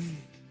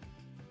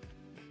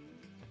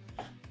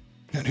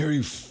 Can't hear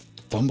you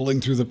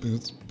fumbling through the...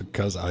 It's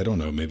because, I don't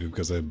know, maybe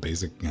because I have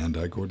basic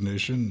hand-eye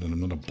coordination and I'm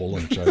not a bull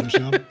in a china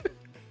shop.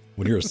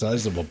 When you're the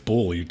size of a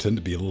bull, you tend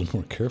to be a little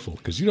more careful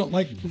because you don't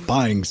like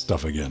buying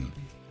stuff again.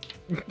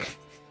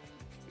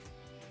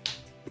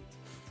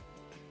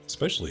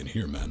 Especially in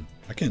here, man.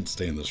 I can't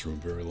stay in this room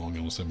very long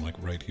unless I'm like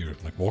right here.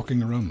 Like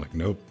walking around, like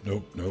nope,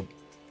 nope, nope.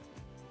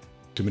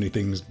 Too many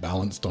things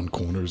balanced on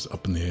corners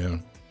up in the air.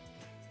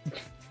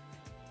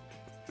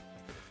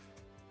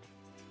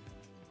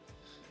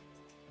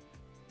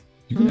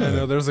 I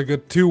know there's a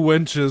good 2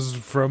 inches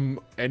from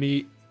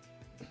anything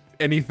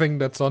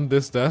that's on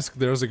this desk.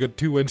 There's a good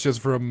 2 inches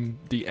from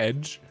the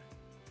edge.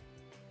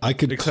 I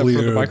could Except clear...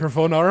 for the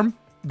microphone arm.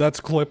 That's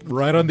clipped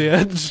right on the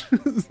edge.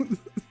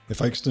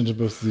 If I extended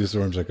both of these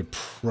arms, I could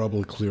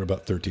probably clear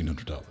about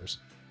 $1,300.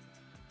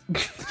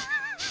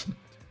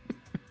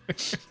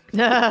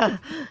 Yeah.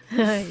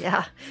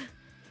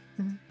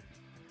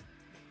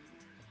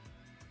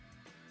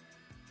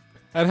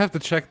 I'd have to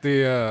check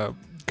the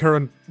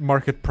current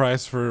market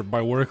price for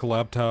my work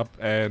laptop,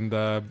 and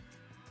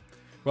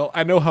well,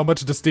 I know how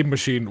much the Steam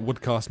machine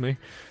would cost me.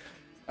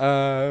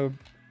 The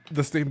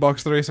Steam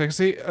Box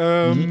 360.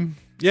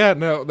 Yeah,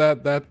 no,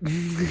 that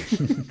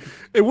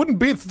it wouldn't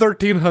be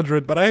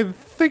 1,300, but I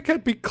think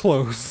I'd be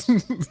close.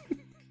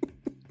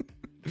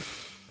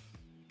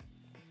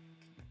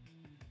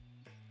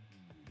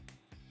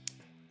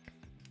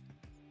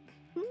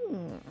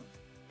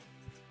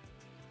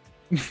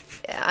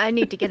 Yeah, I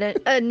need to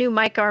get a new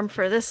mic arm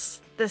for this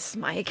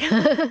mic.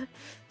 I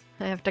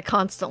have to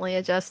constantly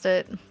adjust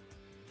it.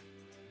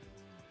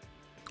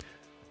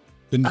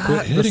 Then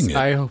quit hitting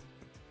it.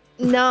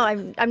 No,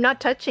 I'm not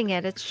touching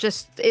it. It's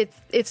just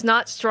it's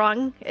not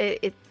strong.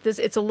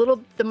 It's a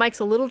little, the mic's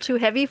a little too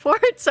heavy for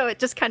it, so it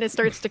just kind of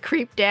starts to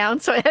creep down.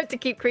 So I have to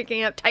keep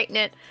creaking up, tighten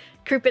it,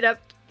 creep it up,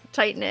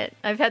 tighten it.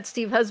 I've had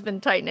Steve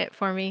Husband tighten it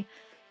for me.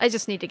 I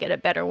just need to get a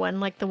better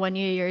one, like the one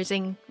you're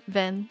using,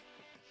 Ven.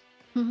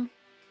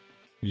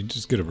 You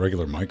just get a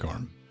regular mic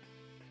arm.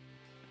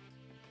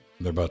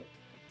 They're about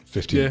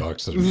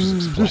 $15 at a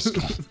Music Supply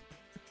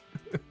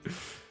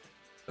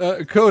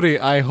store. Cody,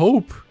 I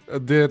hope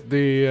that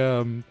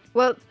the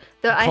Well,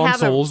 I have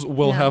consoles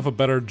will yeah. have a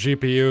better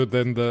GPU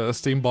than the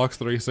Steambox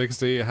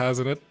 360 has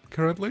in it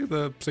currently,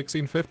 the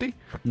 1650.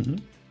 Mm-hmm.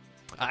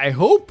 I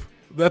hope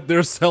that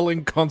they're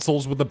selling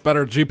consoles with a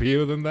better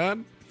GPU than that.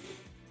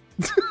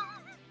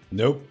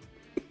 Nope.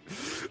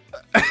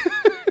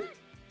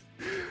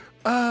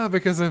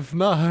 Because if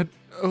not,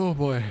 oh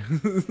boy.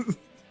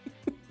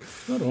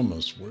 That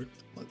almost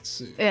worked. Let's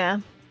see. Yeah.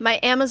 My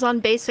Amazon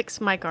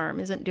Basics mic arm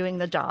isn't doing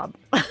the job.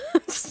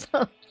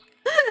 So.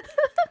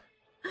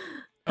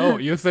 Oh,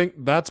 you think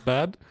that's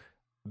bad?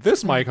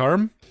 This mic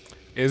arm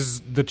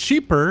is the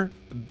cheaper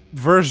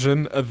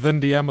version than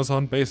the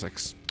Amazon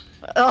Basics.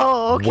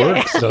 Oh, okay.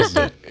 Works,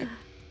 doesn't it?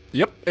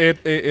 Yep,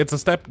 it's a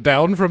step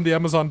down from the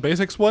Amazon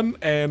Basics one,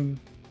 and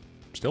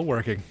still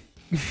working.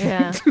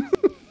 Yeah.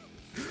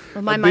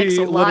 Well, my mic's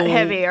a lot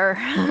heavier.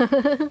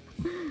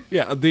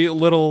 Yeah, the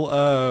little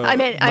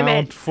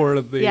mount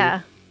for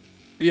the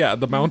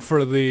the mount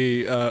for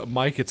the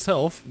mic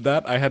itself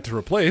that I had to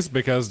replace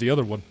because the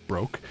other one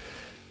broke,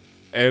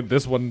 and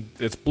this one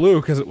it's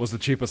blue because it was the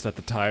cheapest at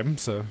the time.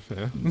 So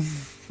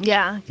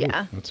yeah.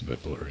 Ooh, that's a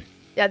bit blurry.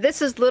 Yeah,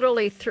 this is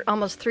literally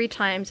almost 3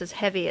 times as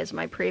heavy as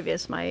my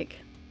previous mic.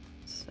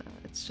 So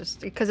it's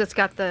just because I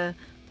got the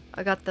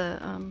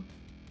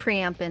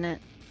preamp in it.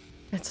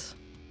 It's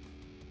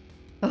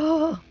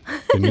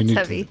it's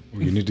heavy.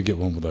 You need to get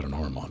one without an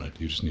arm on it.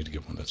 You just need to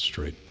get one that's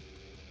straight.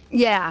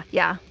 Yeah.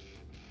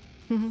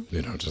 You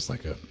know, just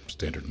like a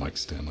standard mic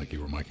stand, like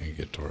you were miking a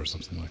guitar or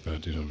something like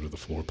that. You know, with the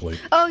floor plate.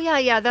 Oh yeah.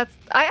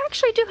 I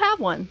actually do have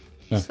one.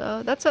 Yeah.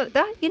 So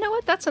you know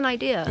what? That's an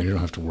idea. And you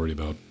don't have to worry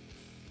about.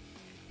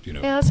 You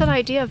know. Yeah, that's an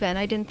idea, Ben.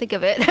 I didn't think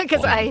of it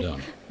because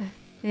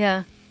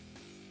yeah.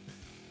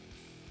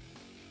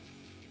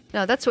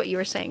 No, that's what you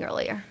were saying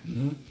earlier.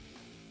 Mm-hmm.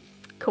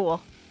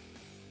 Cool.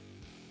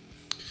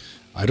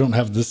 I don't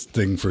have this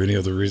thing for any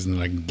other reason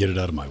than I can get it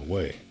out of my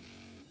way.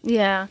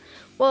 Yeah.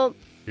 Well.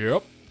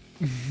 Yep.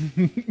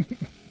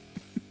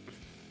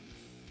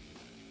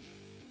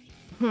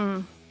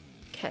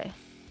 Okay.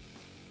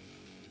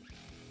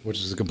 Which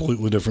is a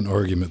completely different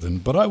argument than,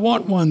 but I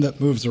want one that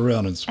moves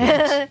around and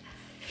swings.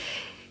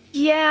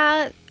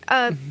 Yeah,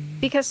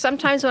 because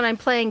sometimes when I'm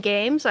playing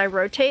games, I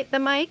rotate the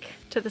mic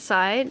to the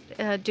side.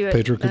 Do it.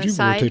 Pedro, could you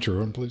side. rotate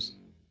your arm, please?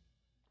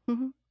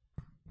 Mm-hmm.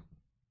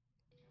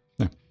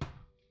 Yeah.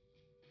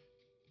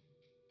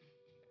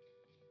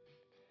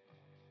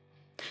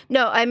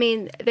 No, I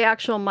mean the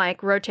actual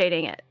mic,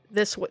 rotating it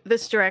this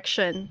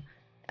direction,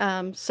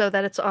 so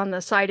that it's on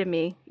the side of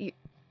me.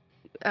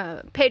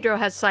 Pedro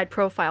has side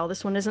profile.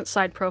 This one isn't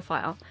side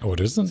profile. Oh, it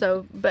isn't?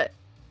 So, but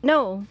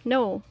no.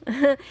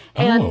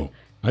 And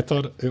I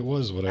thought it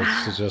was what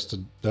I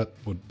suggested. That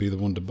would be the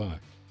one to buy.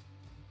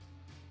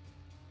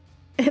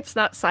 It's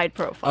not side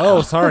profile.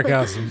 Oh,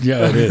 sarcasm.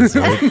 Yeah, it is.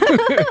 Right?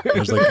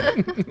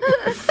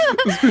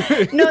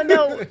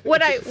 No.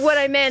 What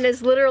I meant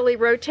is literally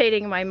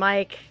rotating my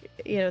mic,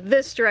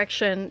 this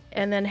direction,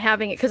 and then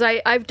having it, because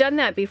I've done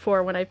that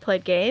before when I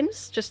played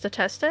games just to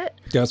test it.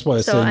 Yeah, that's why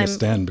I say in the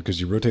stand,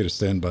 because you rotate a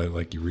stand by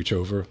you reach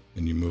over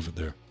and you move it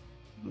there.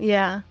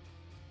 Yeah.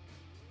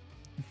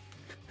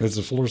 It's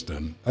a floor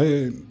stand.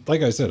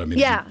 Like I said, I mean,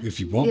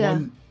 if you want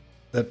one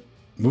that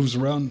moves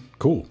around,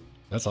 cool.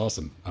 That's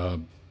awesome.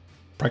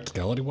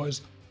 Practicality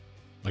wise,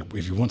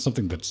 if you want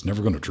something that's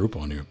never going to droop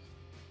on you,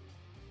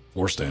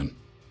 floor stand.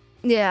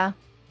 Yeah.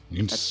 You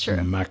can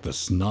smack the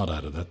snot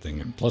out of that thing,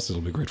 and plus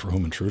it'll be great for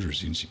home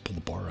intruders. You can just pull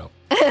the bar out.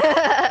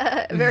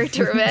 Very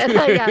true, man.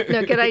 Yeah,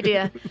 no, good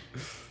idea.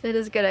 It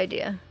is a good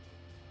idea. I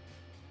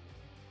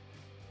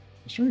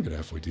was trying to get a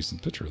halfway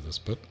decent picture of this,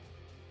 but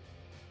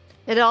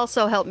it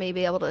also helped me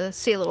be able to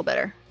see a little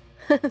better.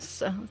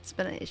 So it's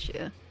been an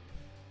issue.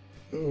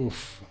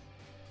 Oof.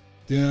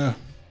 Yeah.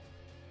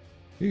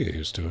 You get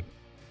used to it.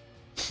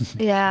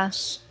 Yeah.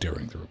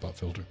 Staring through a pop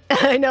filter.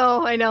 I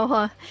know,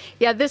 huh?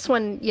 Yeah, this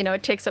one,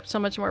 it takes up so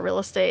much more real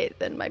estate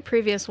than my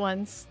previous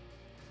ones.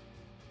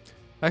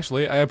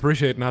 Actually, I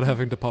appreciate not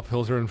having to pop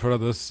filter in front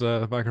of this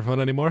microphone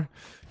anymore.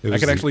 I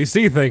can actually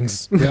see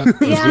things. Yeah, it was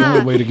the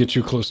only way to get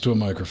you close to a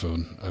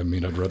microphone. I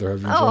mean, I'd rather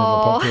have you in front of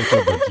a pop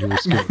filter, but you were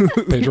scared.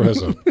 Pedro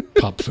has a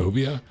pop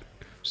phobia,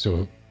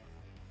 so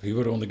he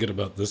would only get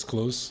about this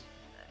close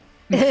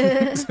to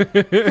his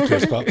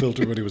pop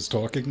filter when he was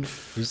talking.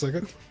 He's like,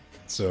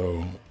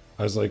 so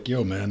I was like,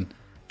 yo, man,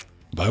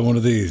 buy one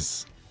of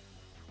these.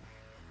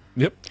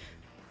 Yep.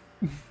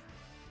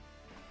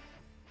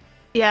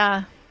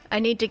 Yeah. I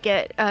need to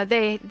get,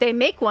 they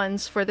make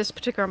ones for this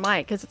particular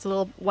mic because it's a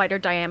little wider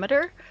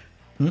diameter.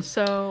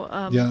 So,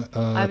 if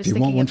you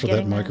want one for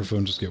that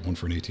microphone, just get one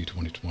for an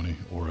AT2020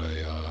 or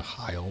a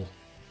Heil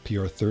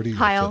PR30.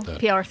 Heil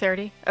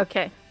PR30.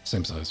 Okay.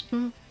 Same size.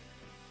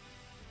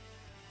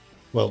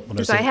 Well, when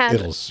I say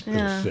it'll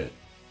fit.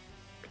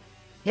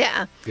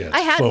 Yeah. Yeah,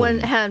 I had foam.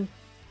 had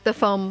the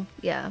foam,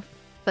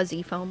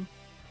 fuzzy foam.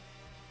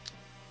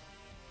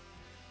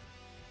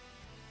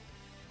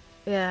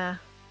 Yeah.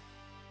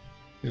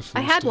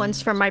 I had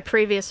ones from my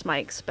previous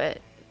mics,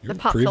 but the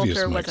pop filter wasn't.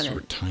 Your previous mics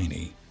were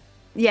tiny.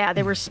 Yeah,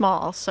 they were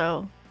small,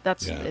 so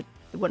it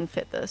wouldn't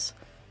fit this.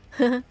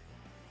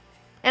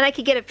 and I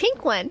could get a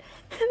pink one.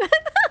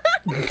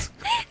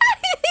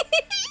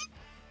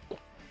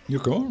 You're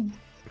gone.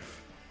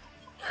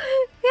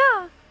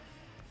 Yeah.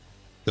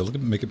 Yeah, look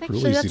at make it real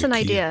Actually, easy that's to an key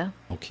idea.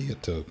 I'll key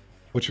it to.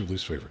 What's your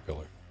least favorite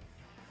color?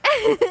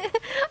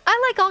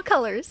 I like all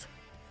colors.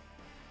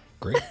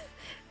 Great.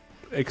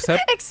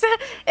 Except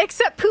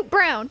Except poop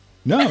brown.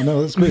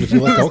 No, that's great. If you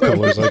like all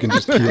colors, I can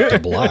just key it to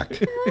black.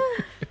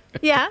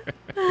 Yeah.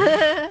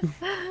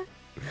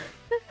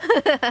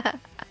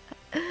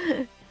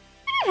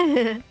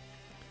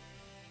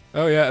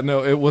 oh yeah,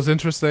 no, it was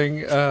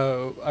interesting.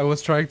 I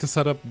was trying to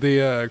set up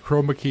the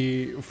chroma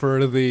key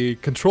for the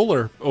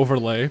controller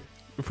overlay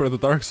for the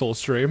Dark Souls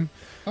stream.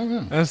 Oh yeah.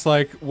 And it's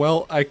like,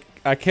 well, I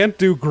can't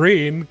do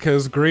green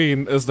because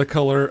green is the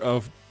color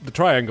of the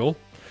triangle.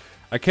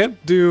 I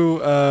can't do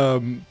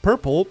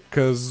purple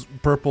because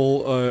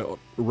purple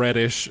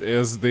reddish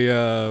is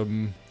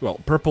the well,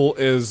 purple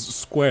is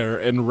square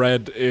and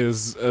red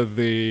is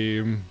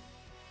the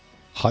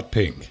Hot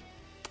pink.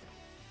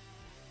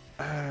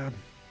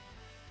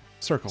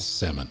 circle.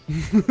 Salmon.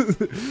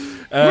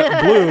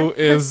 Blue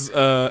is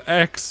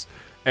X.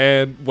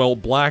 And, well,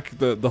 black,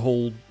 the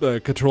whole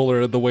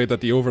controller, the way that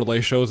the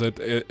overlay shows it,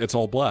 it's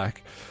all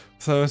black.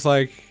 So it's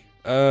like,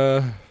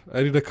 I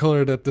need a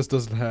color that this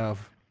doesn't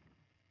have.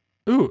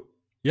 Ooh,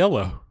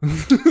 yellow.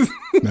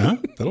 Yeah,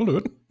 that'll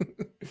do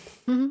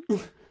it.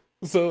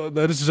 So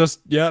that is just,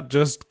 yeah,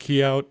 just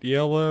key out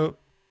yellow.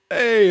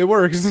 Hey, it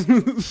works.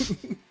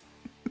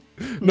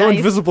 No Nice.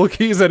 invisible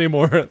keys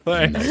anymore.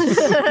 Thanks.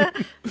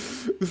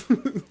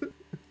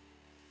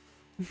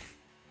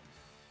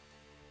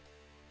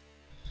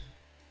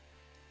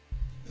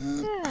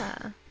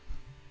 Yeah.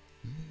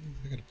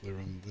 I gotta play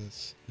around with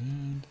this.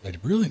 And I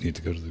really need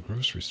to go to the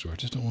grocery store. I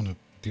just don't want to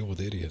deal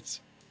with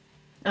idiots.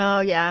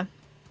 Oh, yeah.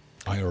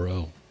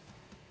 IRL.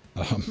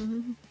 I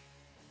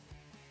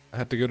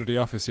had to go to the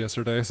office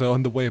yesterday, so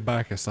on the way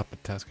back I stopped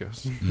at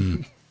Tesco's.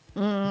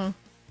 Yeah.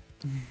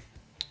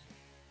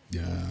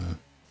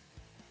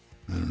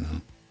 I don't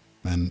know.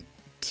 And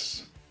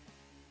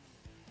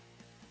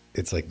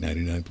it's like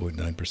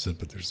 99.9%,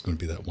 but there's going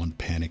to be that one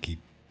panicky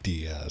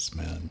DS,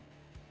 man.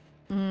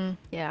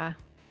 Yeah.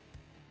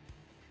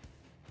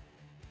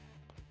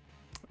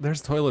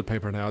 There's toilet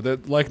paper now.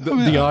 That like the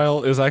yeah.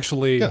 aisle is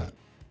actually Yeah.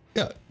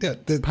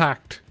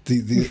 packed.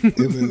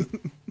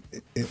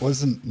 It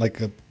wasn't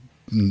like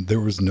there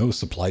was no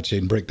supply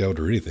chain breakdown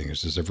or anything.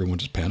 It's just everyone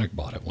just panic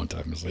bought it one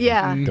time. It's like,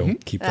 Yeah.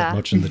 don't keep that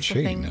much in the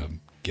chain. thing.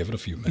 Give it a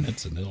few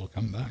minutes and it'll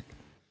come back.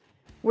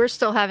 We're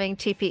still having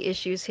TP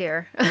issues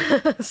here.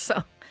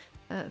 So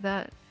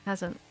that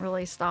hasn't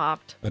really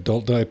stopped.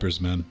 Adult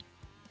diapers, man.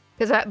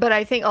 But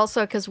I think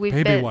also because we've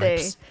Baby been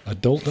wipes.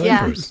 Adult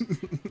Yeah. diapers.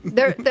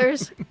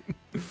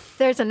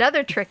 there's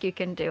another trick you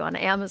can do on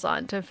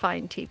Amazon to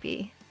find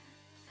TP.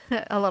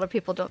 A lot of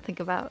people don't think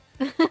about.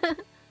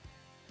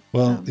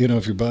 Well,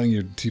 if you're buying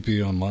your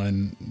TP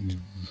online,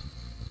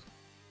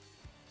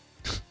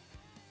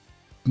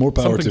 more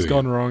power Something's to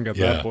gone you. wrong at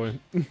that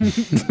point.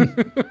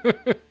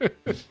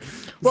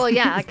 Well,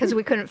 yeah, because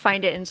we couldn't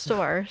find it in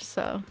store,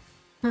 so.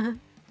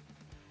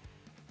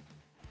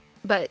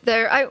 But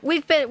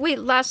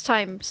last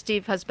time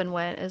Steve husband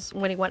went is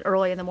when he went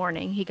early in the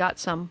morning. He got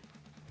some.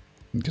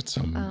 Get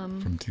some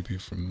from TP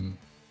from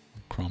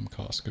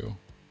Costco.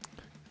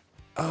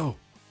 Oh,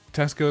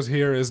 Tesco's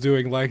here is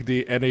doing like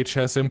the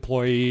NHS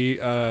employee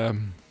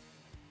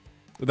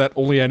that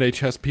only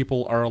NHS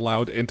people are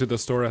allowed into the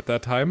store at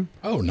that time.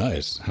 Oh,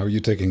 nice. How are you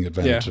taking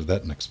advantage Yeah. of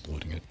that and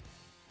exploiting it?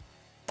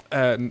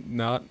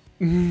 Not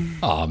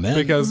Aw, man.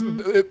 because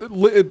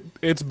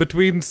it's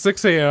between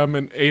 6 a.m.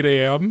 and 8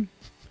 a.m.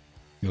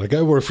 You're like,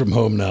 I work from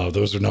home now.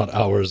 Those are not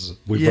hours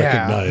we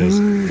Yeah. recognize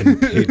in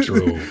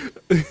Pedro,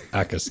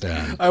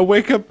 Akistan. I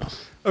wake up.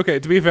 Okay,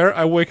 to be fair,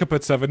 I wake up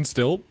at 7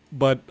 still,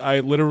 but I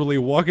literally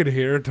walk in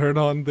here, turn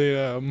on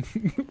the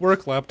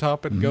work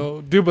laptop, and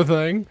go do my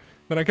thing.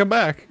 Then I come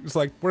back. It's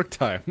like work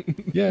time.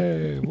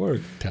 Yay, work.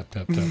 Tap,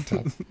 tap, tap,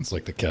 tap. It's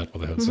like the cat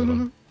with the headset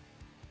on.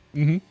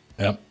 Mm-hmm.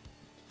 Yep.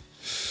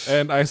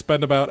 And I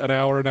spend about an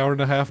hour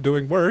and a half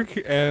doing work,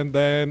 and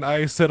then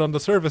I sit on the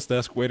service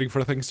desk waiting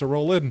for things to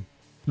roll in,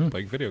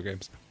 playing video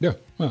games. Yeah,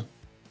 well,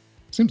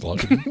 seems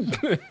logical.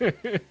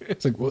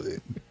 It's like, well,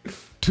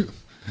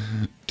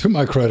 to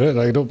my credit,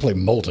 I don't play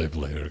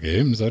multiplayer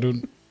games. I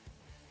don't.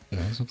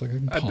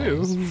 Something I can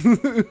pause.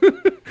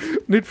 do.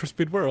 Need for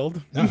Speed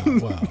World. Oh,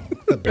 wow.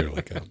 That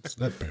barely counts.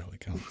 That barely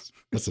counts.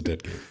 That's a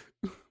dead game.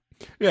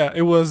 Yeah,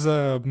 it was.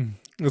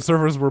 The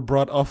servers were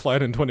brought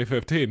offline in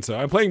 2015, so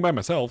I'm playing by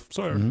myself.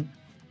 Sorry.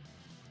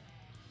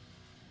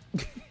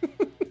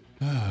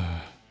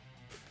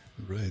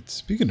 Right.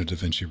 Speaking of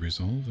DaVinci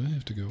Resolve, I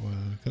have to go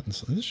cut and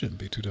slice. This shouldn't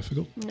be too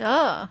difficult.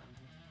 Ah.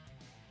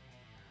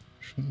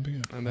 Shouldn't be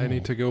at And I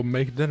need to go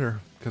make dinner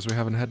because we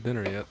haven't had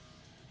dinner yet.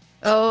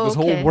 Oh, This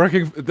okay. whole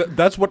working,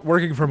 that's what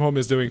working from home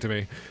is doing to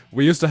me.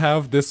 We used to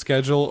have this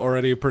schedule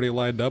already pretty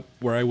lined up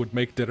where I would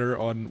make dinner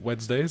on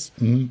Wednesdays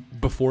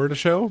before the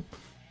show.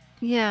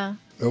 Yeah.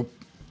 Oh,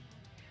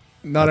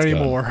 Not That's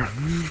anymore.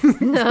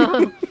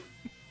 No.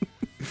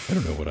 I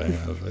don't know what I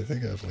have. I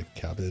think I have like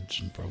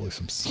cabbage and probably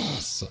some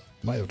sauce.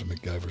 Might have to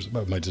MacGyver's.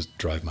 I might just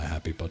drive my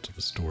happy butt to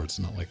the store. It's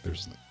not like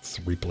there's like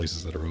 3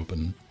 places that are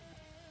open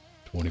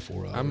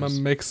 24 hours. I'm gonna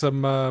make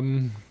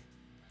some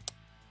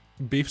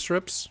beef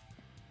strips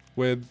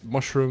with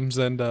mushrooms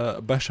and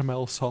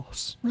bechamel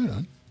sauce. Right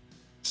on.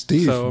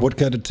 Steve, what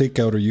kind of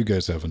takeout are you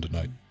guys having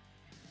tonight?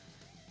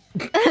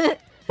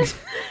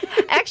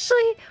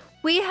 Actually,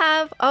 we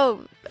have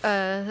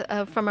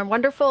from a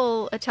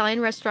wonderful Italian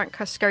restaurant,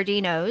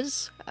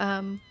 Scardino's.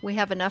 We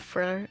have enough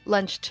for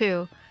lunch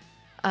too.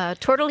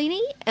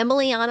 Tortellini,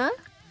 Emiliana,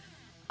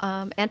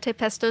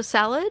 antipesto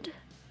salad,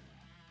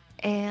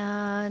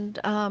 and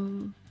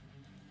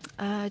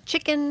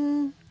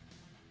chicken.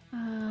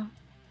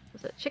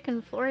 Was it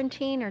chicken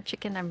Florentine or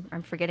chicken?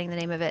 I'm forgetting the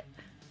name of it.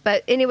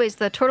 But anyways,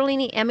 the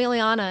tortellini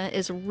Emiliana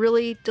is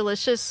really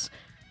delicious.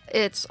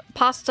 It's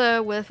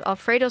pasta with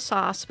Alfredo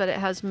sauce, but it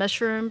has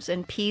mushrooms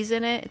and peas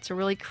in it. It's a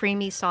really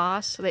creamy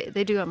sauce.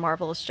 They do a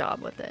marvelous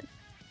job with it.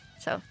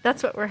 So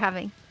that's what we're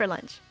having for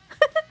lunch.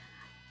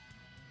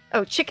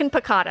 Oh, chicken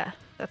piccata.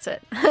 That's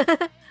it.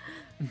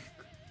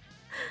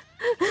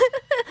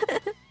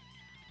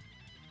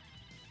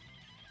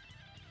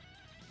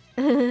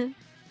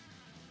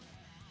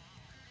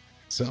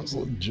 Sounds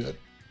legit.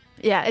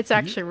 Yeah, it's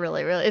actually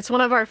really, really. It's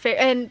one of our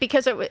favorite, and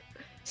because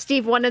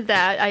Steve wanted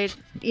that.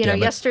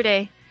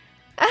 Yesterday.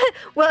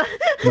 Well,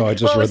 no, I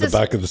just read the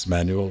back of this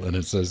manual, and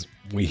it says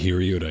 "We hear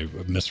you," and I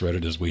misread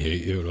it as "We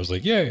hate you," and I was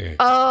like, "Yay!"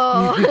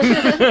 Oh.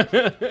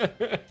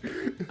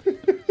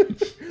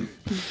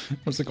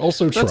 I was like,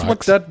 also tracks. That's what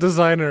that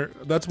designer.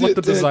 That's what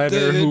the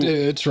designer who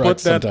put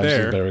that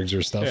there. Bearings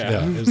or stuff.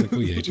 Yeah, it was like,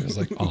 "We hate you." I was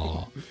like,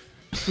 "Aw."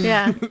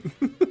 Yeah.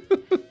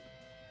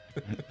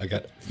 I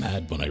got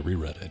mad when I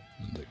reread it.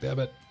 I was like, "Damn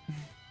it."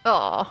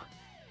 Oh.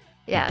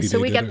 Yeah. So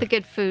we got the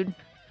good food.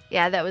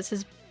 Yeah, that was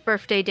his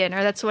birthday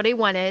dinner. That's what he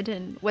wanted.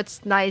 And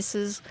what's nice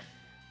is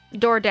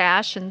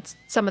DoorDash and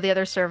some of the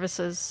other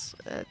services.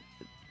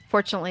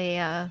 Fortunately,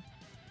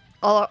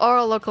 all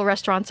our local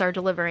restaurants are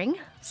delivering,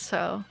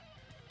 so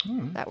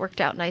that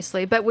worked out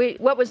nicely. But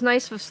what was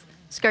nice with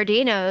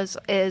Scardino's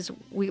is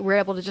we were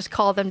able to just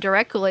call them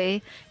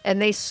directly,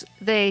 and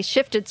they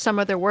shifted some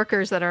of their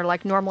workers that are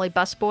like normally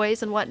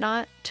busboys and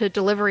whatnot to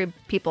delivery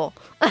people.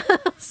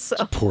 So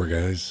poor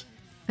guys.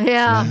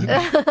 Yeah.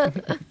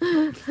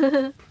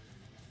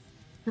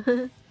 All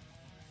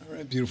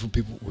right, beautiful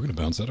people. We're gonna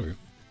bounce out of here.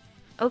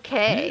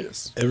 Okay.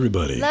 Yes.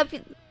 Everybody. Love you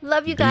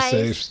Be guys. Be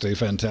safe. Stay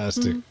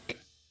fantastic.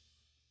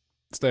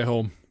 Stay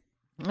home.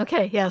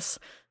 Okay. Yes.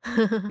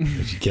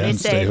 If you can,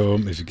 stay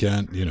home. If you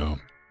can't,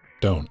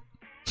 don't.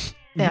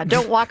 Yeah.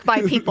 Don't walk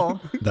by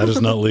people. That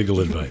is not legal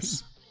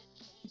advice.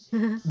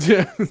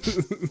 Yeah.